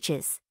basic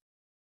stitches.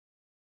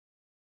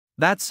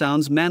 That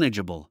sounds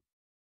manageable.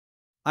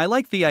 I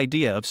like the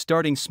idea of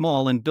starting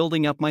small and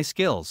building up my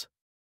skills.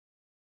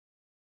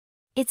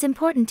 It's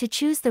important to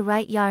choose the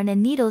right yarn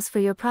and needles for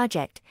your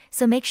project,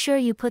 so make sure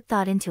you put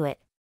thought into it.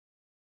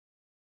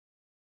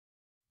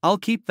 I'll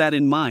keep that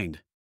in mind.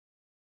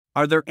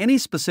 Are there any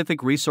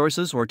specific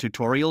resources or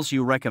tutorials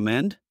you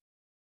recommend?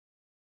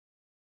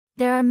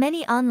 There are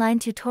many online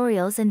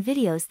tutorials and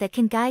videos that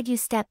can guide you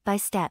step by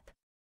step.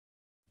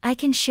 I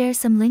can share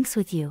some links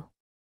with you.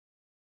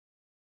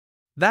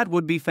 That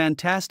would be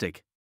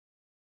fantastic.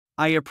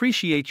 I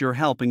appreciate your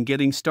help in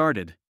getting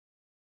started.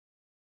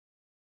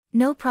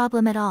 No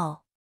problem at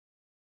all.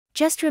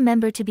 Just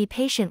remember to be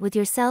patient with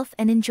yourself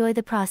and enjoy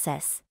the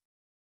process.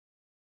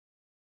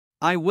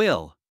 I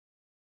will.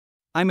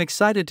 I'm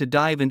excited to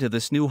dive into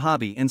this new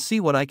hobby and see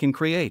what I can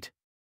create.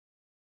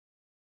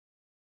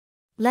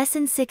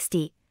 Lesson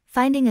 60,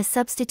 Finding a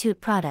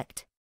Substitute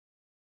Product.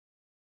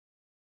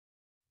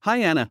 Hi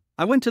Anna,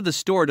 I went to the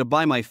store to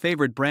buy my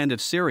favorite brand of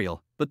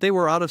cereal, but they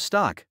were out of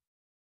stock.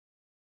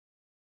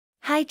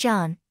 Hi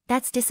John,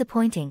 that's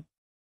disappointing.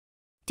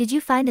 Did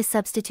you find a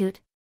substitute?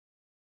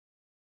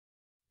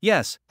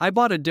 Yes, I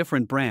bought a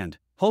different brand,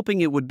 hoping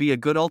it would be a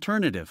good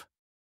alternative.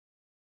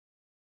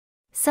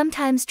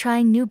 Sometimes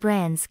trying new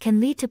brands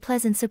can lead to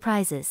pleasant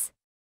surprises.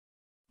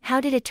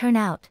 How did it turn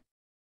out?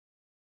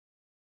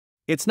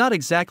 It's not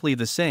exactly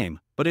the same,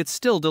 but it's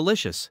still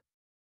delicious.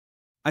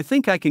 I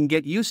think I can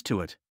get used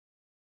to it.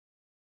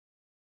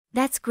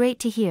 That's great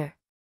to hear.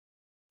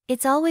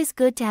 It's always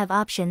good to have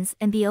options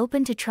and be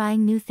open to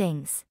trying new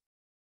things.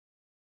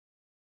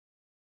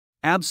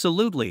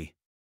 Absolutely.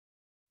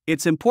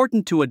 It's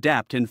important to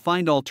adapt and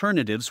find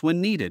alternatives when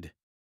needed.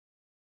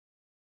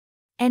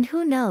 And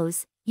who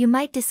knows, you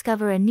might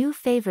discover a new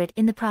favorite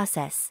in the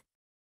process.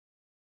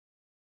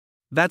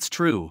 That's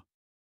true.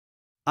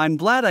 I'm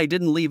glad I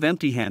didn't leave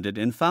empty-handed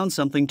and found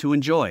something to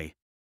enjoy.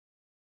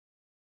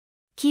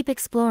 Keep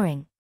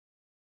exploring.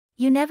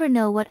 You never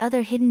know what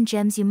other hidden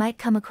gems you might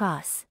come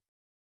across.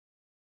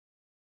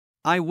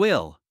 I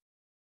will.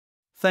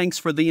 Thanks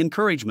for the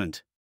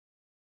encouragement.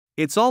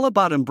 It's all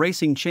about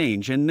embracing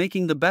change and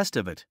making the best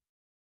of it.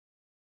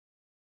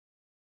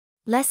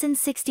 Lesson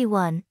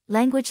 61,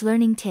 Language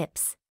Learning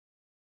Tips.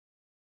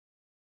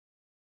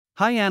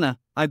 Hi Anna,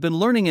 I've been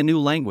learning a new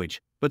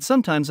language, but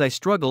sometimes I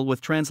struggle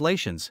with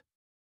translations.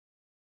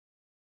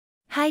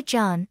 Hi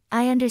John,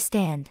 I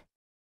understand.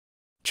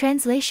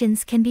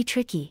 Translations can be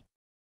tricky.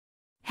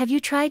 Have you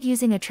tried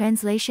using a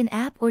translation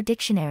app or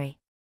dictionary?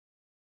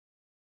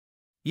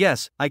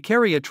 Yes, I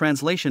carry a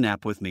translation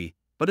app with me,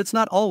 but it's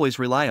not always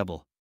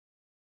reliable.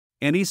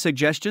 Any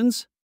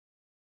suggestions?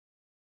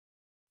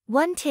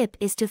 One tip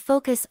is to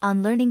focus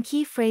on learning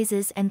key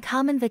phrases and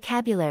common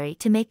vocabulary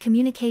to make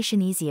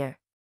communication easier.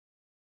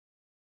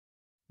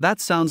 That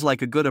sounds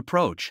like a good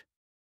approach.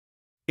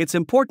 It's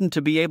important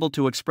to be able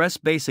to express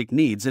basic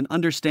needs and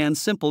understand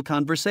simple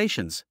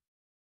conversations.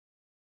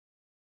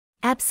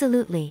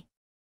 Absolutely.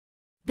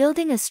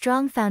 Building a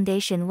strong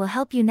foundation will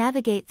help you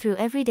navigate through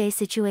everyday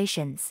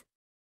situations.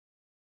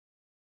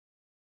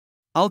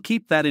 I'll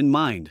keep that in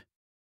mind.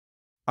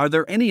 Are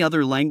there any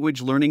other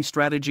language learning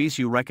strategies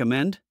you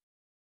recommend?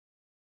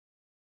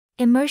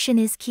 Immersion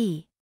is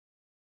key.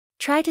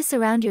 Try to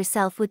surround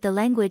yourself with the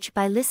language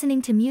by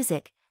listening to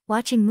music,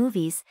 watching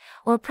movies,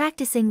 or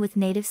practicing with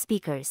native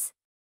speakers.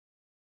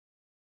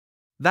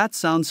 That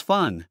sounds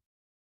fun.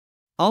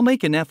 I'll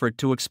make an effort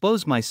to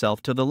expose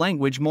myself to the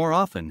language more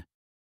often.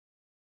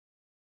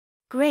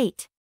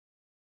 Great.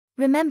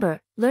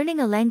 Remember, learning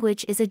a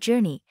language is a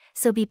journey,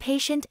 so be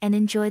patient and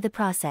enjoy the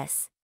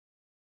process.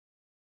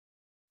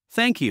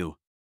 Thank you.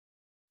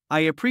 I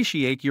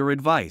appreciate your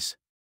advice.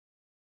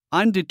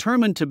 I'm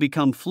determined to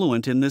become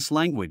fluent in this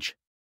language.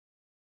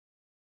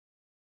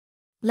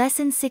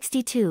 Lesson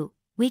 62,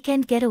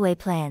 Weekend Getaway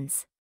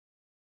Plans.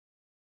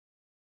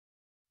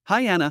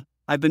 Hi Anna,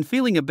 I've been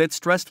feeling a bit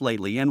stressed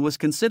lately and was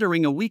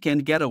considering a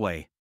weekend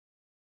getaway.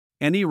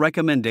 Any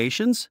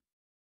recommendations?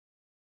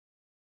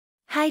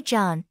 Hi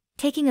John,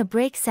 taking a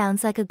break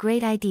sounds like a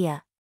great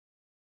idea.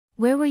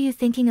 Where were you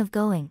thinking of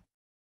going?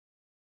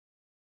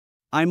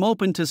 I'm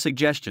open to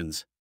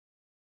suggestions.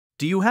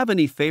 Do you have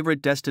any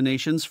favorite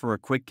destinations for a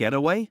quick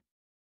getaway?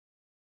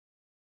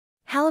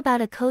 How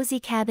about a cozy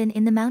cabin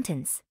in the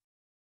mountains?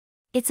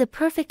 It's a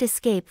perfect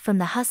escape from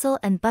the hustle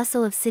and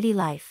bustle of city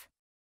life.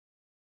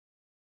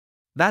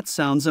 That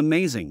sounds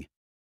amazing.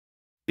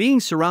 Being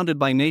surrounded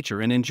by nature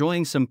and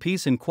enjoying some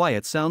peace and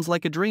quiet sounds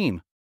like a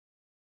dream.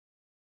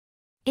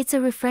 It's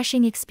a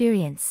refreshing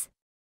experience.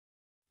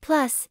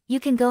 Plus, you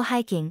can go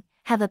hiking,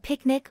 have a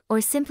picnic, or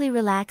simply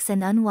relax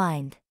and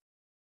unwind.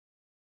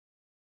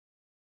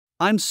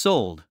 I'm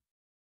sold.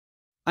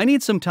 I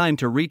need some time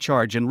to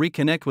recharge and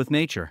reconnect with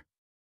nature.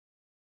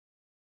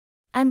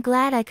 I'm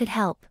glad I could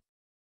help.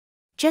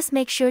 Just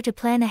make sure to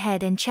plan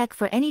ahead and check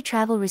for any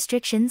travel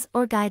restrictions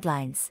or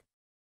guidelines.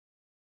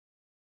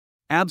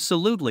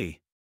 Absolutely.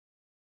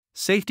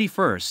 Safety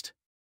first.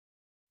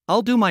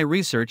 I'll do my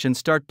research and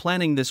start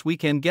planning this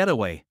weekend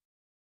getaway.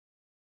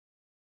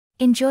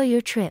 Enjoy your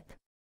trip.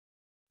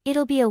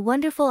 It'll be a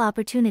wonderful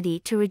opportunity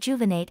to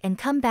rejuvenate and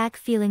come back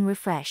feeling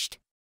refreshed.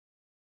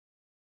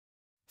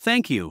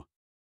 Thank you.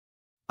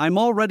 I'm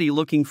already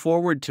looking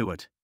forward to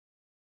it.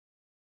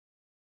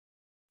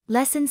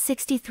 Lesson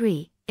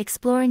 63,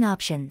 Exploring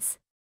Options.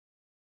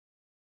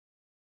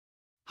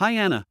 Hi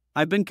Anna,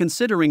 I've been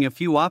considering a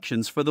few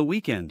options for the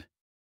weekend.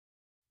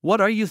 What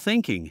are you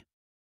thinking?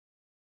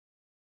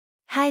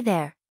 Hi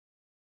there.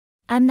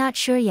 I'm not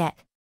sure yet.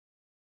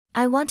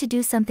 I want to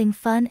do something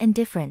fun and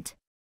different.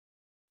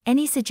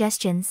 Any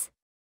suggestions?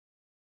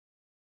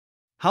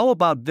 How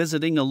about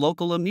visiting a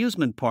local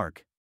amusement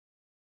park?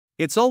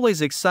 It's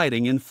always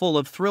exciting and full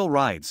of thrill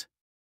rides.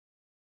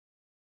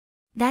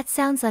 That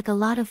sounds like a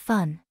lot of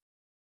fun.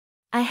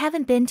 I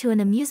haven't been to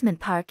an amusement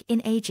park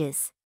in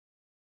ages.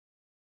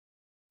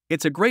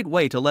 It's a great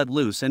way to let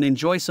loose and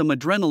enjoy some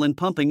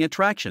adrenaline-pumping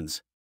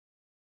attractions.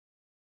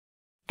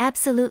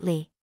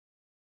 Absolutely.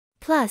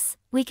 Plus,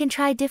 we can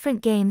try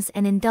different games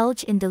and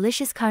indulge in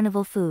delicious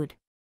carnival food.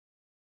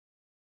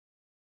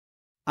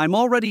 I'm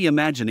already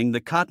imagining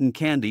the cotton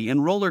candy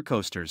and roller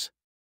coasters.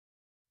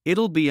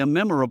 It'll be a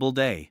memorable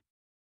day.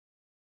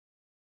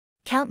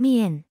 Count me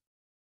in.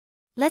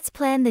 Let's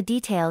plan the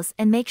details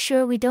and make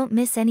sure we don't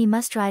miss any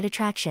must-ride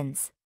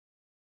attractions.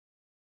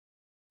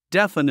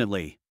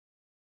 Definitely.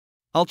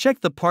 I'll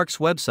check the park's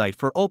website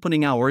for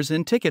opening hours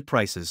and ticket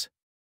prices.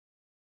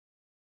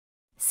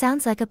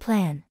 Sounds like a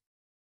plan.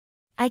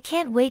 I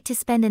can't wait to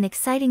spend an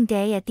exciting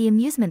day at the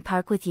amusement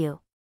park with you.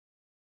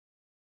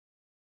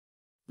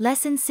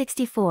 Lesson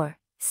 64,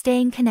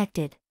 Staying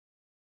Connected.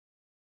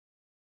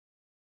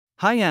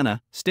 Hi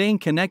Anna, staying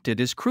connected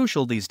is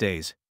crucial these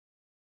days.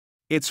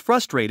 It's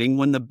frustrating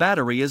when the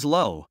battery is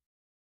low.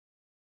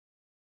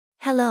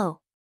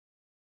 Hello.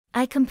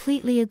 I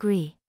completely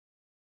agree.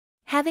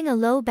 Having a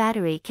low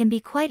battery can be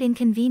quite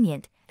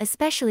inconvenient,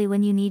 especially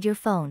when you need your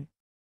phone.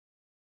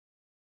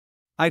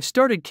 I've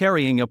started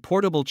carrying a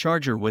portable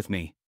charger with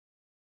me.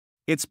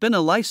 It's been a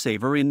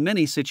lifesaver in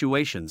many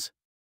situations.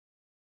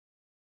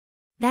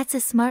 That's a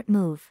smart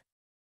move.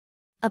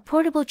 A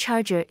portable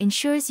charger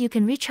ensures you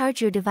can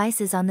recharge your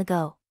devices on the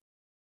go.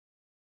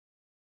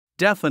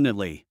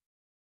 Definitely.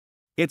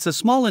 It's a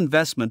small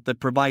investment that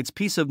provides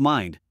peace of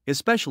mind,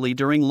 especially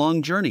during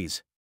long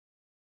journeys.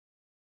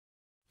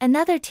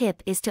 Another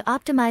tip is to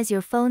optimize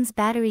your phone's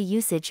battery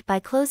usage by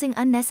closing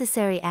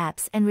unnecessary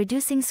apps and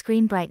reducing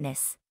screen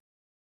brightness.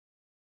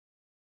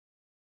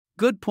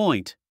 Good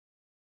point.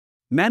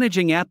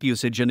 Managing app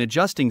usage and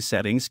adjusting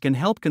settings can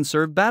help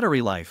conserve battery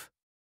life.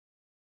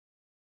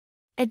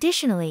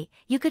 Additionally,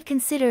 you could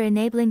consider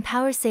enabling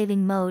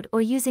power-saving mode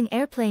or using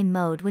airplane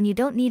mode when you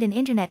don't need an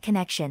internet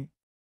connection.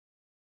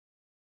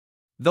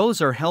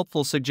 Those are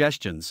helpful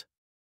suggestions.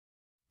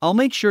 I'll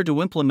make sure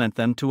to implement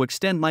them to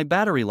extend my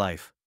battery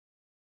life.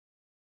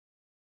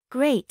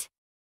 Great!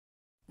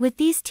 With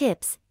these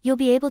tips, you'll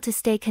be able to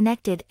stay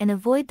connected and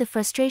avoid the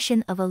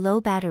frustration of a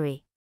low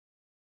battery.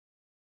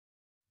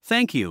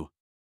 Thank you.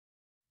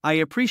 I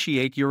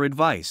appreciate your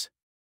advice.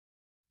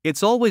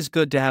 It's always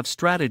good to have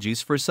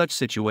strategies for such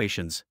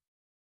situations.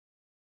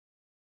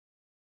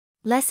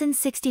 Lesson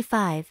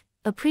 65,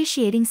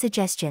 Appreciating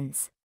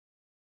Suggestions.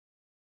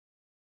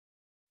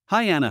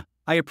 Hi Anna,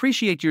 I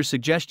appreciate your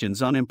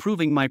suggestions on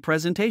improving my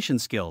presentation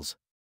skills.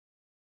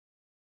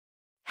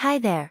 Hi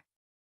there.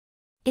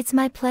 It's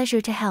my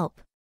pleasure to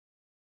help.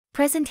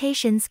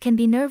 Presentations can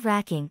be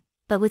nerve-wracking,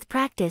 but with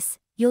practice,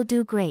 you'll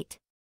do great.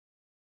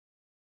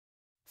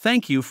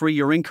 Thank you for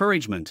your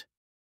encouragement.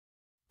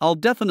 I'll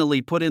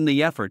definitely put in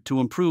the effort to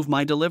improve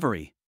my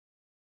delivery.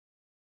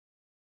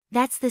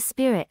 That's the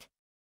spirit.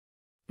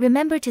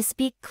 Remember to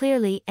speak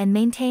clearly and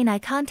maintain eye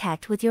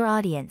contact with your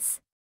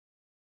audience.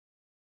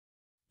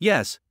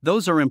 Yes,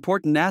 those are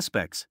important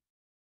aspects.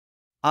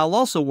 I'll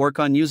also work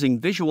on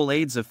using visual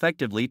aids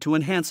effectively to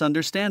enhance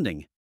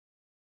understanding.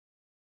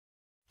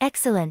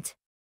 Excellent.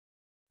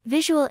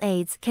 Visual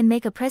aids can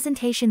make a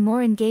presentation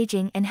more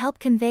engaging and help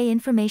convey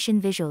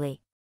information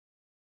visually.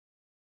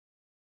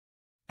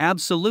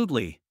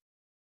 Absolutely.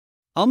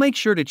 I'll make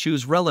sure to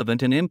choose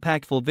relevant and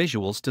impactful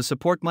visuals to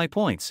support my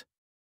points.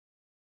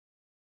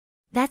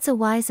 That's a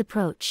wise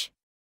approach.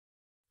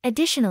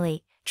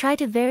 Additionally, try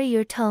to vary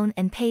your tone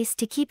and pace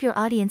to keep your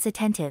audience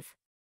attentive.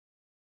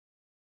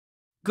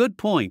 Good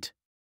point.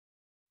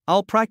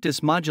 I'll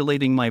practice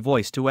modulating my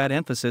voice to add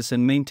emphasis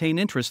and maintain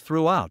interest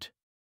throughout.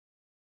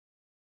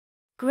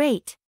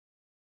 Great.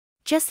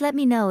 Just let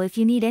me know if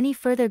you need any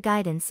further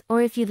guidance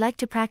or if you'd like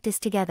to practice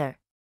together.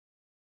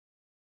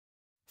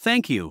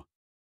 Thank you.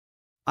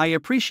 I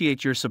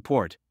appreciate your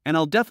support, and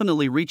I'll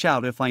definitely reach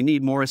out if I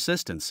need more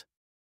assistance.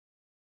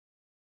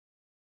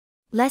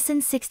 Lesson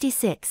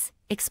 66,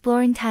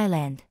 Exploring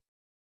Thailand.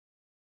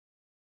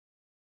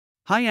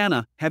 Hi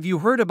Anna, have you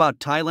heard about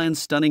Thailand's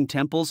stunning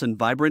temples and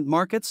vibrant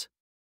markets?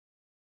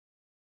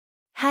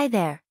 Hi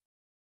there.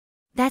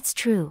 That's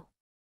true.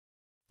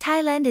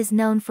 Thailand is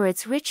known for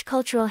its rich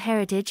cultural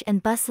heritage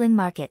and bustling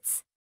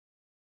markets.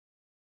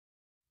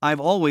 I've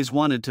always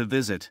wanted to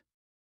visit.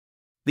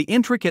 The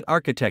intricate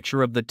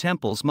architecture of the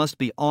temples must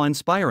be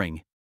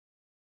awe-inspiring.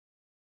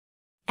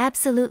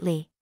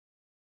 Absolutely.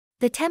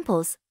 The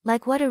temples,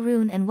 like Wat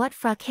Arun and Wat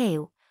Phra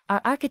Kaew, are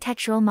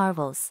architectural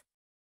marvels.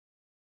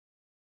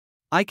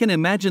 I can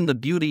imagine the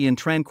beauty and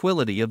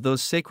tranquility of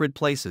those sacred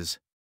places.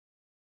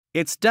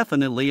 It's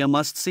definitely a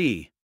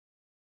must-see.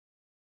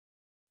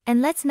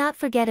 And let's not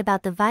forget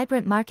about the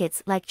vibrant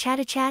markets like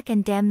Chatuchak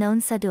and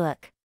Damnon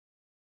Saduak.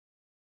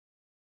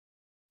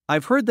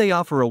 I've heard they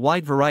offer a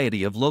wide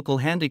variety of local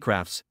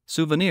handicrafts,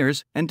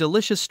 souvenirs, and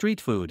delicious street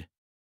food.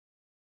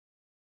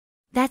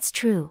 That's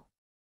true.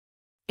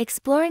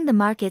 Exploring the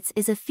markets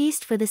is a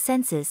feast for the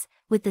senses,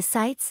 with the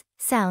sights,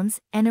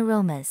 sounds, and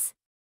aromas.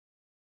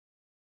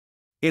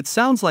 It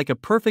sounds like a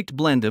perfect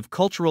blend of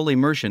cultural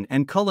immersion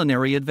and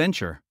culinary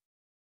adventure.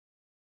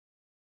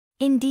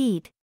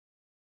 Indeed.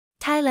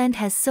 Thailand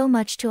has so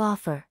much to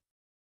offer.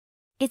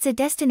 It's a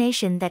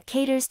destination that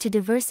caters to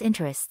diverse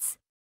interests.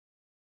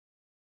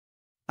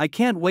 I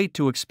can't wait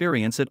to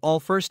experience it all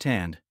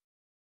firsthand.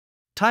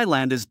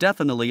 Thailand is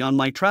definitely on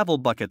my travel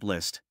bucket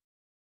list.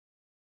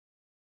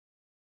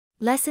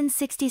 Lesson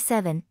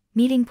 67,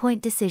 Meeting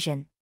Point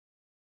Decision.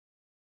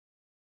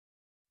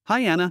 Hi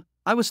Anna,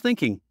 I was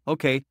thinking,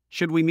 okay,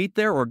 should we meet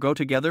there or go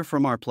together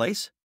from our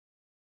place?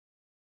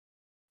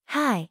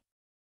 Hi.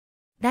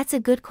 That's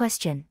a good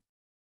question.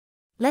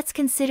 Let's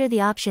consider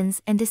the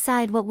options and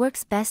decide what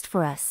works best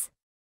for us.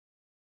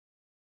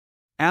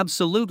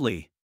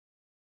 Absolutely.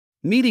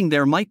 Meeting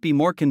there might be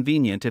more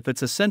convenient if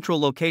it's a central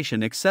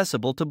location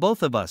accessible to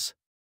both of us.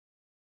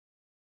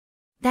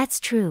 That's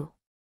true.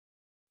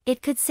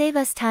 It could save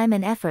us time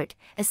and effort,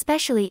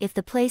 especially if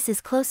the place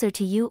is closer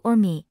to you or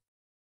me.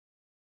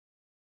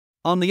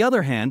 On the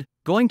other hand,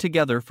 going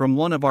together from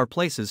one of our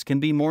places can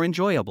be more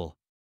enjoyable.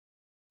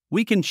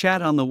 We can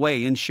chat on the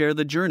way and share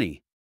the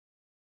journey.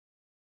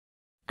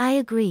 I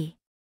agree.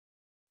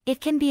 It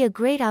can be a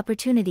great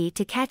opportunity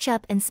to catch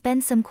up and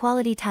spend some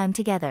quality time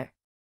together.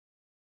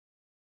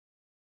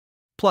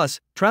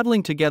 Plus,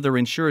 traveling together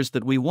ensures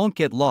that we won't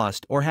get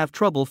lost or have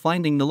trouble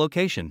finding the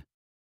location.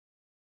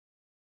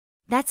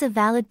 That's a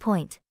valid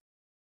point.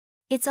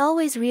 It's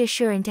always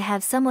reassuring to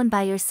have someone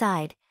by your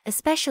side,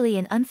 especially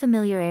in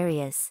unfamiliar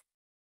areas.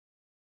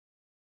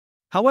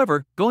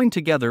 However, going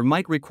together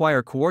might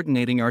require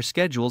coordinating our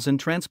schedules and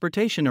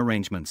transportation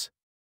arrangements.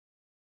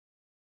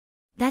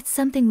 That's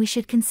something we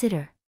should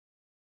consider.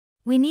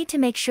 We need to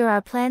make sure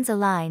our plans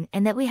align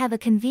and that we have a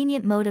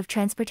convenient mode of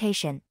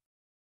transportation.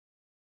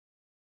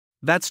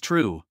 That's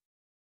true.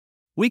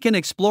 We can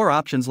explore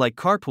options like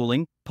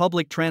carpooling,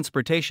 public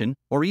transportation,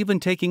 or even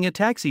taking a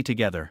taxi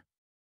together.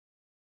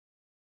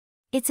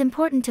 It's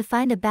important to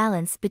find a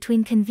balance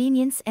between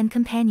convenience and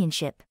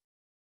companionship.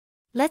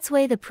 Let's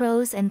weigh the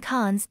pros and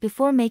cons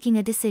before making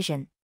a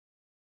decision.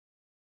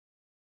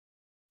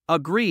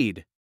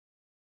 Agreed.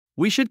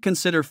 We should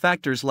consider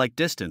factors like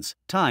distance,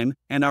 time,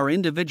 and our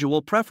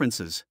individual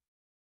preferences.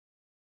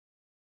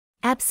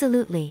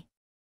 Absolutely.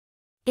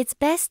 It's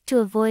best to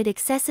avoid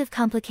excessive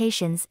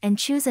complications and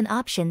choose an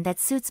option that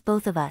suits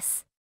both of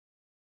us.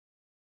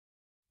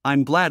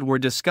 I'm glad we're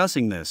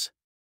discussing this.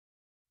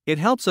 It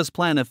helps us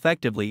plan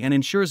effectively and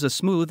ensures a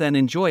smooth and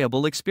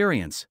enjoyable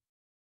experience.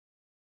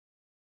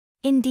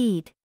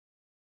 Indeed.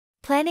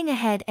 Planning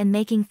ahead and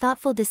making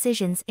thoughtful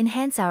decisions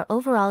enhance our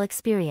overall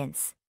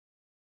experience.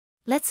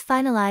 Let's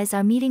finalize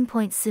our meeting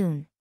point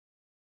soon.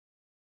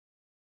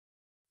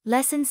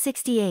 Lesson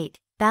 68: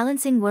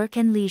 Balancing Work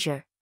and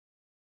Leisure.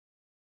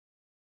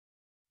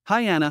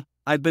 Hi Anna,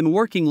 I've been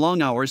working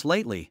long hours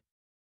lately.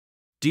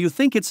 Do you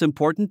think it's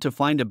important to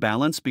find a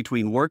balance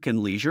between work and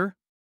leisure?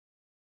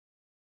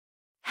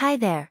 Hi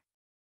there.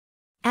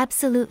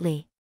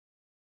 Absolutely.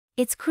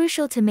 It's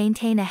crucial to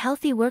maintain a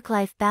healthy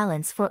work-life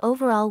balance for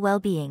overall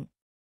well-being.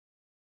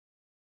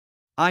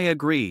 I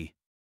agree.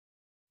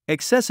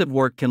 Excessive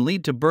work can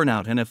lead to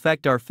burnout and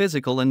affect our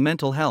physical and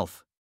mental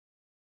health.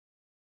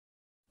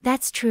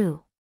 That's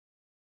true.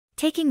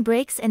 Taking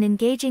breaks and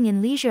engaging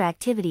in leisure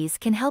activities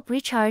can help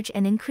recharge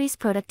and increase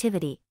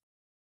productivity.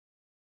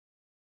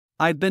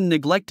 I've been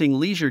neglecting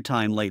leisure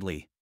time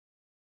lately.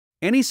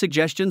 Any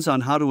suggestions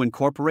on how to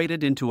incorporate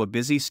it into a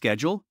busy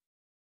schedule?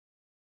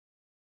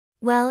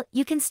 Well,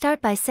 you can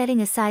start by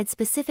setting aside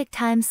specific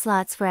time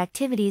slots for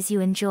activities you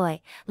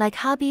enjoy, like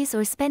hobbies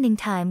or spending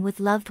time with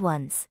loved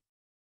ones.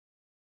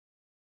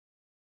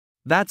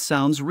 That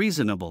sounds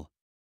reasonable.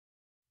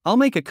 I'll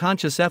make a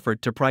conscious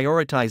effort to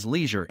prioritize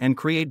leisure and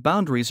create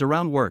boundaries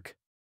around work.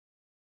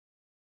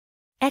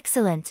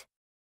 Excellent.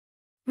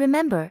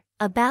 Remember,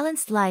 a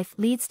balanced life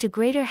leads to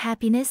greater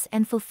happiness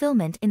and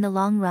fulfillment in the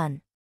long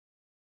run.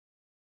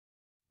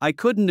 I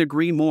couldn't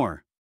agree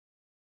more.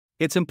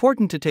 It's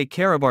important to take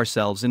care of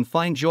ourselves and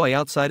find joy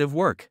outside of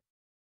work.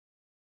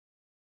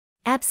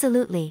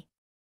 Absolutely.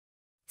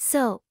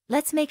 So,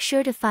 let's make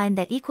sure to find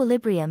that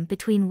equilibrium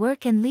between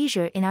work and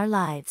leisure in our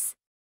lives.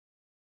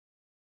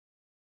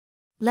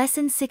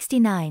 Lesson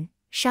 69: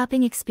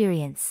 Shopping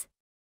Experience.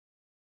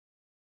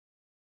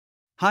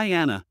 Hi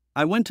Anna,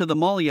 I went to the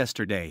mall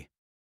yesterday.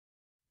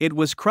 It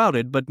was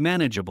crowded but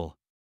manageable.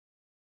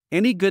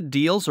 Any good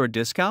deals or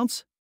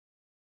discounts?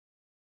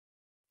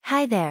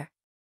 Hi there.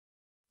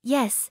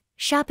 Yes,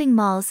 shopping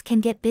malls can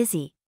get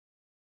busy.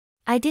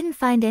 I didn't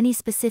find any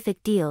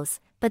specific deals,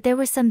 but there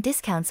were some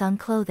discounts on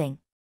clothing.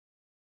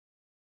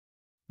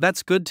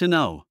 That's good to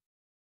know.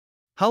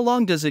 How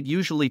long does it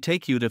usually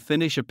take you to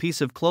finish a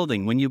piece of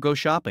clothing when you go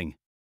shopping?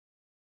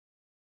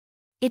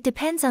 It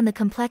depends on the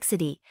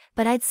complexity,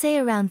 but I'd say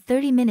around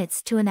 30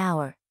 minutes to an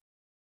hour.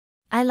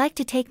 I like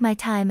to take my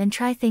time and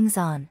try things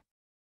on.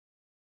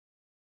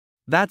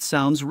 That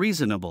sounds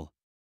reasonable.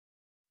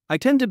 I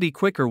tend to be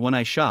quicker when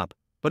I shop,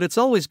 but it's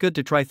always good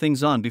to try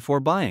things on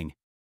before buying.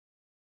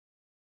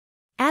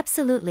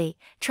 Absolutely,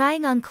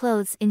 trying on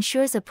clothes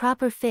ensures a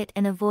proper fit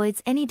and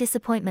avoids any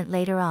disappointment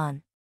later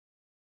on.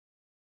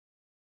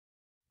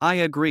 I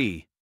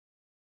agree.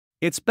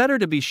 It's better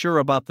to be sure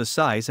about the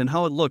size and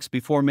how it looks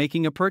before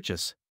making a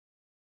purchase.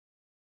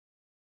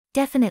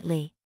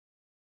 Definitely.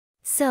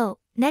 So,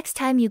 next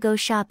time you go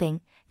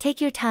shopping,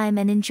 take your time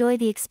and enjoy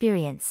the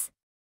experience.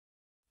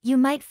 You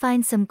might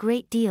find some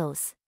great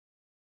deals.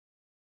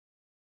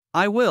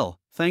 I will,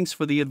 thanks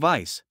for the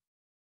advice.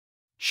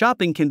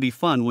 Shopping can be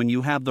fun when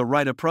you have the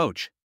right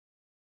approach.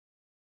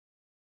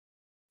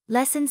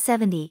 Lesson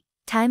 70: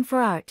 Time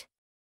for Art.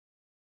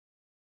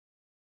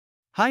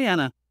 Hi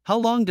Anna, how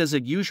long does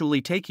it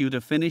usually take you to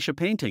finish a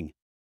painting?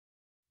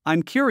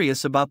 I'm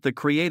curious about the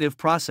creative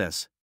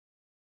process.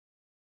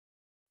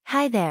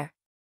 Hi there.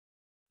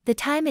 The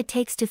time it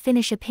takes to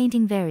finish a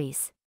painting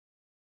varies.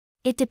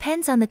 It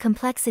depends on the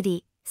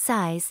complexity,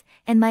 size,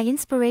 and my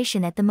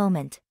inspiration at the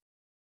moment.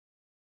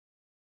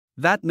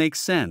 That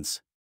makes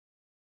sense.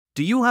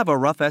 Do you have a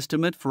rough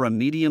estimate for a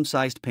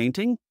medium-sized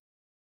painting?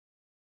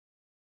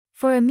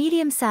 For a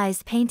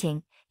medium-sized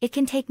painting, it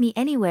can take me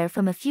anywhere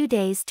from a few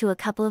days to a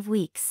couple of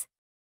weeks.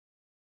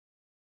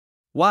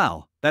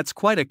 Wow, that's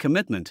quite a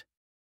commitment.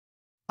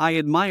 I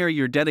admire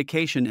your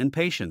dedication and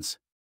patience.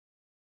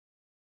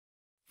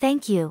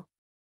 Thank you.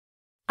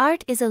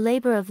 Art is a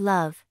labor of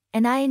love,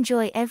 and I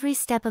enjoy every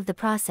step of the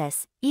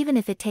process, even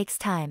if it takes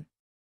time.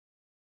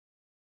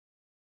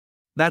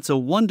 That's a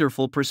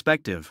wonderful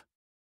perspective.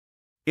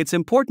 It's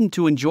important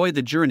to enjoy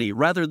the journey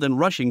rather than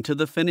rushing to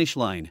the finish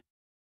line.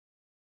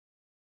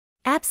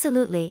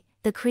 Absolutely,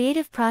 the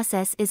creative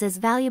process is as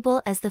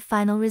valuable as the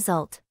final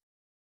result.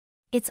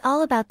 It's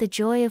all about the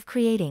joy of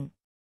creating.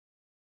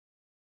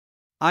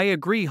 I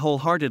agree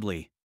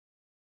wholeheartedly.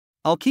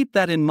 I'll keep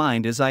that in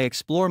mind as I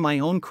explore my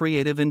own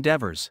creative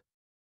endeavors.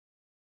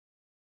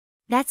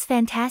 That's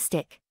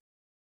fantastic.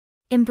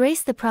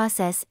 Embrace the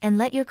process and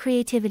let your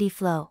creativity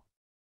flow.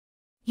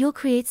 You'll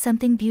create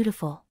something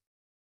beautiful.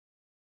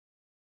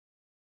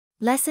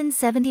 Lesson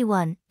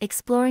 71,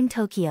 Exploring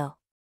Tokyo.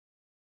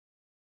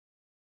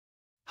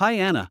 Hi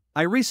Anna,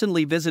 I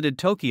recently visited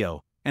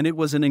Tokyo, and it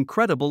was an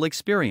incredible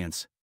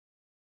experience.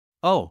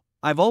 Oh,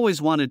 I've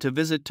always wanted to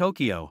visit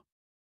Tokyo.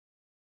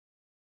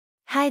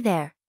 Hi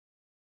there.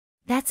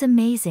 That's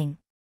amazing.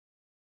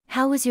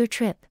 How was your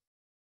trip?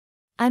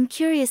 I'm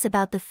curious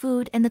about the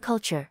food and the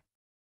culture.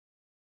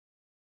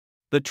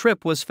 The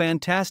trip was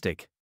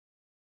fantastic.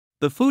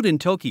 The food in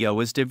Tokyo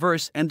is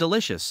diverse and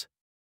delicious.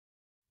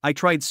 I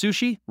tried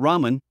sushi,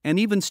 ramen, and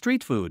even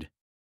street food.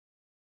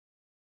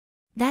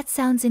 That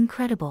sounds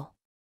incredible.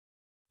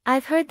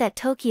 I've heard that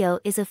Tokyo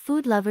is a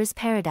food lover's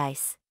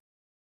paradise.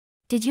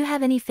 Did you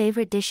have any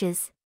favorite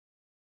dishes?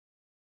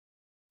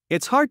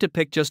 It's hard to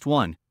pick just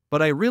one,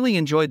 but I really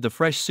enjoyed the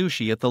fresh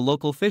sushi at the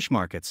local fish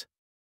markets.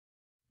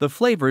 The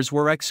flavors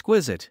were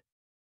exquisite.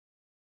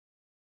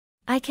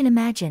 I can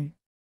imagine.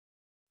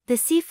 The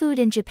seafood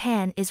in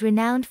Japan is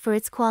renowned for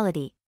its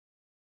quality.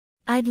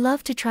 I'd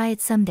love to try it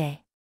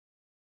someday.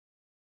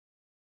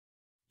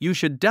 You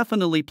should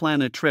definitely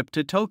plan a trip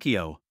to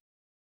Tokyo.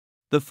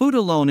 The food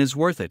alone is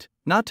worth it,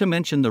 not to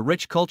mention the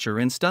rich culture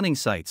and stunning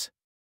sights.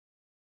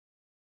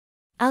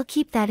 I'll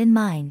keep that in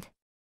mind.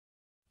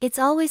 It's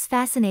always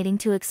fascinating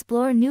to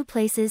explore new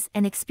places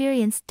and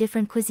experience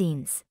different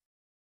cuisines.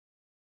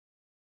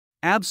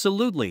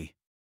 Absolutely.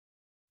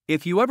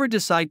 If you ever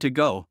decide to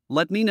go,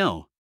 let me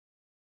know.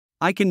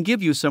 I can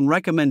give you some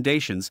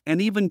recommendations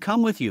and even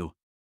come with you.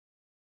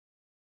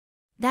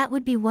 That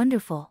would be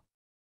wonderful.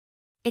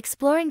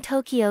 Exploring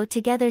Tokyo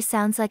together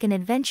sounds like an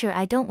adventure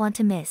I don't want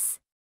to miss.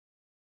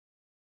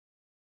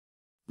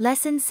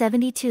 Lesson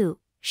 72,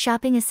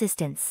 Shopping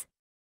Assistance.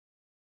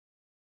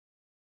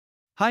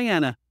 Hi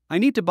Anna, I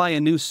need to buy a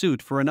new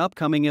suit for an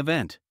upcoming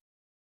event.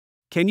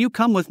 Can you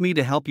come with me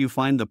to help you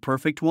find the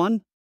perfect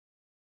one?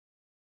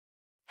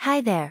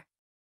 Hi there.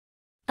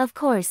 Of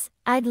course,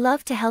 I'd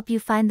love to help you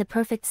find the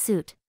perfect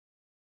suit.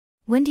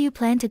 When do you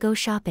plan to go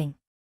shopping?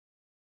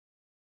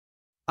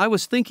 I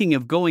was thinking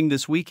of going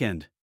this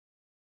weekend.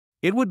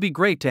 It would be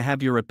great to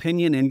have your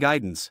opinion and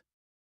guidance.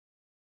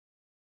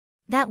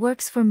 That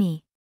works for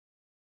me.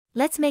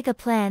 Let's make a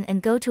plan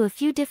and go to a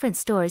few different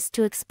stores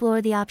to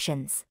explore the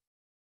options.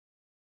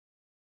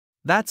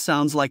 That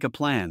sounds like a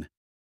plan.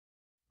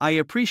 I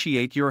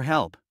appreciate your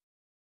help.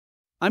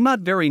 I'm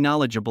not very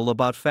knowledgeable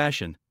about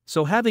fashion,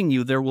 so having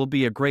you there will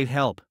be a great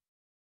help.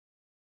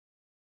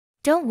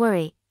 Don't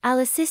worry, I'll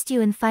assist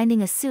you in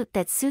finding a suit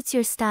that suits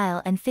your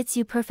style and fits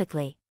you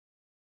perfectly.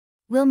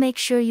 We'll make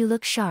sure you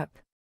look sharp.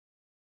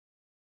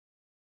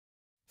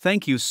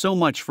 Thank you so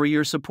much for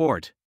your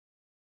support.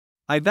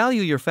 I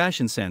value your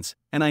fashion sense,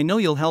 and I know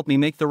you'll help me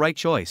make the right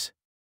choice.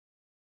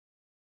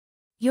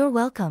 You're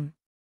welcome.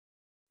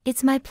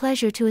 It's my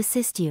pleasure to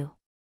assist you.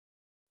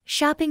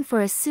 Shopping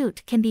for a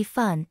suit can be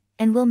fun,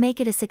 and we'll make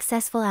it a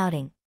successful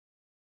outing.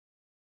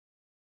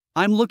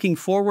 I'm looking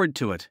forward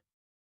to it.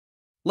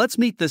 Let's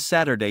meet this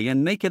Saturday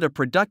and make it a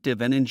productive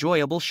and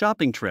enjoyable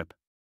shopping trip.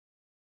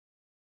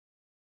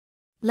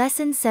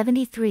 Lesson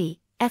 73,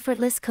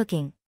 Effortless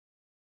Cooking.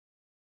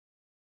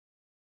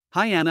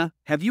 Hi Anna,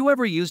 have you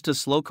ever used a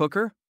slow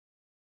cooker?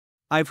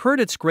 I've heard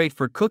it's great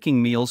for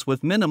cooking meals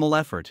with minimal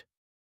effort.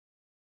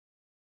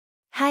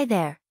 Hi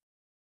there.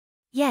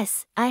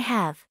 Yes, I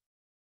have.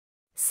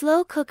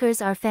 Slow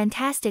cookers are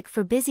fantastic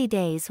for busy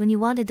days when you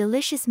want a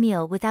delicious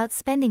meal without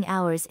spending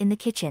hours in the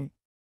kitchen.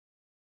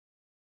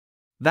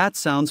 That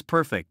sounds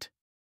perfect.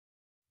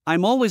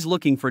 I'm always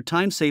looking for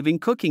time-saving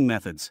cooking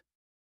methods.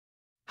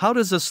 How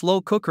does a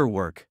slow cooker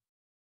work?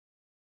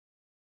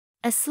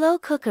 A slow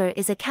cooker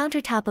is a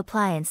countertop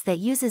appliance that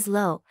uses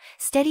low,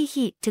 steady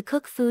heat to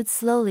cook food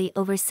slowly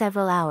over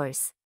several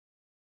hours.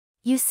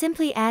 You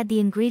simply add the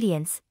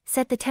ingredients,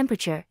 set the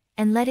temperature,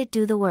 and let it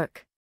do the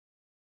work.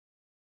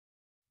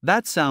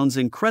 That sounds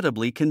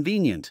incredibly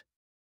convenient.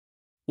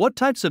 What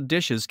types of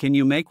dishes can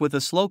you make with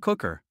a slow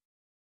cooker?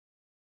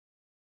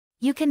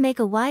 You can make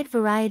a wide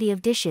variety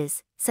of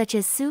dishes, such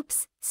as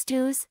soups,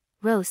 stews,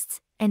 roasts,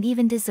 and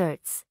even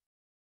desserts.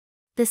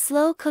 The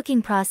slow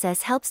cooking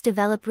process helps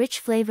develop rich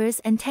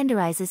flavors and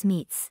tenderizes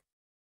meats.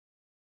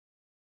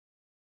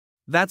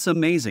 That's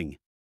amazing.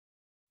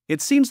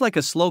 It seems like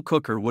a slow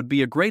cooker would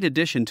be a great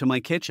addition to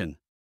my kitchen.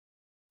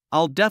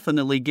 I'll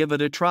definitely give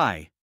it a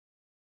try.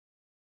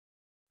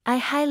 I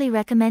highly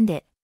recommend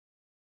it.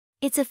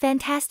 It's a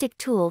fantastic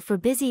tool for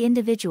busy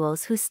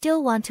individuals who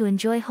still want to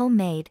enjoy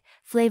homemade,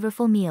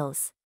 flavorful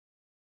meals.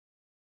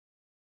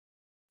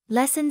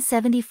 Lesson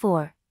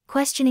 74,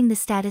 Questioning the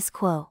Status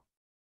Quo.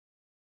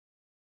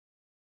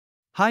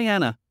 Hi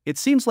Anna, it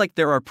seems like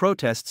there are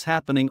protests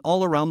happening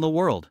all around the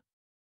world.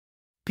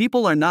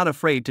 People are not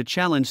afraid to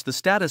challenge the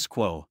status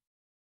quo.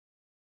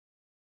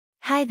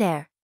 Hi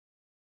there.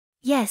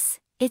 Yes,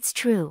 it's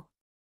true.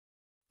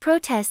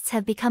 Protests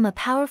have become a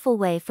powerful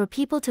way for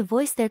people to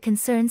voice their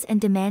concerns and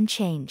demand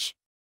change.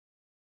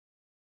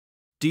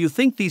 Do you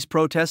think these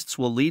protests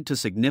will lead to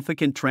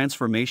significant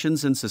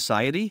transformations in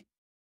society?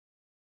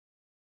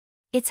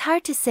 It's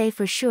hard to say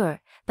for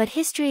sure, but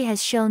history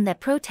has shown that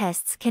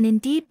protests can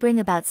indeed bring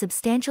about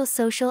substantial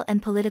social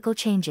and political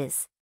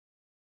changes.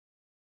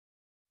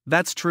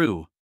 That's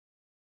true.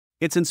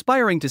 It's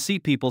inspiring to see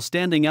people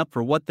standing up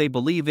for what they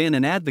believe in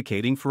and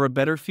advocating for a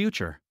better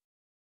future.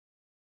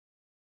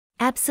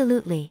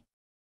 Absolutely.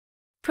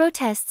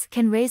 Protests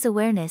can raise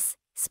awareness,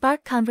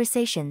 spark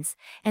conversations,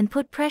 and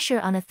put pressure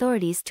on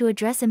authorities to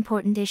address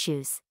important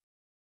issues.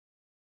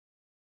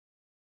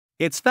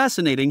 It's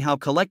fascinating how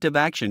collective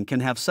action can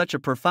have such a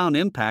profound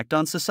impact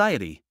on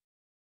society.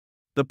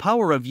 The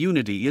power of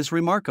unity is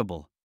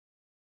remarkable.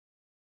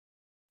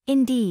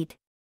 Indeed.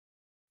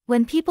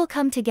 When people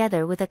come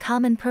together with a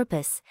common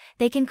purpose,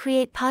 they can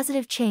create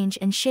positive change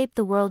and shape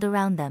the world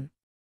around them.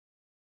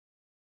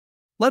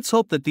 Let's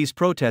hope that these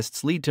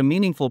protests lead to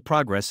meaningful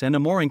progress and a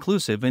more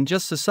inclusive and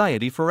just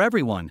society for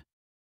everyone.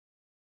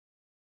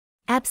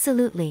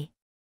 Absolutely.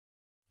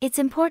 It's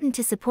important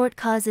to support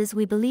causes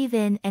we believe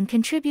in and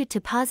contribute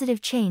to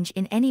positive change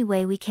in any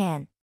way we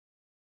can.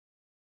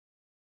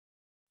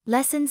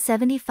 Lesson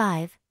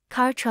 75,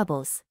 Car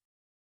Troubles.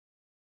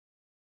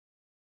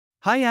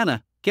 Hi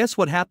Anna, guess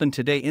what happened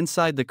today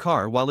inside the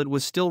car while it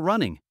was still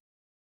running?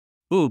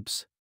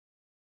 Oops.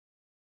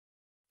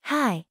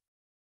 Hi.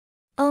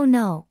 Oh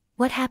no,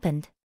 what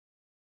happened?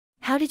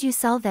 How did you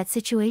solve that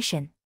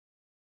situation?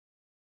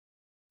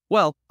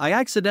 Well, I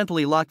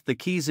accidentally locked the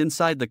keys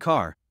inside the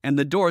car, and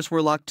the doors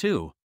were locked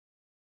too.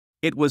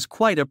 It was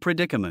quite a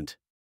predicament.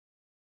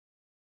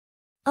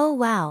 Oh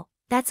wow,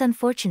 that's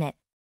unfortunate.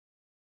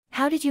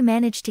 How did you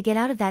manage to get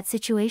out of that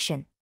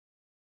situation?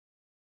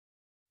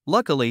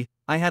 Luckily,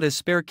 I had a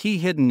spare key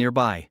hidden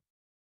nearby.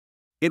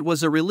 It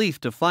was a relief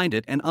to find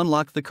it and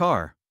unlock the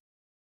car.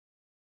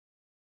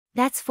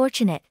 That's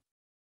fortunate.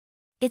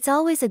 It's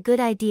always a good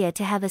idea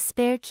to have a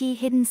spare key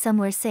hidden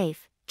somewhere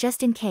safe,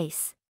 just in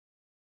case.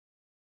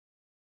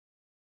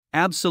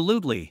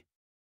 Absolutely.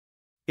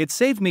 It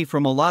saved me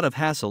from a lot of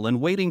hassle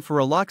and waiting for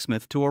a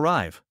locksmith to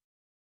arrive.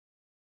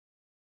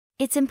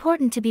 It's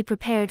important to be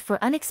prepared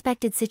for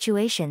unexpected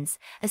situations,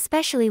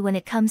 especially when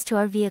it comes to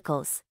our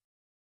vehicles.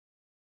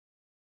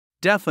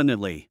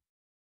 Definitely.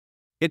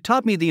 It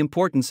taught me the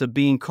importance of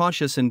being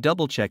cautious and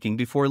double-checking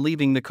before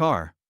leaving the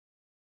car.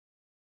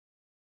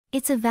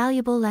 It's a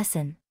valuable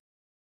lesson.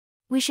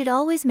 We should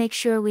always make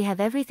sure we have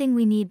everything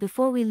we need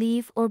before we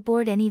leave or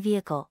board any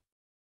vehicle.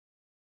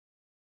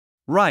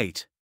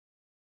 Right.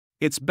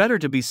 It's better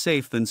to be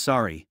safe than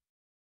sorry.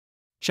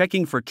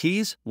 Checking for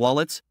keys,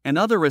 wallets, and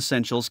other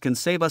essentials can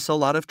save us a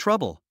lot of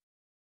trouble.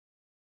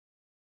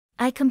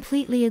 I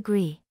completely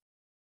agree.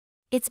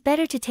 It's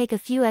better to take a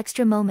few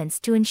extra moments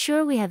to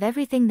ensure we have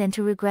everything than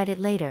to regret it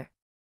later.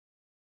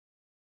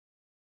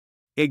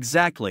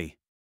 Exactly.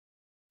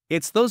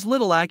 It's those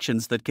little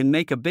actions that can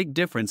make a big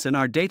difference in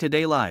our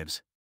day-to-day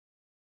lives.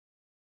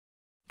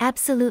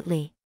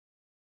 Absolutely.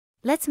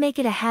 Let's make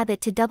it a habit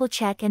to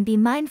double-check and be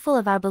mindful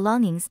of our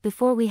belongings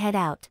before we head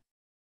out.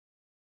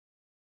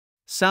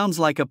 Sounds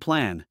like a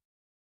plan.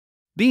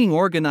 Being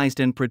organized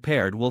and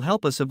prepared will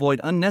help us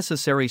avoid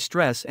unnecessary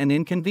stress and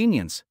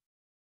inconvenience.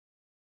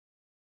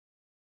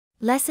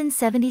 Lesson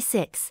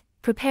 76,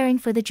 Preparing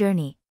for the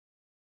Journey.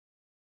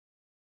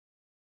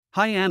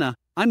 Hi Anna,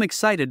 I'm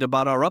excited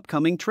about our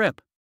upcoming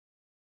trip.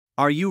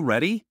 Are you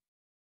ready?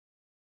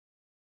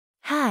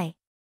 Hi.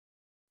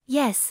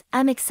 Yes,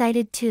 I'm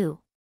excited too.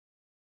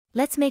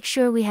 Let's make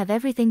sure we have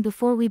everything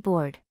before we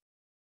board.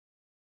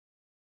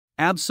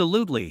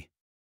 Absolutely.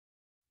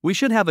 We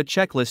should have a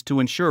checklist to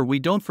ensure we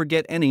don't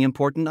forget any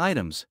important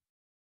items.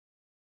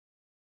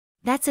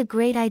 That's a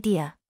great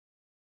idea.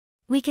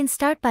 We can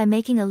start by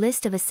making a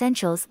list of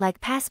essentials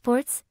like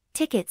passports,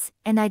 tickets,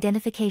 and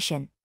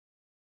identification.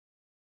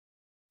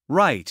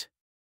 Right.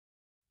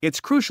 It's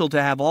crucial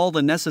to have all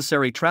the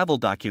necessary travel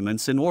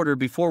documents in order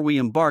before we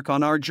embark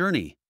on our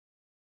journey.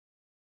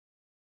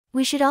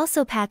 We should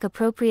also pack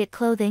appropriate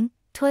clothing,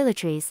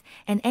 toiletries,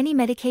 and any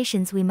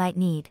medications we might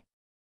need.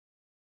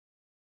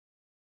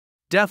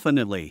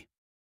 Definitely.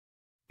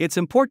 It's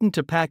important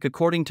to pack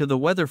according to the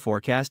weather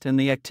forecast and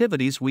the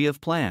activities we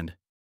have planned.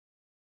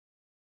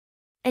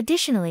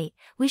 Additionally,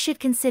 we should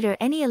consider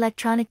any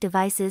electronic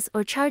devices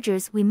or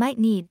chargers we might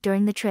need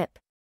during the trip.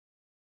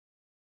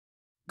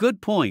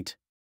 Good point.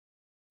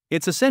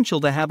 It's essential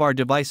to have our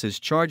devices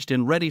charged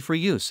and ready for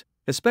use,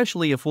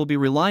 especially if we'll be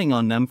relying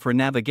on them for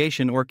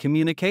navigation or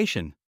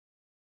communication.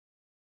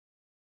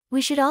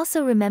 We should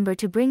also remember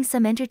to bring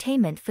some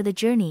entertainment for the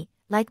journey,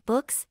 like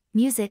books,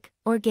 music,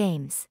 or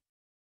games.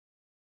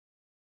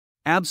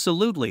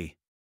 Absolutely.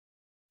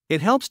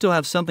 It helps to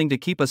have something to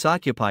keep us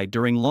occupied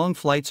during long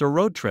flights or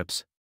road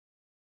trips.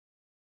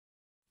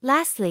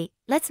 Lastly,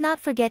 let's not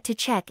forget to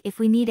check if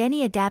we need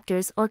any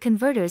adapters or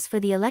converters for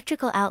the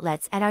electrical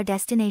outlets at our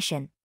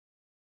destination.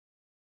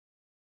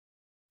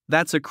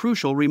 That's a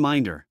crucial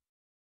reminder.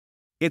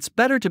 It's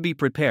better to be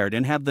prepared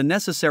and have the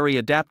necessary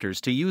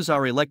adapters to use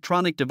our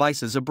electronic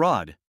devices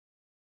abroad.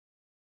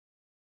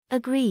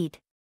 Agreed.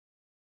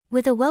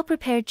 With a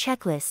well-prepared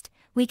checklist,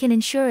 we can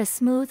ensure a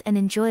smooth and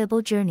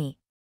enjoyable journey.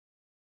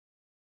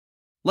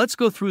 Let's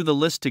go through the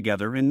list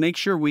together and make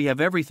sure we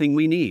have everything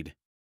we need.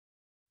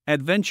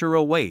 Adventure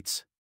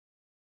awaits.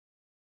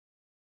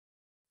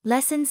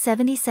 Lesson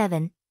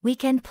 77,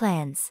 Weekend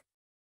Plans.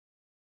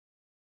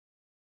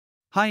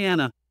 Hi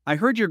Anna, I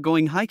heard you're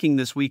going hiking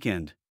this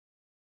weekend.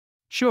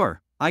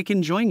 Sure, I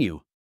can join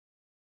you.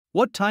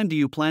 What time do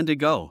you plan to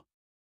go?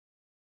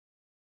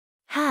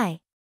 Hi.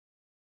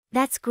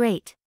 That's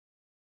great.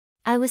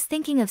 I was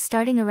thinking of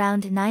starting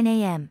around 9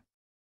 a.m.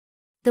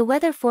 The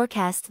weather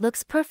forecast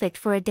looks perfect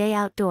for a day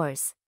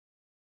outdoors.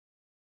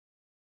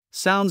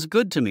 Sounds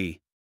good to me.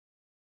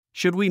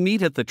 Should we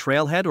meet at the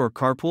trailhead or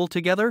carpool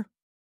together?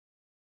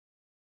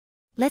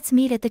 Let's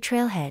meet at the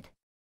trailhead.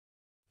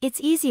 It's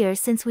easier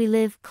since we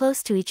live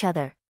close to each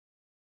other.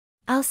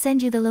 I'll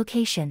send you the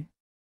location.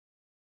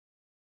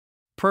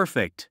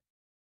 Perfect.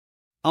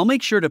 I'll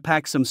make sure to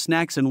pack some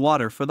snacks and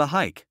water for the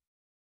hike.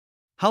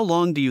 How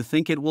long do you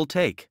think it will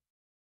take?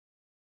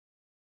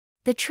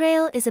 The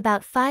trail is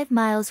about 5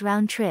 miles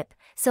round trip,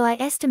 so I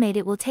estimate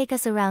it will take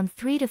us around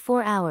 3 to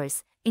 4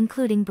 hours,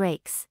 including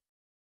breaks.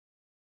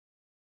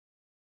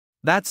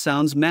 That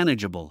sounds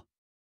manageable.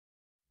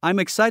 I'm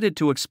excited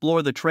to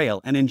explore the trail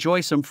and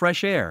enjoy some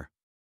fresh air.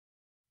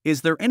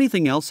 Is there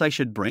anything else I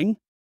should bring?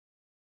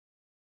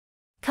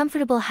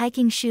 Comfortable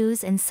hiking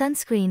shoes and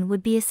sunscreen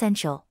would be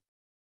essential.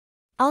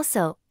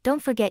 Also,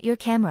 don't forget your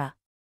camera.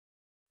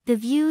 The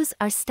views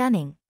are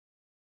stunning.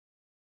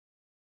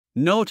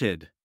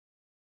 Noted.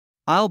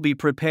 I'll be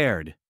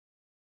prepared.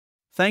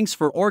 Thanks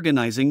for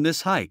organizing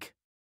this hike.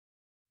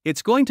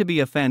 It's going to be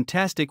a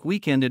fantastic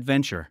weekend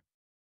adventure.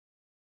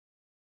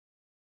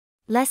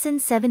 Lesson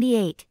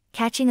 78,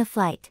 Catching a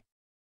Flight.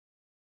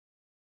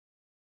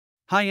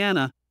 Hi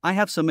Anna, I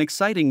have some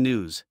exciting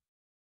news.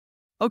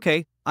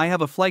 Okay, I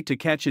have a flight to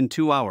catch in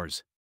 2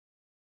 hours.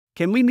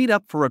 Can we meet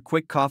up for a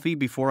quick coffee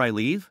before I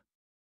leave?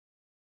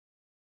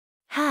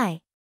 Hi.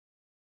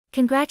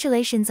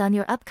 Congratulations on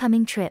your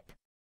upcoming trip.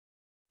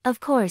 Of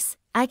course,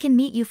 I can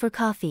meet you for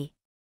coffee.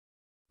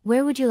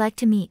 Where would you like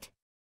to meet?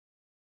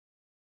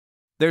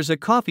 There's a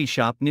coffee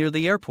shop near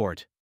the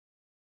airport.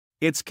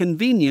 It's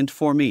convenient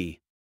for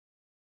me.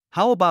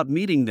 How about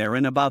meeting there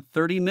in about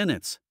 30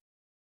 minutes?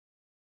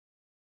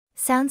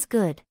 Sounds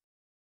good.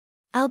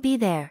 I'll be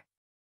there.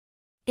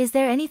 Is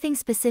there anything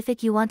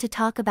specific you want to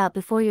talk about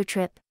before your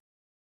trip?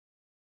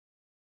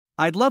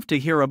 I'd love to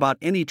hear about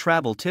any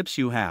travel tips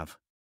you have.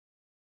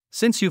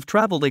 Since you've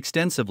traveled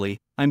extensively,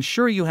 I'm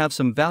sure you have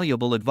some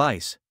valuable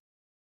advice.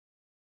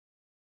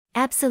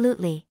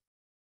 Absolutely.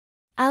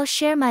 I'll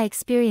share my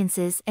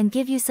experiences and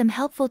give you some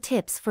helpful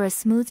tips for a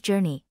smooth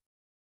journey.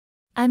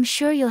 I'm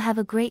sure you'll have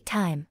a great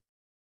time.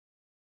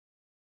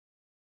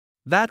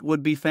 That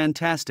would be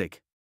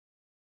fantastic.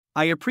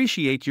 I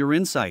appreciate your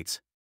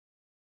insights.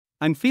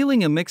 I'm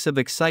feeling a mix of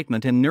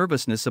excitement and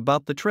nervousness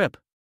about the trip.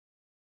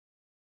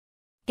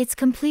 It's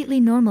completely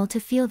normal to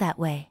feel that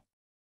way.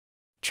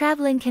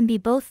 Traveling can be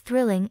both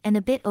thrilling and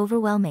a bit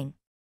overwhelming.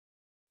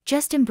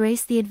 Just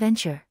embrace the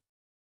adventure.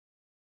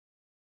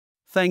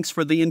 Thanks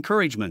for the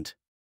encouragement.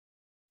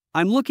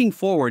 I'm looking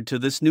forward to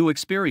this new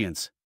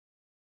experience.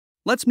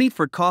 Let's meet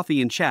for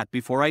coffee and chat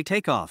before I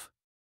take off.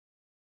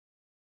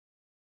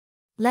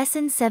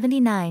 Lesson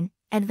 79,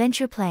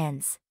 Adventure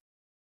Plans.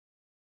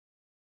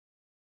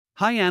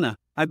 Hi Anna,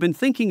 I've been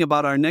thinking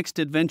about our next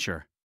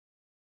adventure.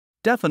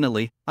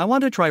 Definitely, I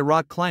want to try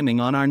rock climbing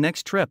on our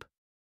next trip.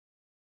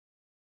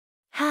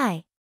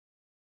 Hi.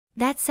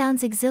 That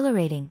sounds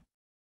exhilarating.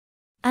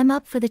 I'm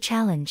up for the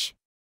challenge.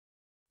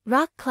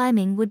 Rock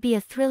climbing would be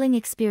a thrilling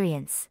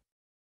experience.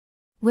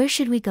 Where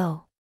should we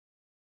go?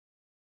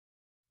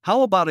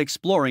 How about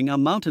exploring a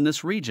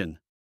mountainous region?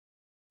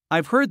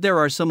 I've heard there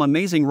are some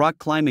amazing rock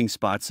climbing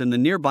spots in the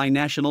nearby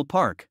national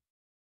park.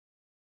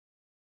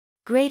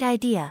 Great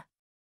idea.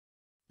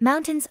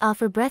 Mountains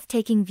offer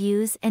breathtaking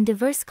views and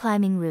diverse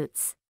climbing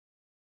routes.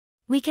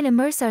 We can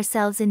immerse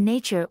ourselves in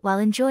nature while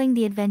enjoying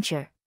the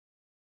adventure.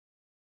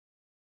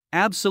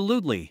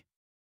 Absolutely.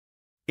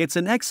 It's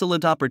an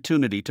excellent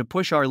opportunity to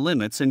push our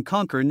limits and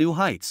conquer new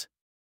heights.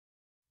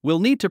 We'll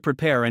need to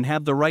prepare and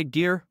have the right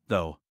gear,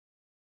 though.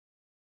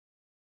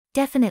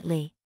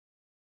 Definitely.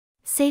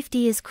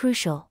 Safety is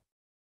crucial.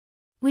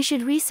 We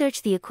should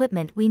research the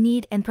equipment we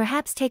need and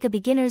perhaps take a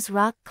beginner's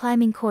rock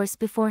climbing course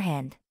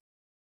beforehand.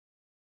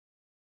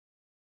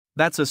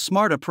 That's a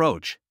smart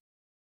approach.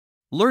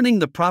 Learning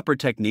the proper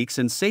techniques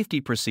and safety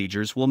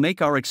procedures will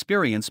make our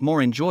experience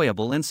more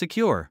enjoyable and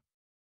secure.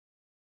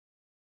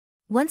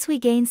 Once we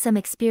gain some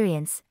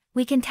experience,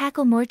 we can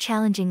tackle more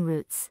challenging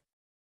routes.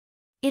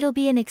 It'll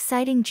be an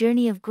exciting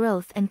journey of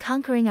growth and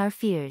conquering our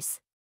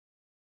fears.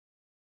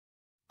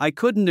 I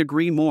couldn't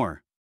agree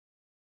more.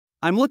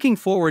 I'm looking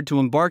forward to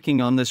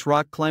embarking on this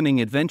rock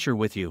climbing adventure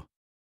with you.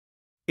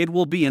 It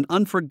will be an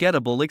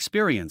unforgettable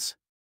experience.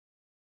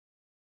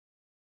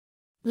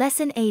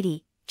 Lesson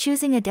 80,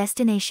 Choosing a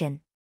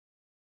Destination.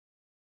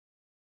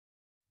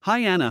 Hi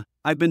Anna,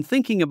 I've been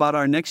thinking about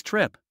our next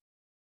trip.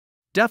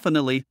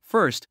 Definitely,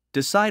 first,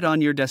 decide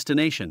on your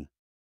destination.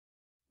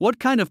 What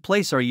kind of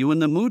place are you in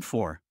the mood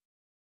for?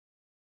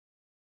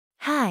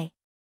 Hi.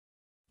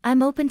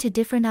 I'm open to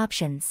different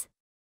options.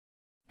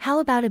 How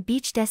about a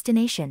beach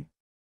destination?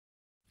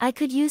 I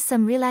could use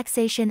some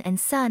relaxation and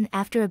sun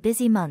after a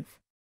busy month.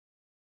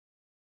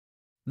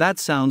 That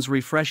sounds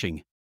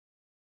refreshing.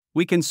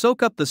 We can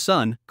soak up the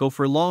sun, go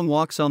for long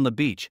walks on the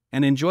beach,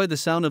 and enjoy the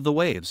sound of the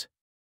waves.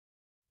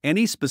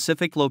 Any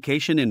specific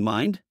location in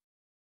mind?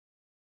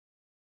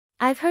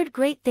 I've heard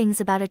great things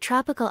about a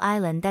tropical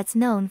island that's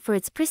known for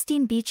its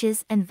pristine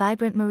beaches and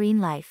vibrant marine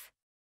life.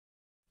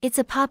 It's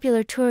a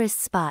popular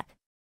tourist spot.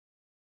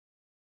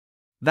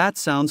 That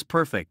sounds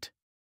perfect.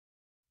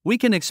 We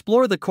can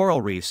explore the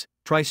coral reefs,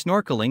 try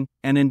snorkeling,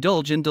 and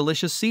indulge in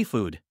delicious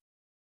seafood.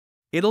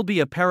 It'll be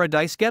a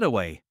paradise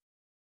getaway.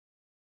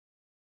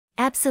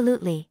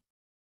 Absolutely.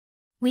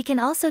 We can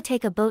also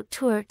take a boat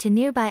tour to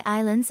nearby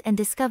islands and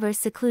discover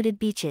secluded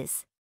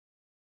beaches.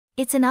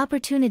 It's an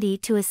opportunity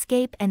to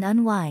escape and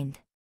unwind.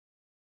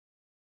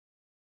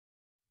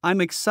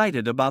 I'm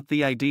excited about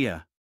the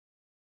idea.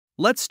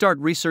 Let's start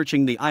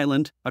researching the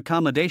island,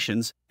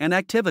 accommodations, and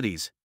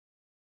activities.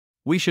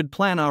 We should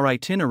plan our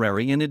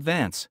itinerary in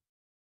advance.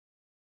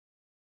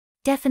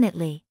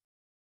 Definitely.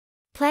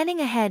 Planning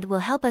ahead will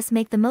help us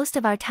make the most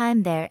of our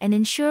time there and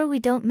ensure we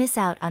don't miss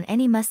out on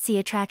any must-see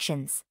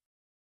attractions.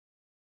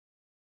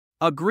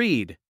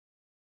 Agreed.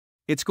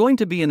 It's going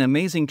to be an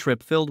amazing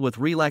trip filled with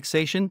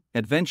relaxation,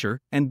 adventure,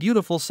 and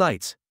beautiful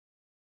sights.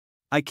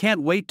 I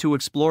can't wait to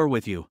explore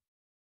with you.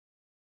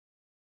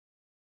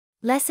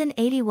 Lesson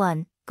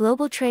 81,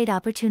 Global Trade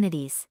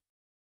Opportunities.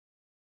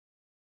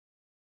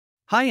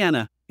 Hi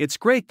Anna, it's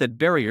great that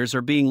barriers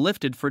are being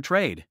lifted for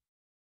trade.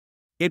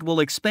 It will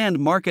expand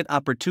market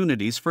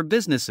opportunities for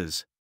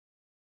businesses.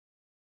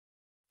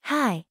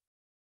 Hi.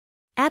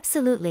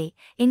 Absolutely,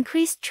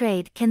 increased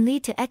trade can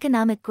lead to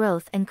economic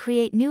growth and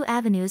create new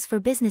avenues for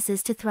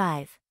businesses to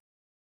thrive.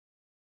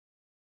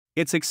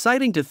 It's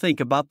exciting to think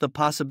about the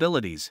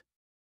possibilities.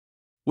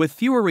 With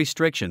fewer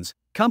restrictions,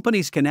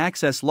 companies can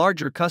access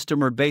larger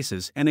customer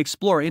bases and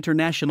explore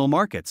international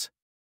markets.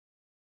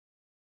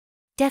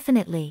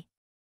 Definitely.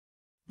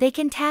 They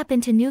can tap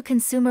into new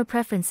consumer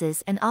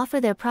preferences and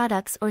offer their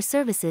products or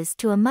services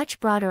to a much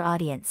broader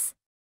audience.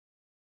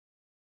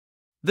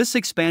 This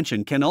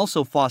expansion can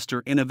also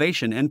foster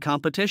innovation and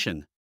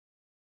competition.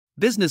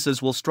 Businesses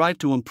will strive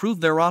to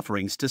improve their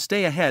offerings to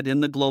stay ahead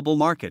in the global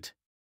market.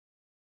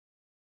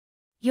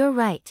 You're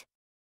right.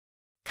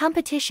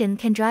 Competition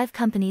can drive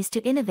companies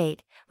to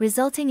innovate,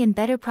 resulting in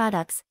better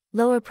products,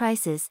 lower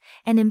prices,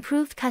 and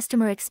improved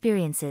customer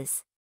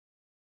experiences.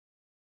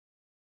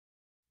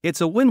 It's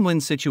a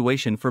win-win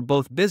situation for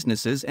both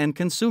businesses and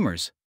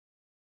consumers.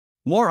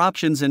 More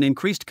options and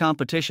increased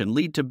competition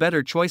lead to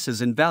better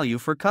choices and value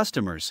for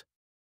customers.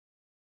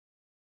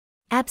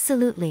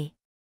 Absolutely.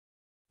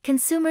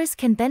 Consumers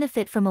can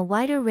benefit from a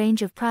wider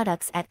range of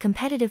products at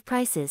competitive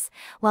prices,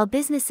 while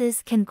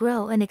businesses can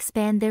grow and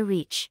expand their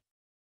reach.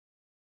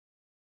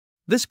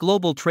 This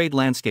global trade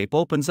landscape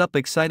opens up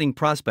exciting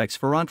prospects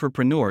for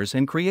entrepreneurs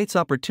and creates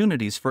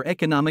opportunities for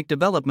economic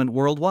development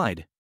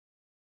worldwide.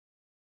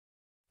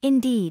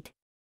 Indeed.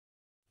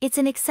 It's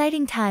an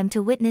exciting time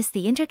to witness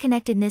the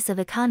interconnectedness of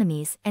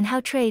economies and how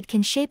trade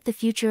can shape the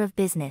future of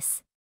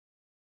business.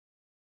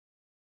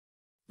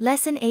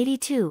 Lesson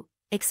 82,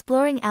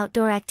 Exploring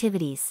Outdoor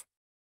Activities.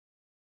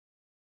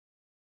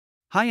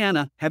 Hi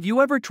Anna, have you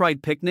ever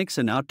tried picnics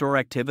and outdoor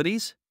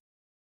activities?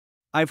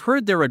 I've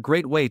heard they're a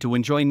great way to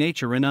enjoy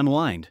nature and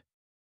unwind.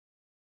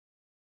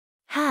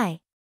 Hi.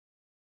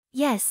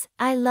 Yes,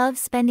 I love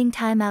spending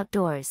time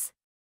outdoors.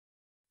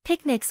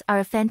 Picnics are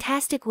a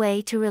fantastic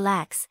way to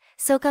relax,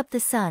 soak up the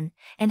sun,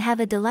 and have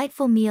a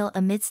delightful meal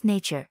amidst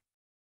nature.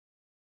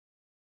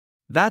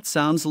 That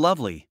sounds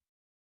lovely.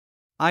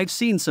 I've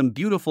seen some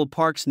beautiful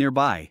parks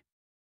nearby.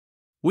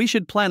 We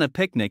should plan a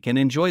picnic and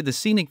enjoy the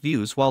scenic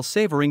views while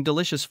savoring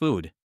delicious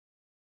food.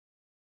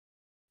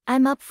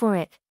 I'm up for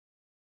it.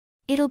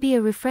 It'll be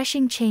a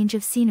refreshing change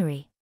of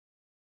scenery.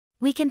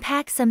 We can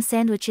pack some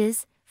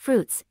sandwiches,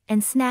 fruits,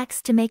 and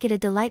snacks to make it a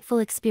delightful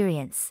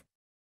experience.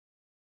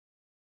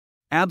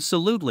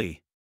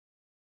 Absolutely.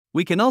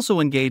 We can also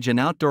engage in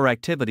outdoor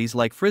activities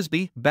like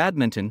frisbee,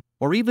 badminton,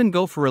 or even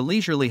go for a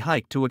leisurely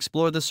hike to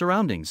explore the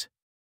surroundings.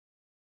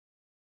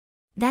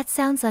 That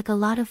sounds like a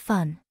lot of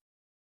fun.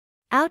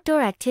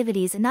 Outdoor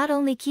activities not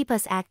only keep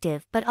us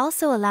active but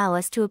also allow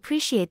us to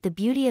appreciate the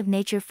beauty of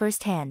nature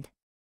firsthand.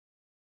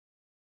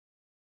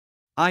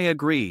 I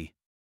agree.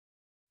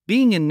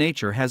 Being in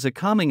nature has a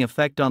calming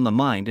effect on the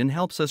mind and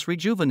helps us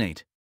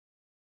rejuvenate.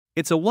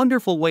 It's a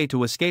wonderful way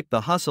to escape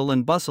the hustle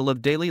and bustle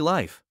of daily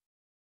life.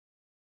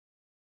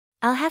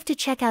 I'll have to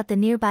check out the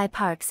nearby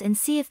parks and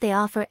see if they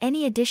offer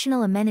any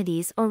additional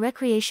amenities or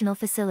recreational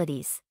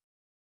facilities.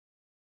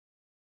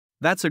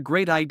 That's a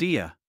great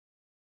idea.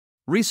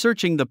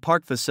 Researching the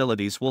park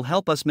facilities will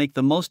help us make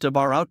the most of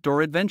our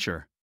outdoor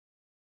adventure.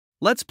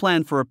 Let's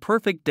plan for a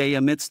perfect day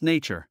amidst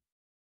nature.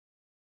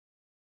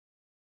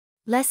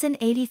 Lesson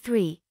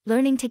 83,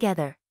 Learning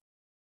Together.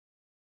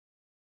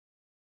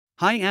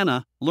 Hi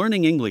Anna,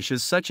 learning English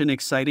is such an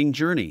exciting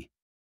journey.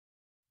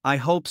 I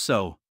hope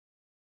so.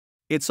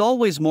 It's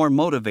always more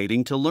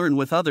motivating to learn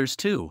with others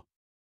too.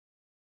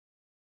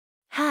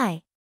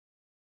 Hi.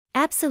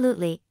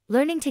 Absolutely,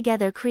 learning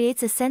together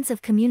creates a sense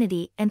of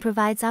community and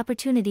provides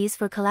opportunities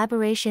for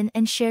collaboration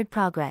and shared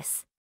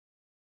progress.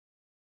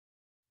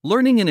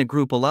 Learning in a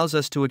group allows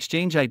us to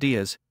exchange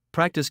ideas,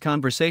 practice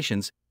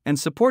conversations, and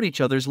support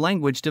each other's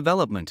language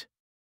development.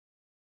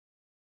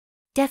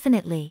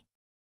 Definitely.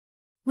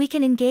 We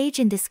can engage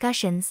in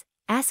discussions,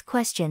 ask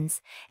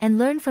questions, and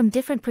learn from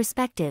different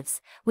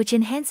perspectives, which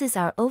enhances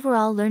our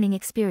overall learning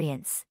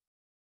experience.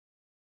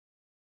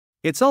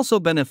 It's also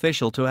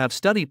beneficial to have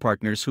study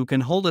partners who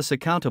can hold us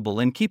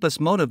accountable and keep us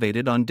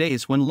motivated on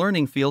days when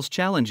learning feels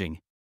challenging.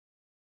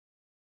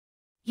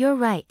 You're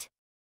right.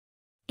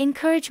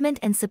 Encouragement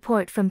and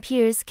support from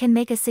peers can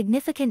make a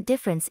significant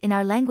difference in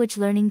our language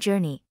learning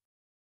journey.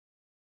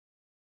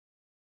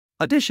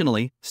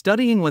 Additionally,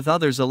 studying with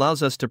others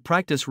allows us to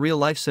practice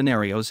real-life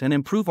scenarios and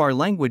improve our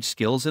language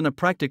skills in a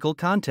practical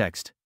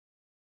context.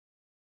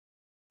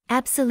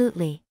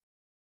 Absolutely.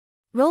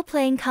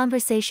 Role-playing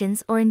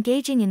conversations or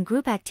engaging in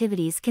group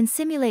activities can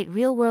simulate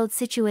real-world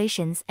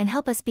situations and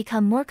help us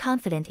become more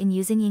confident in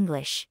using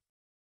English.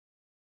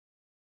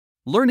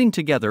 Learning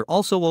together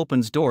also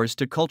opens doors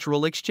to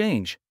cultural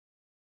exchange.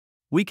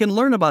 We can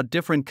learn about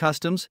different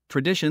customs,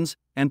 traditions,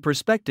 and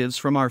perspectives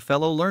from our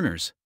fellow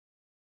learners.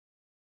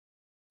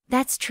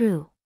 That's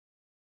true.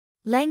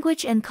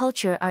 Language and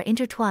culture are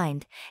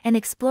intertwined, and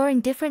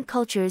exploring different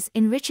cultures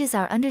enriches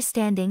our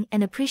understanding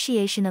and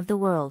appreciation of the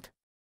world.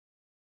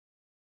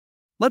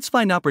 Let's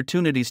find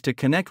opportunities to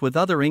connect with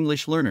other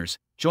English learners,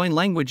 join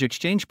language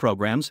exchange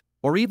programs,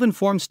 or even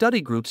form study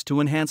groups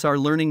to enhance our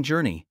learning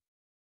journey.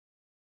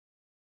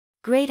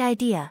 Great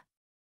idea.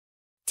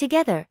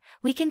 Together,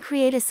 we can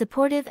create a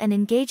supportive and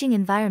engaging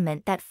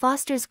environment that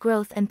fosters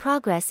growth and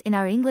progress in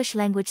our English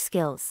language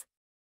skills.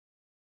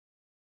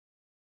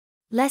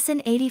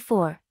 Lesson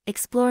 84,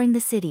 Exploring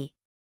the City.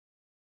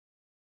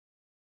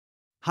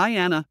 Hi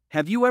Anna,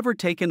 have you ever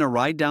taken a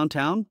ride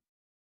downtown?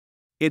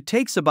 It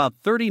takes about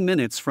 30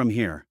 minutes from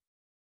here.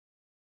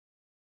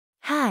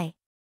 Hi.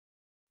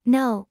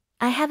 No,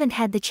 I haven't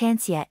had the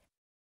chance yet.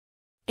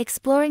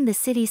 Exploring the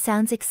city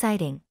sounds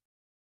exciting.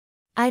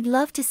 I'd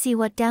love to see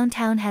what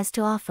downtown has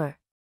to offer.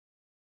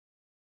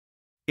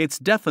 It's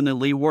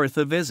definitely worth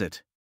a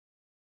visit.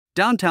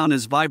 Downtown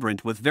is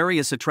vibrant with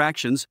various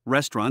attractions,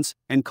 restaurants,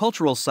 and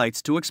cultural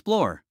sites to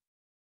explore.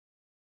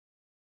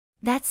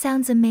 That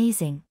sounds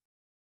amazing.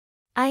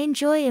 I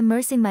enjoy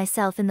immersing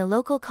myself in the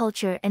local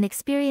culture and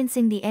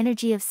experiencing the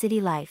energy of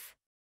city life.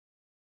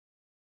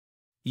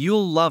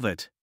 You'll love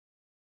it.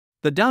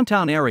 The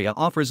downtown area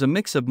offers a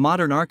mix of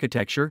modern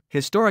architecture,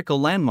 historical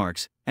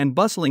landmarks, and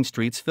bustling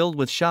streets filled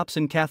with shops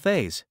and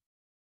cafes.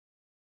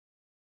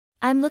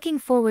 I'm looking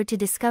forward to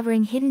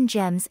discovering hidden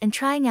gems and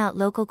trying out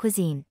local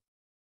cuisine.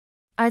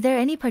 Are there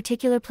any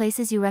particular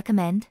places you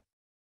recommend?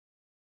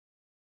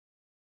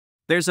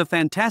 There's a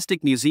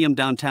fantastic museum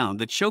downtown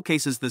that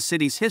showcases the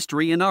city's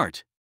history and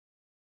art.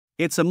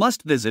 It's a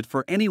must-visit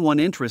for anyone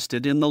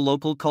interested in the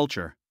local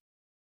culture.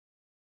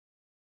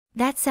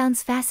 That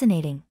sounds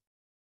fascinating.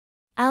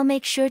 I'll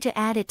make sure to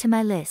add it to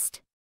my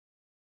list.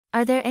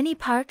 Are there any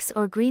parks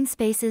or green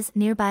spaces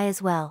nearby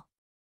as well?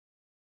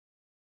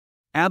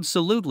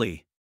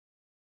 Absolutely.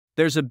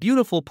 There's a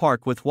beautiful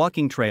park with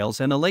walking trails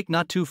and a lake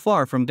not too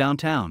far from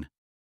downtown.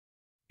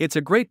 It's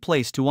a great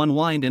place to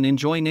unwind and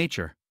enjoy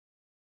nature.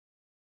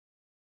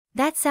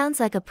 That sounds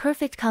like a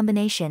perfect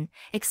combination,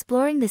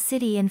 exploring the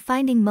city and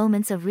finding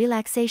moments of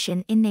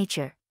relaxation in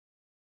nature.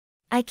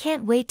 I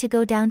can't wait to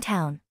go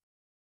downtown.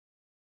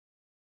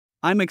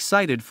 I'm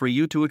excited for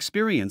you to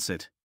experience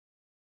it.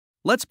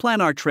 Let's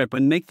plan our trip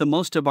and make the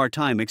most of our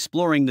time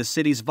exploring the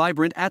city's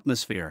vibrant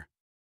atmosphere.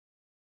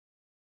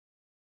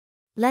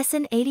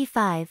 Lesson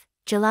 85,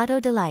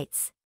 Gelato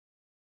Delights.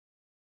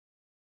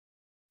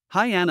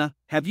 Hi Anna,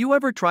 have you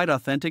ever tried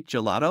authentic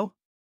gelato?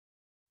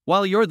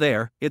 While you're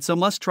there, it's a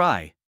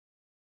must-try.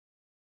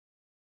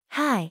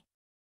 Hi.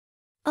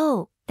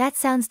 Oh, that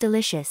sounds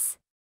delicious.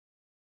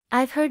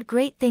 I've heard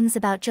great things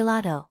about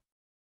gelato.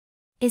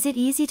 Is it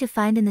easy to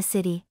find in the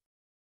city?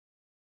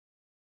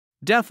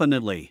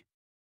 Definitely.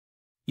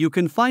 You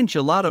can find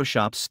gelato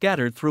shops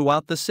scattered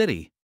throughout the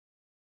city.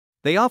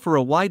 They offer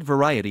a wide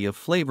variety of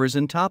flavors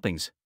and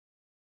toppings.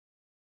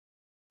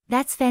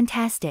 That's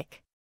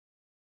fantastic.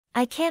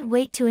 I can't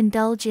wait to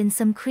indulge in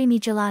some creamy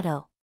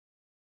gelato.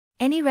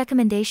 Any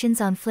recommendations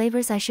on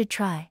flavors I should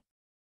try?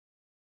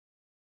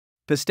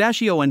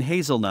 Pistachio and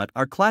hazelnut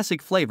are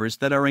classic flavors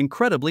that are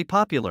incredibly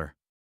popular.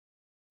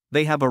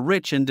 They have a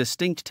rich and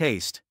distinct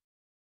taste.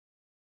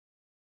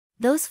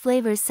 Those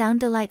flavors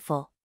sound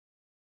delightful.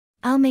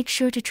 I'll make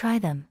sure to try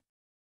them.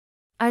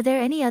 Are there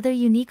any other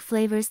unique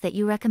flavors that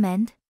you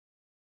recommend?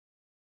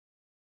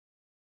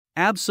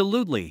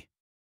 Absolutely.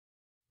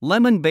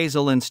 Lemon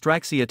basil and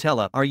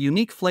stracciatella are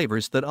unique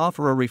flavors that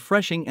offer a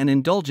refreshing and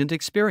indulgent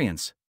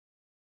experience.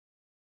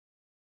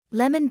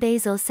 Lemon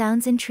basil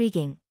sounds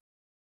intriguing.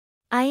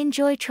 I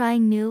enjoy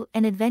trying new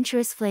and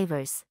adventurous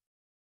flavors.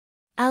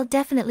 I'll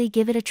definitely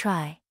give it a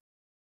try.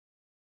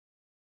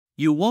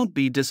 You won't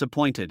be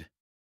disappointed.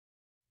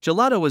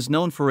 Gelato is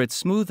known for its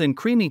smooth and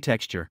creamy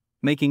texture,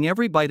 making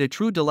every bite a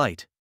true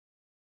delight.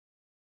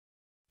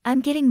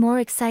 I'm getting more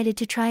excited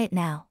to try it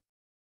now.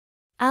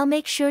 I'll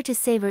make sure to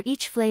savor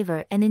each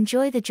flavor and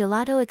enjoy the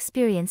gelato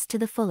experience to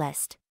the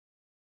fullest.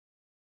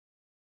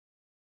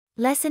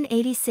 Lesson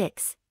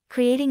 86: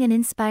 Creating an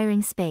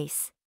Inspiring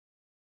Space.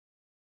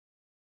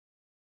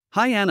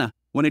 Hi Anna,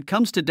 when it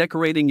comes to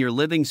decorating your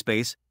living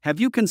space, have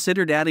you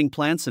considered adding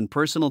plants and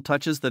personal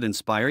touches that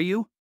inspire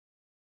you?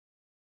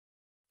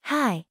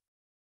 Hi.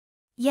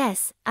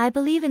 Yes, I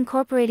believe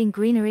incorporating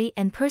greenery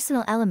and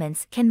personal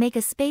elements can make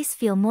a space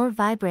feel more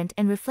vibrant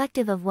and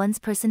reflective of one's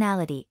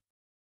personality.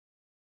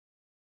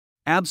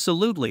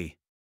 Absolutely.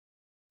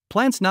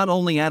 Plants not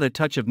only add a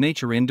touch of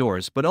nature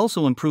indoors but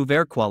also improve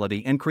air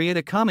quality and create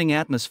a calming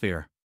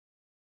atmosphere.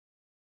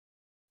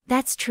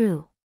 That's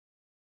true.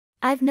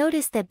 I've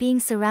noticed that being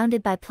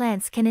surrounded by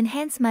plants can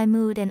enhance my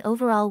mood and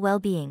overall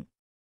well-being.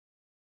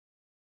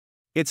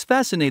 It's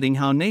fascinating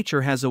how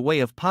nature has a way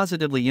of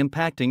positively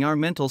impacting our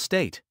mental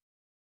state.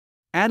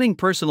 Adding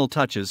personal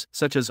touches,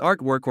 such as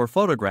artwork or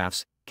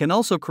photographs, can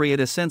also create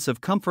a sense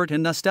of comfort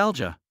and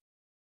nostalgia.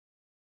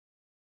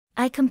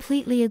 I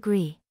completely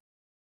agree.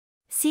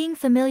 Seeing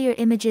familiar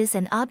images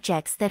and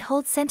objects that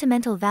hold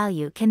sentimental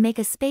value can make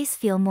a space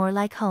feel more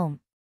like home.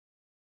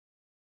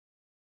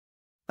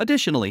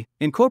 Additionally,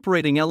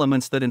 incorporating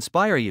elements that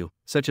inspire you,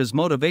 such as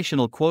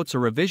motivational quotes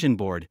or a vision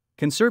board,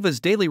 can serve as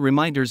daily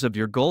reminders of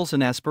your goals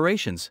and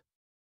aspirations.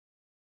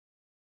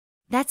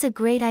 That's a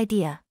great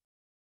idea.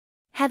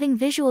 Having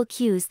visual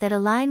cues that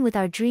align with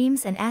our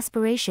dreams and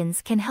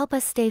aspirations can help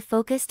us stay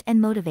focused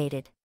and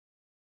motivated.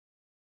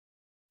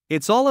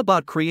 It's all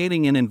about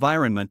creating an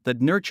environment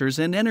that nurtures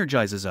and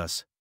energizes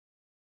us.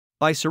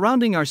 By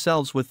surrounding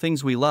ourselves with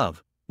things we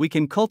love, we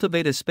can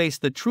cultivate a space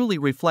that truly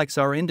reflects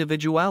our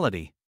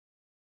individuality.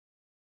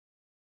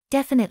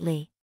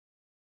 Definitely.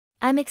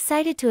 I'm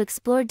excited to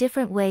explore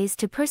different ways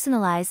to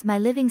personalize my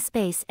living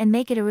space and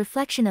make it a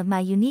reflection of my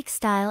unique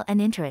style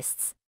and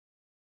interests.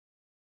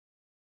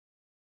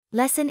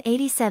 Lesson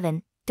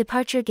 87: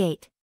 Departure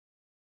Gate.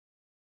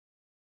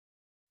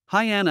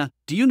 Hi Anna,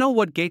 do you know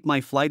what gate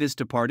my flight is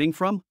departing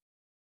from?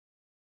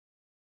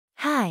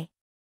 Hi.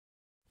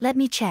 Let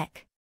me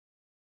check.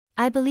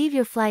 I believe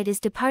your flight is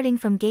departing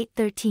from Gate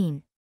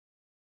 13.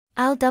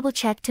 I'll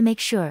double-check to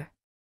make sure.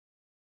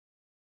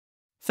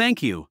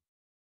 Thank you.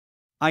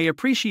 I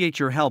appreciate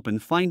your help in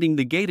finding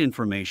the gate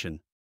information.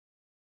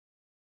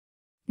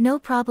 No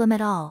problem at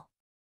all.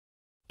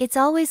 It's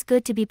always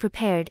good to be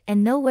prepared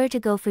and know where to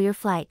go for your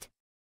flight.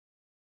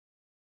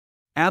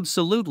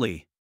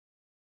 Absolutely.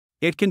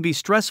 It can be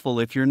stressful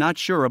if you're not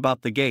sure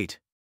about the gate.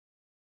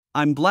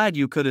 I'm glad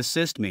you could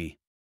assist me.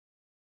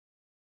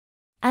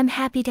 I'm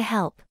happy to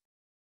help.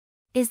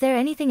 Is there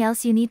anything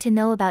else you need to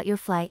know about your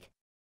flight?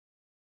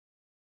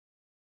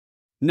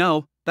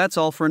 No, that's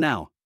all for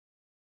now.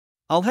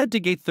 I'll head to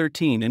Gate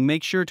 13 and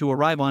make sure to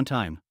arrive on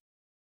time.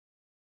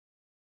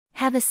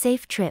 Have a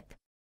safe trip.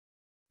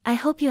 I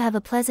hope you have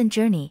a pleasant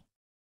journey.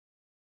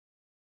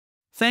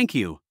 Thank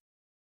you.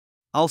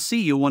 I'll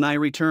see you when I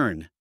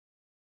return.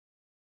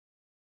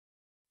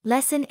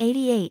 Lesson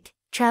 88: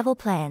 Travel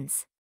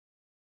Plans.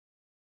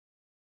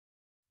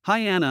 Hi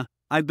Anna,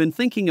 I've been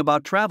thinking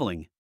about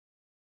traveling.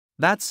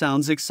 That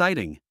sounds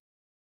exciting.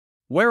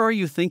 Where are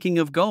you thinking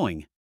of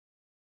going?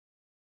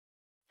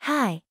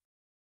 Hi.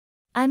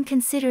 I'm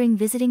considering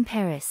visiting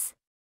Paris.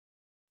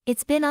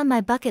 It's been on my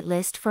bucket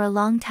list for a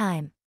long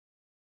time.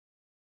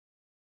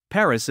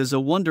 Paris is a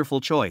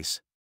wonderful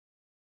choice.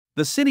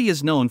 The city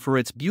is known for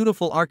its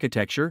beautiful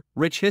architecture,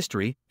 rich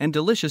history, and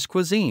delicious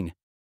cuisine.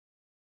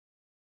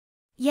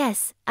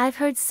 Yes, I've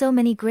heard so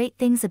many great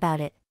things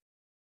about it.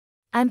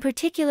 I'm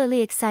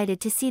particularly excited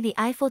to see the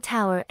Eiffel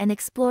Tower and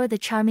explore the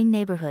charming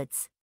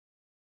neighborhoods.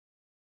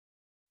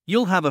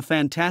 You'll have a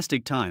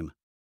fantastic time.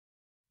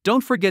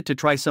 Don't forget to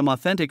try some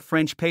authentic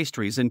French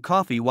pastries and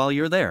coffee while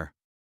you're there.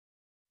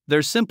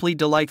 They're simply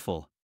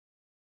delightful.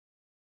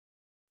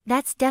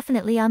 That's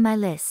definitely on my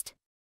list.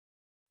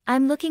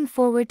 I'm looking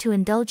forward to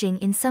indulging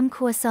in some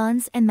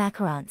croissants and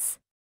macarons.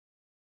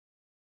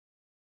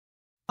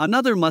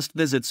 Another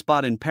must-visit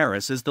spot in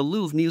Paris is the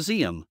Louvre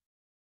Museum.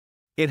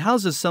 It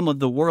houses some of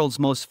the world's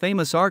most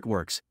famous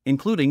artworks,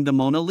 including the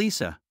Mona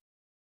Lisa.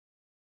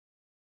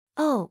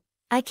 Oh,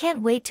 I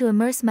can't wait to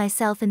immerse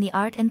myself in the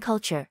art and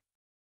culture.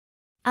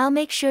 I'll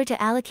make sure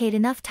to allocate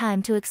enough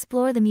time to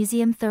explore the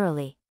museum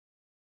thoroughly.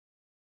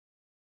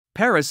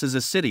 Paris is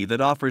a city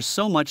that offers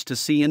so much to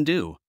see and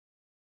do.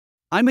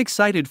 I'm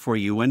excited for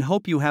you and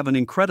hope you have an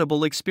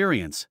incredible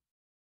experience.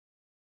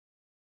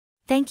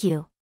 Thank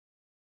you.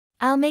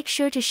 I'll make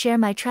sure to share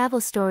my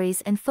travel stories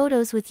and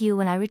photos with you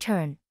when I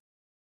return.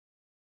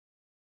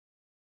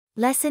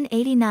 Lesson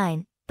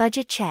 89: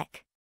 Budget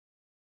Check.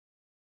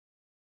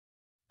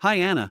 Hi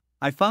Anna,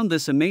 I found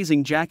this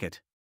amazing jacket.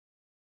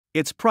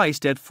 It's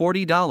priced at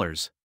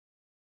 $40.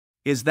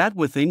 Is that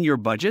within your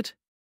budget?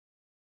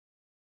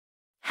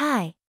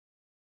 Hi.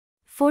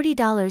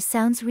 $40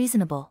 sounds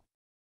reasonable.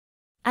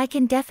 I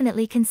can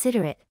definitely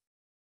consider it.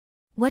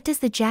 What does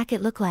the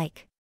jacket look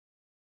like?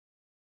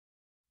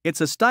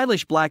 It's a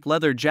stylish black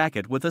leather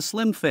jacket with a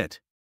slim fit.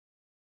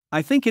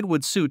 I think it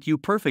would suit you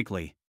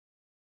perfectly.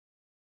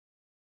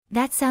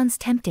 That sounds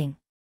tempting.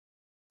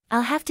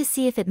 I'll have to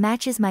see if it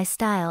matches my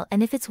style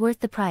and if it's worth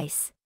the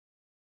price.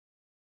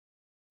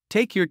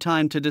 Take your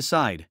time to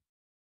decide.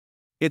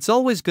 It's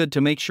always good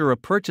to make sure a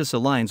purchase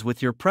aligns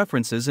with your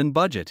preferences and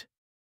budget.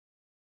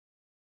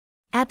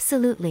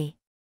 Absolutely.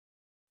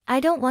 I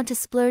don't want to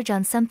splurge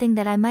on something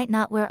that I might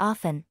not wear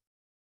often.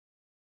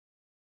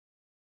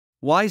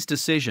 Wise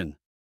decision.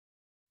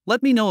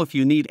 Let me know if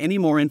you need any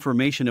more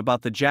information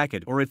about the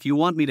jacket or if you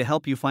want me to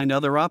help you find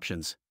other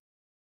options.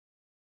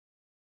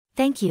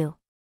 Thank you.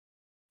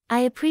 I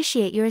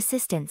appreciate your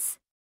assistance.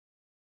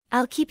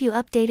 I'll keep you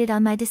updated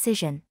on my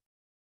decision.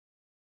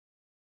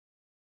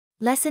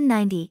 Lesson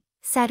 90,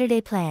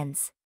 Saturday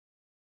Plans.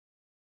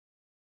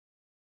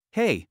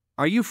 Hey,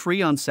 are you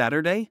free on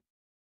Saturday?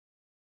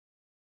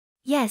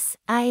 Yes,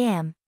 I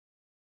am.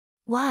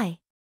 Why?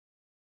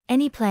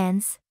 Any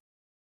plans?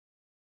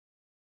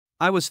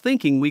 I was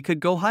thinking we could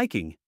go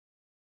hiking.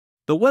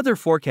 The weather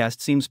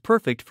forecast seems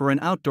perfect for an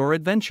outdoor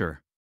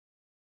adventure.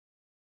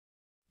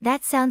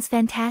 That sounds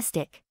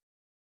fantastic.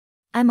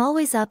 I'm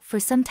always up for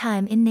some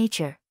time in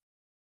nature.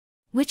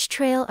 Which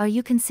trail are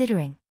you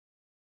considering?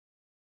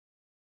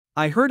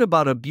 I heard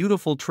about a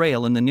beautiful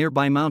trail in the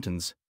nearby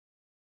mountains.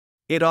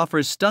 It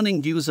offers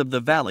stunning views of the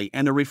valley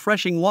and a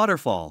refreshing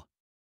waterfall.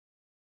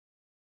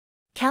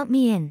 Count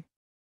me in.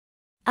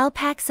 I'll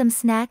pack some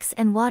snacks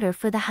and water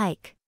for the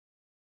hike.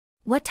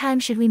 What time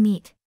should we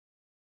meet?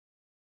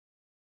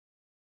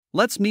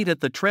 Let's meet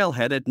at the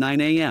trailhead at 9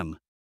 a.m.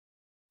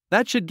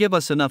 That should give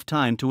us enough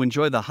time to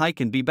enjoy the hike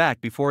and be back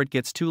before it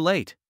gets too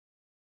late.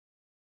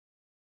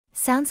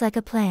 Sounds like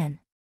a plan.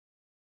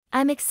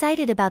 I'm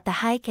excited about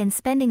the hike and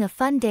spending a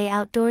fun day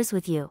outdoors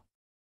with you.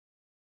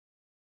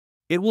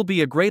 It will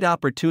be a great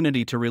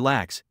opportunity to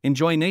relax,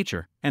 enjoy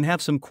nature, and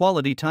have some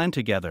quality time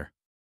together.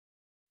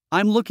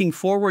 I'm looking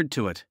forward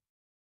to it.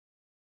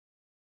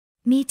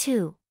 Me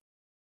too.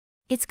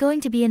 It's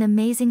going to be an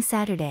amazing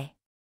Saturday.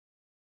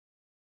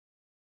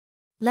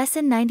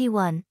 Lesson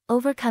 91,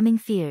 Overcoming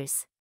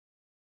Fears.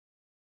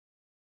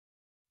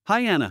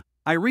 Hi Anna,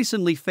 I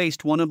recently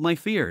faced one of my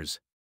fears.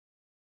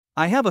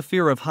 I have a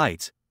fear of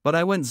heights, but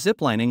I went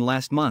ziplining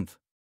last month.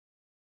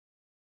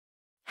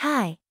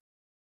 Hi.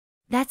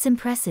 That's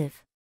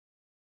impressive.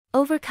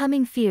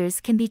 Overcoming fears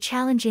can be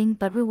challenging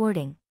but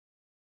rewarding.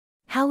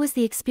 How was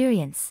the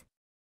experience?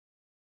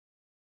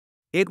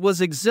 It was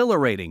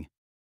exhilarating.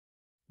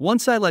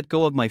 Once I let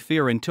go of my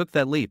fear and took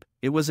that leap,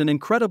 it was an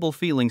incredible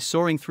feeling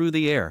soaring through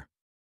the air.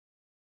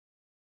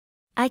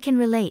 I can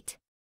relate.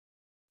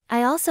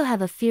 I also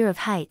have a fear of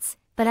heights,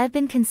 but I've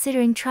been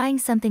considering trying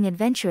something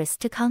adventurous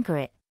to conquer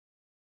it.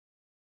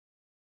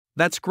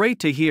 That's great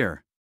to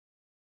hear.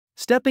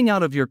 Stepping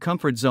out of your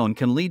comfort zone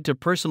can lead to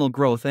personal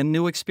growth and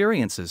new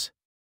experiences.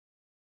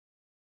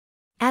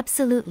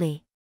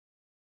 Absolutely.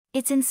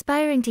 It's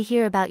inspiring to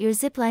hear about your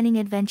ziplining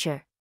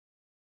adventure.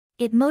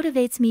 It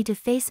motivates me to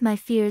face my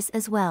fears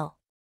as well.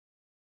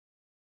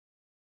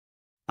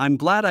 I'm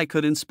glad I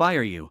could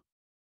inspire you.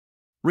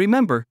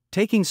 Remember,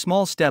 taking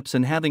small steps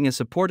and having a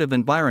supportive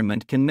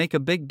environment can make a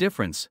big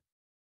difference.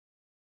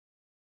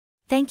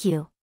 Thank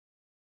you.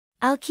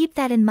 I'll keep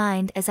that in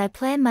mind as I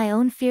plan my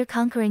own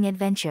fear-conquering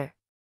adventure.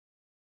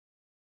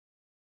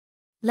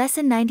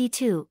 Lesson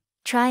 92,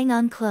 Trying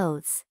on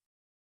Clothes.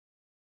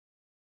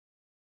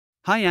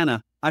 Hi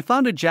Anna, I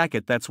found a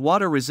jacket that's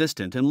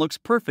water-resistant and looks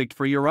perfect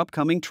for your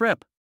upcoming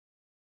trip.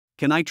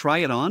 Can I try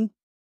it on?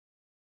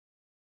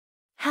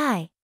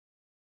 Hi.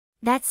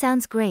 That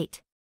sounds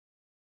great.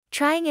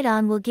 Trying it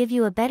on will give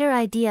you a better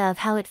idea of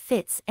how it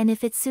fits and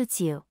if it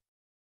suits you.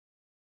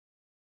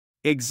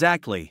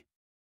 Exactly.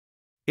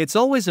 It's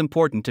always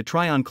important to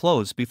try on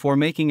clothes before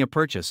making a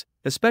purchase,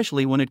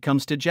 especially when it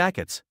comes to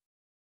jackets.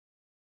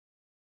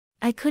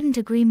 I couldn't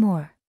agree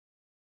more.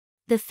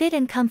 The fit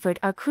and comfort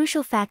are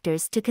crucial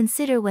factors to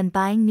consider when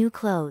buying new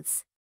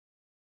clothes.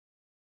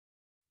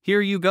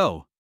 Here you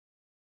go.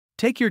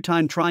 Take your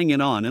time trying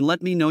it on and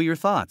let me know your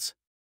thoughts.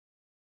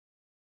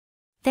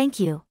 Thank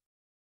you.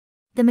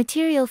 The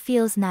material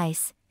feels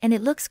nice, and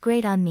it looks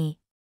great on me.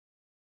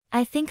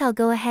 I think I'll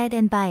go ahead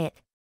and buy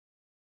it.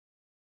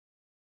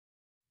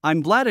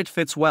 I'm glad it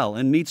fits well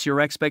and meets your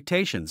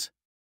expectations.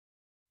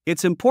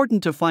 It's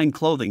important to find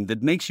clothing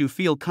that makes you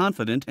feel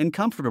confident and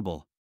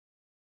comfortable.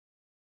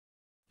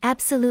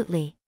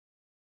 Absolutely.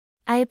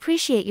 I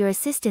appreciate your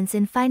assistance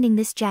in finding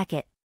this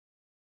jacket.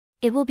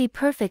 It will be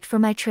perfect for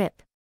my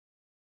trip.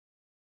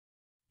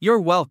 You're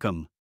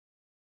welcome.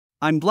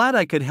 I'm glad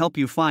I could help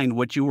you find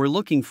what you were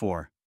looking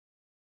for.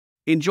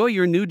 Enjoy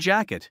your new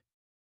jacket.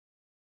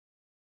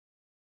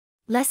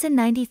 Lesson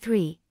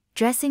 93,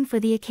 Dressing for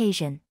the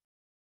Occasion.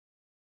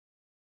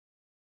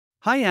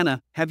 Hi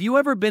Anna, have you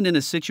ever been in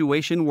a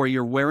situation where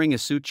you're wearing a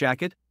suit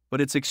jacket,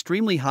 but it's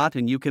extremely hot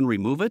and you can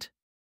remove it?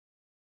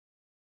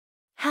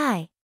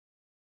 Hi.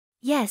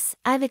 Yes,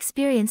 I've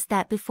experienced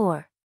that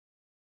before.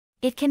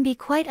 It can be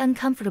quite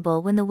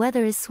uncomfortable when the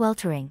weather is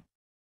sweltering.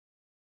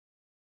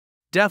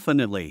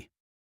 Definitely.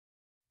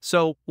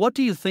 So, what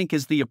do you think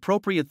is the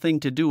appropriate thing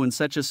to do in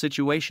such a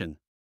situation?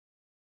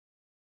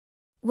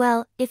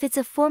 Well, if it's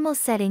a formal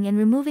setting and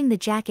removing the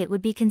jacket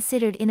would be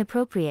considered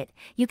inappropriate,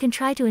 you can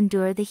try to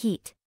endure the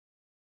heat.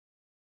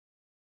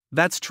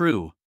 That's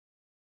true.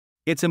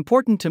 It's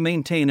important to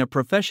maintain a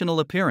professional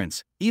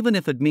appearance, even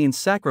if it means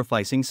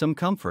sacrificing some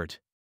comfort.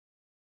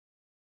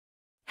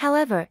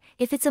 However,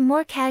 if it's a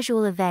more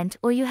casual event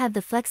or you have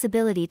the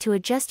flexibility to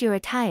adjust your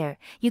attire,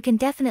 you can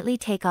definitely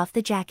take off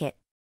the jacket.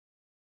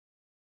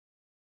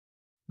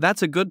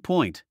 That's a good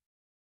point.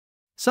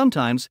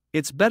 Sometimes,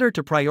 it's better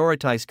to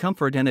prioritize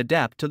comfort and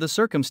adapt to the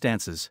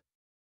circumstances.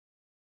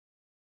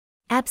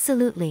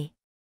 Absolutely.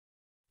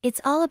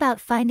 It's all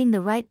about finding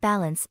the right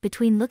balance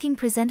between looking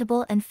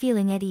presentable and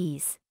feeling at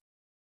ease.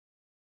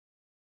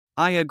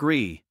 I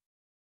agree.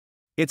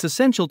 It's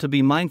essential to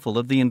be mindful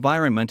of the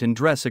environment and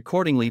dress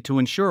accordingly to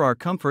ensure our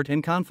comfort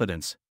and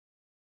confidence.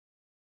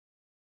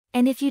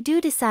 And if you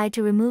do decide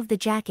to remove the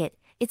jacket,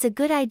 it's a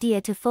good idea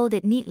to fold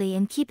it neatly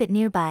and keep it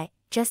nearby,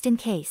 just in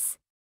case.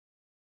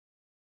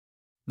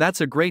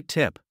 That's a great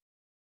tip.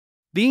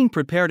 Being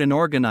prepared and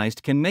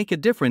organized can make a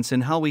difference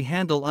in how we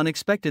handle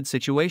unexpected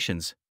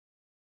situations.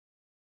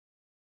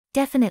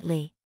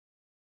 Definitely.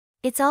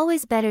 It's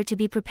always better to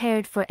be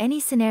prepared for any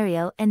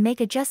scenario and make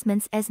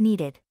adjustments as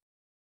needed.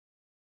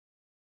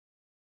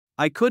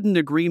 I couldn't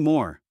agree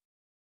more.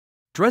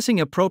 Dressing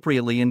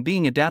appropriately and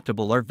being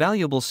adaptable are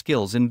valuable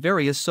skills in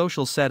various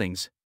social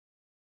settings.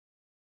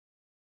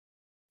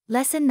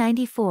 Lesson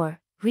 94,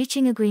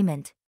 Reaching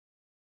Agreement.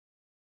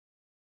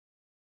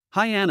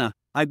 Hi Anna,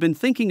 I've been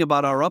thinking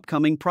about our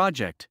upcoming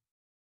project.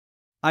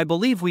 I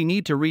believe we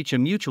need to reach a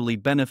mutually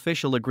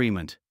beneficial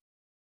agreement.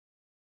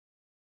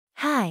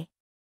 Hi.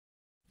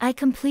 I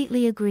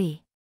completely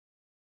agree.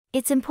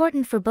 It's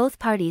important for both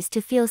parties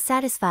to feel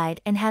satisfied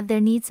and have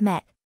their needs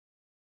met.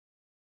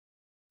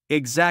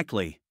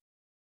 Exactly.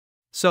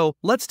 So,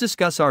 let's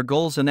discuss our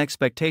goals and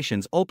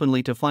expectations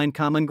openly to find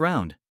common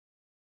ground.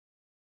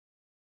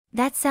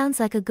 That sounds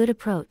like a good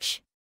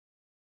approach.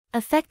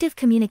 Effective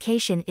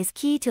communication is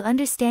key to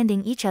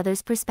understanding each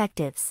other's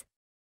perspectives.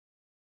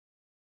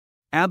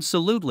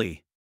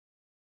 Absolutely.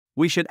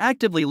 We should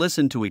actively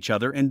listen to each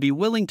other and be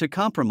willing to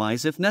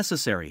compromise if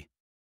necessary.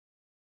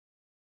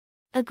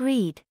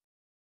 Agreed.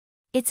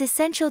 It's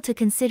essential to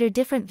consider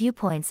different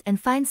viewpoints and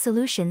find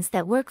solutions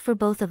that work for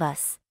both of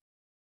us.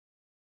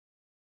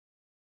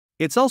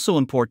 It's also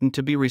important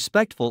to be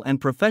respectful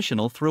and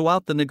professional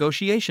throughout the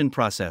negotiation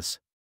process.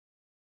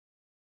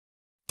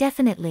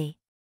 Definitely.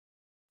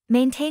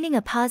 Maintaining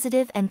a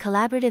positive and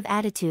collaborative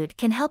attitude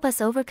can help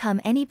us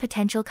overcome any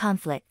potential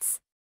conflicts.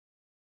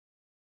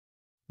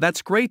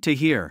 That's great to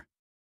hear.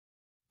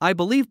 I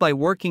believe by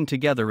working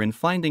together and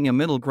finding a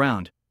middle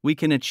ground, we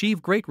can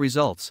achieve great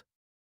results.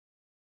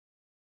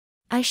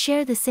 I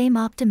share the same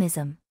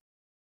optimism.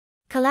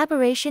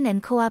 Collaboration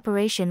and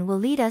cooperation will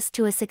lead us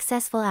to a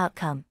successful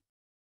outcome.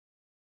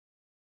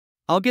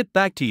 I'll get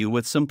back to you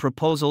with some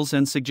proposals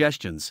and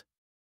suggestions.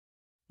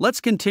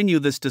 Let's continue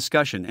this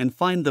discussion and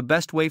find the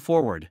best way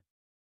forward.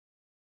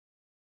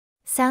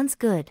 Sounds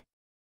good.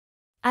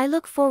 I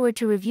look forward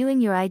to reviewing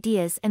your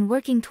ideas and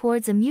working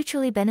towards a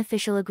mutually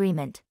beneficial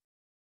agreement.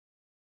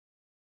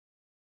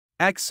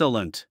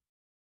 Excellent.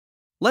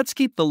 Let's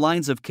keep the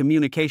lines of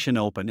communication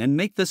open and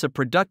make this a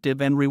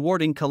productive and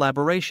rewarding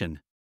collaboration.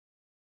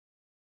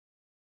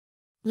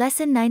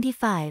 Lesson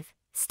 95,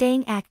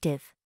 Staying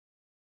Active.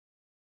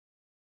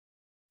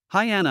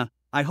 Hi Anna,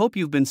 I hope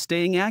you've been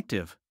staying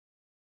active.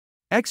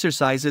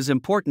 Exercise is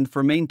important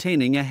for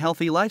maintaining a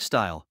healthy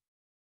lifestyle.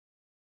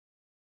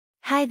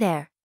 Hi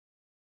there.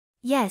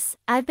 Yes,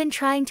 I've been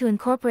trying to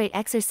incorporate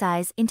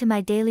exercise into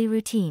my daily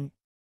routine.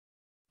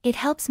 It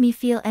helps me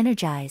feel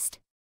energized.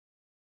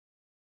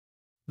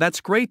 That's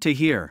great to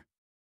hear.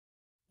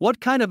 What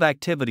kind of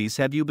activities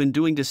have you been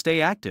doing to stay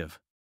active?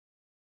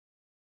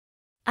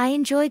 I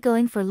enjoy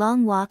going for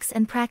long walks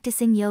and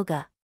practicing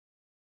yoga.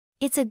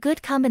 It's a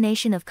good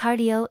combination of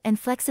cardio and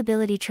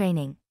flexibility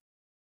training.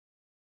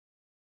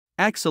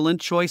 Excellent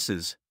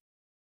choices.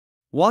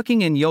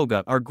 Walking and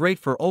yoga are great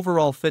for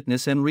overall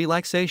fitness and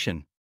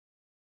relaxation.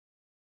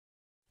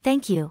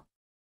 Thank you.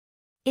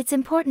 It's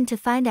important to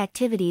find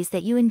activities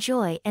that you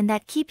enjoy and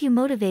that keep you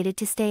motivated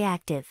to stay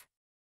active.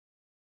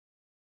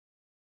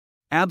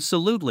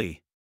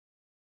 Absolutely.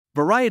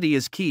 Variety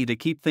is key to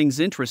keep things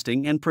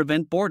interesting and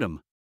prevent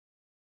boredom.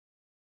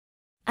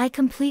 I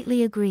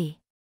completely agree.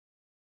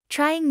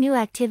 Trying new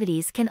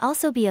activities can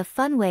also be a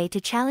fun way to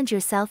challenge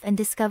yourself and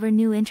discover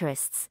new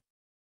interests.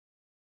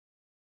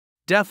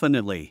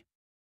 Definitely.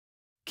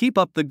 Keep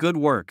up the good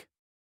work.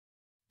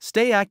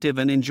 Stay active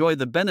and enjoy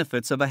the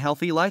benefits of a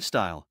healthy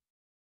lifestyle.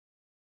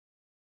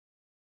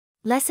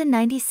 Lesson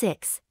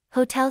 96,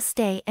 Hotel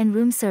Stay and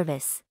Room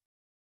Service.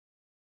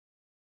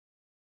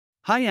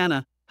 Hi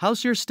Anna,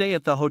 how's your stay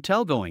at the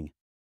hotel going?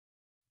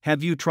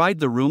 Have you tried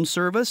the room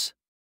service?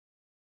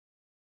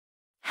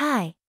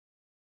 Hi.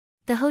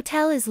 The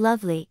hotel is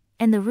lovely,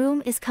 and the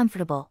room is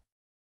comfortable.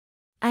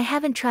 I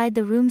haven't tried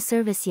the room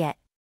service yet.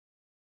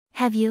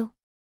 Have you?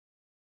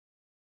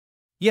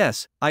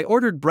 Yes, I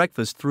ordered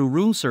breakfast through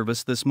room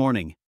service this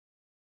morning.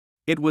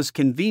 It was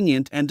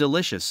convenient and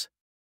delicious.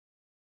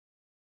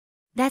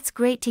 That's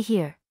great to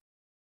hear.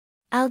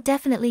 I'll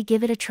definitely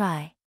give it a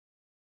try.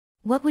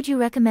 What would you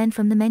recommend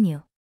from the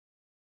menu?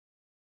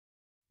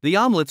 The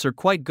omelets are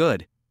quite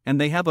good, and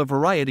they have a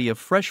variety of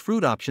fresh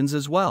fruit options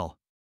as well.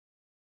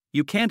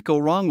 You can't go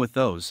wrong with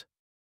those.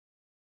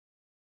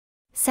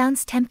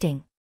 Sounds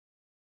tempting.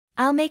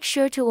 I'll make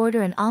sure to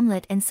order an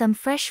omelet and some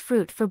fresh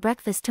fruit for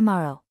breakfast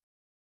tomorrow.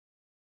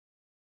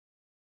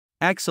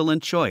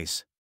 Excellent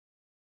choice.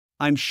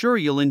 I'm sure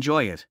you'll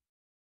enjoy it.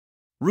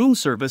 Room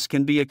service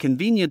can be a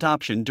convenient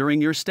option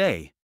during your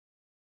stay.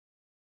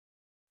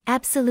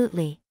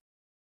 Absolutely.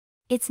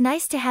 It's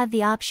nice to have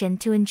the option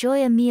to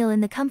enjoy a meal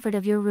in the comfort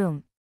of your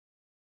room.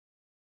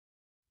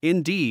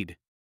 Indeed.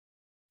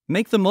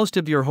 Make the most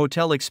of your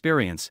hotel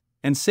experience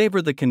and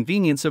savor the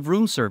convenience of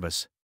room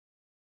service.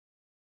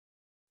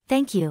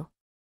 Thank you.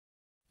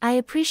 I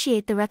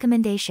appreciate the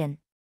recommendation.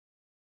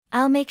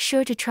 I'll make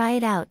sure to try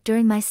it out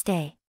during my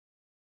stay.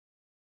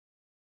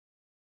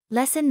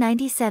 Lesson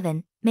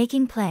 97,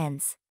 Making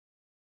Plans.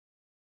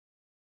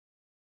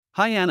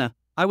 Hi Anna,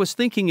 I was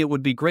thinking it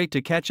would be great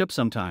to catch up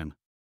sometime.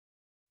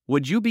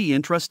 Would you be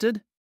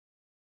interested?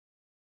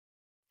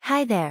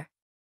 Hi there.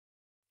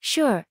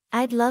 Sure,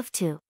 I'd love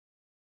to.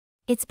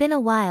 It's been a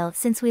while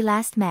since we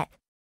last met.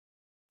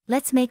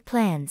 Let's make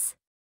plans.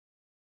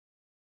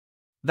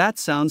 That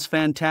sounds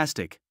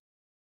fantastic.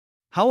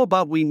 How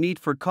about we meet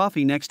for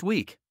coffee next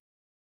week?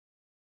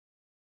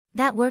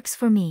 That works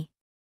for me.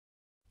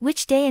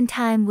 Which day and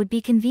time would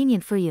be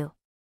convenient for you?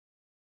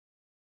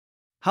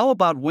 How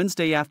about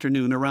Wednesday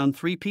afternoon around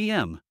 3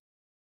 p.m.?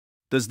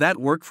 Does that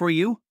work for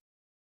you?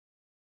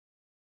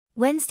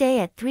 Wednesday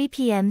at 3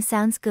 p.m.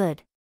 sounds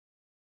good.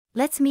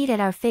 Let's meet at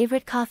our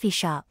favorite coffee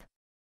shop.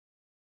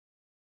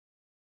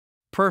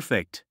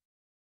 Perfect.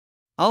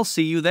 I'll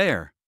see you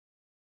there.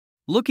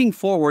 Looking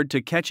forward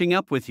to catching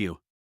up with you.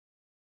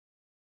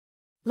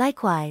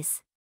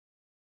 Likewise.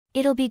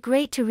 It'll be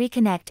great to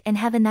reconnect and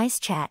have a nice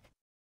chat.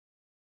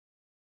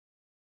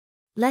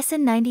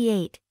 Lesson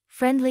 98,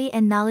 Friendly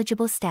and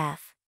Knowledgeable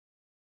Staff.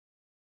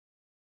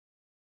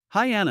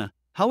 Hi Anna,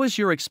 how is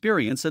your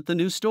experience at the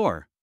new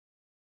store?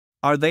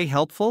 Are they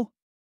helpful?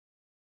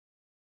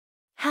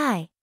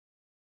 Hi.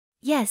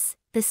 Yes,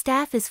 the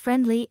staff is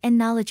friendly and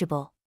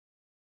knowledgeable.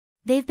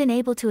 They've been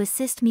able to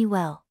assist me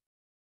well.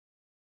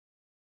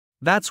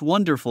 That's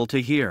wonderful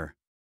to hear.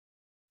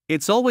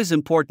 It's always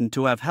important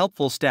to have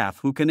helpful staff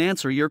who can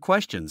answer your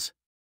questions.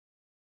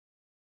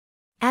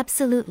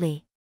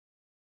 Absolutely.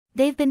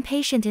 They've been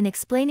patient in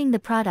explaining the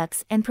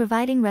products and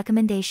providing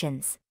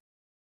recommendations.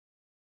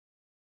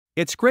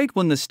 It's great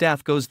when the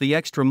staff goes the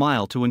extra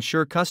mile to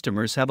ensure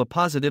customers have a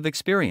positive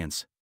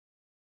experience.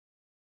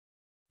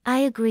 I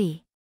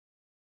agree.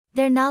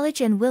 Their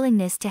knowledge and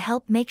willingness to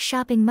help make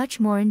shopping much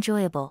more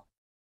enjoyable.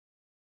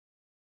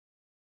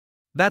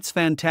 That's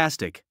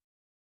fantastic.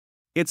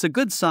 It's a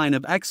good sign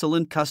of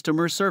excellent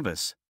customer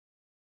service.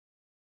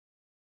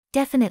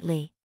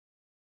 Definitely.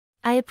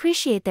 I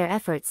appreciate their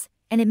efforts,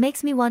 and it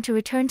makes me want to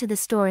return to the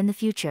store in the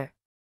future.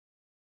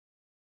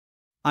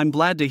 I'm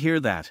glad to hear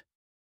that.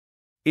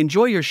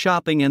 Enjoy your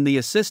shopping and the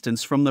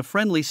assistance from the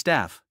friendly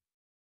staff.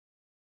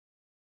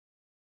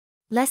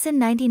 Lesson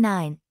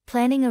 99,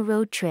 Planning a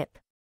Road Trip.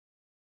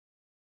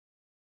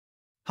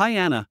 Hi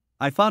Anna,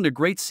 I found a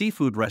great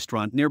seafood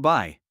restaurant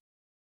nearby.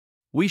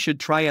 We should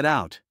try it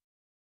out.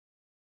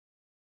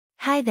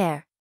 Hi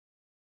there.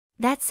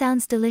 That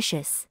sounds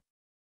delicious.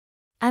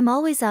 I'm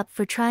always up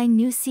for trying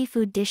new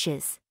seafood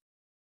dishes.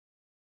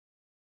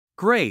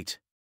 Great.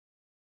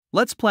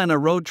 Let's plan a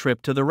road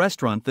trip to the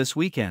restaurant this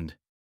weekend.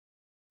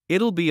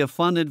 It'll be a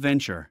fun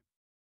adventure.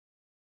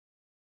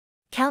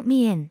 Count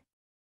me in.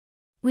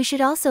 We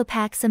should also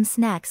pack some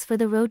snacks for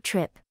the road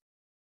trip.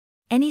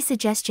 Any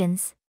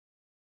suggestions?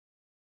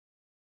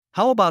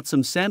 How about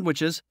some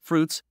sandwiches,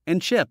 fruits,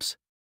 and chips?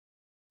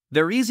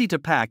 They're easy to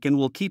pack and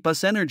will keep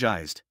us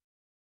energized.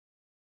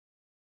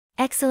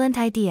 Excellent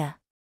idea.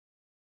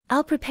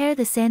 I'll prepare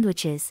the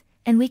sandwiches,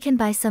 and we can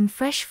buy some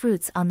fresh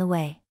fruits on the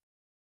way.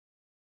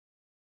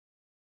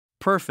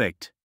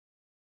 Perfect.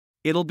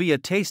 It'll be a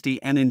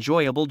tasty and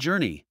enjoyable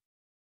journey.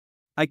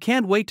 I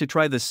can't wait to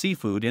try the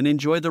seafood and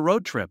enjoy the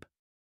road trip.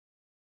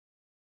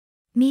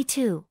 Me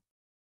too.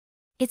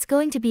 It's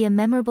going to be a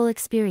memorable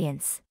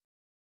experience.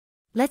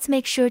 Let's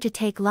make sure to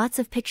take lots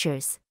of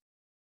pictures.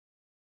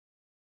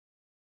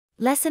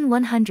 Lesson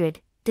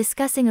 100,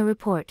 Discussing a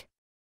Report.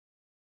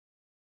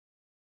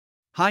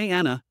 Hi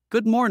Anna,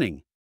 good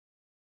morning.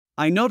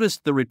 I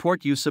noticed the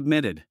report you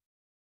submitted.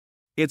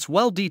 It's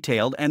well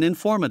detailed and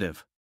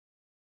informative.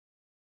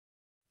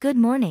 Good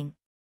morning.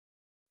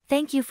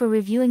 Thank you for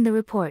reviewing the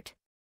report.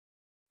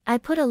 I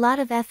put a lot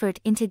of effort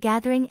into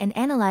gathering and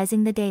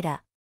analyzing the data.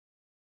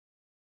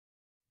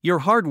 Your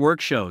hard work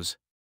shows.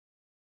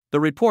 The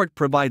report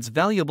provides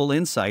valuable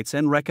insights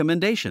and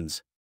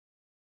recommendations.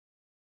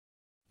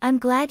 I'm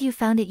glad you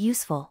found it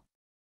useful.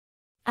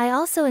 I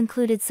also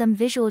included some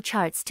visual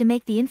charts to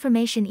make the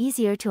information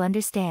easier to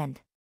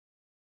understand.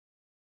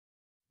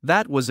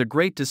 That was a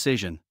great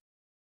decision.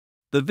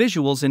 The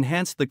visuals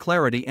enhanced the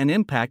clarity and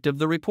impact of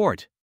the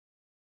report.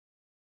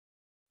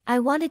 I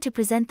wanted to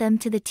present them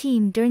to the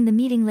team during the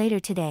meeting later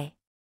today.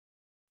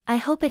 I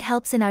hope it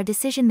helps in our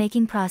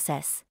decision-making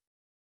process.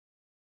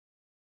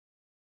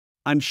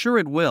 I'm sure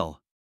it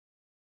will.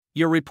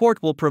 Your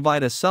report will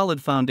provide a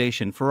solid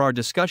foundation for our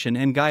discussion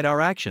and guide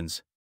our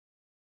actions.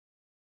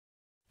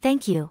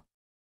 Thank you.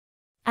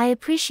 I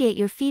appreciate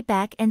your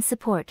feedback and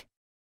support.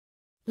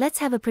 Let's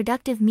have a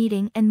productive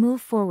meeting and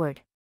move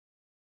forward.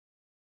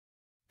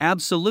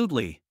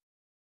 Absolutely.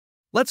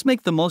 Let's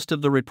make the most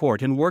of the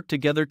report and work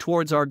together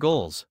towards our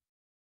goals.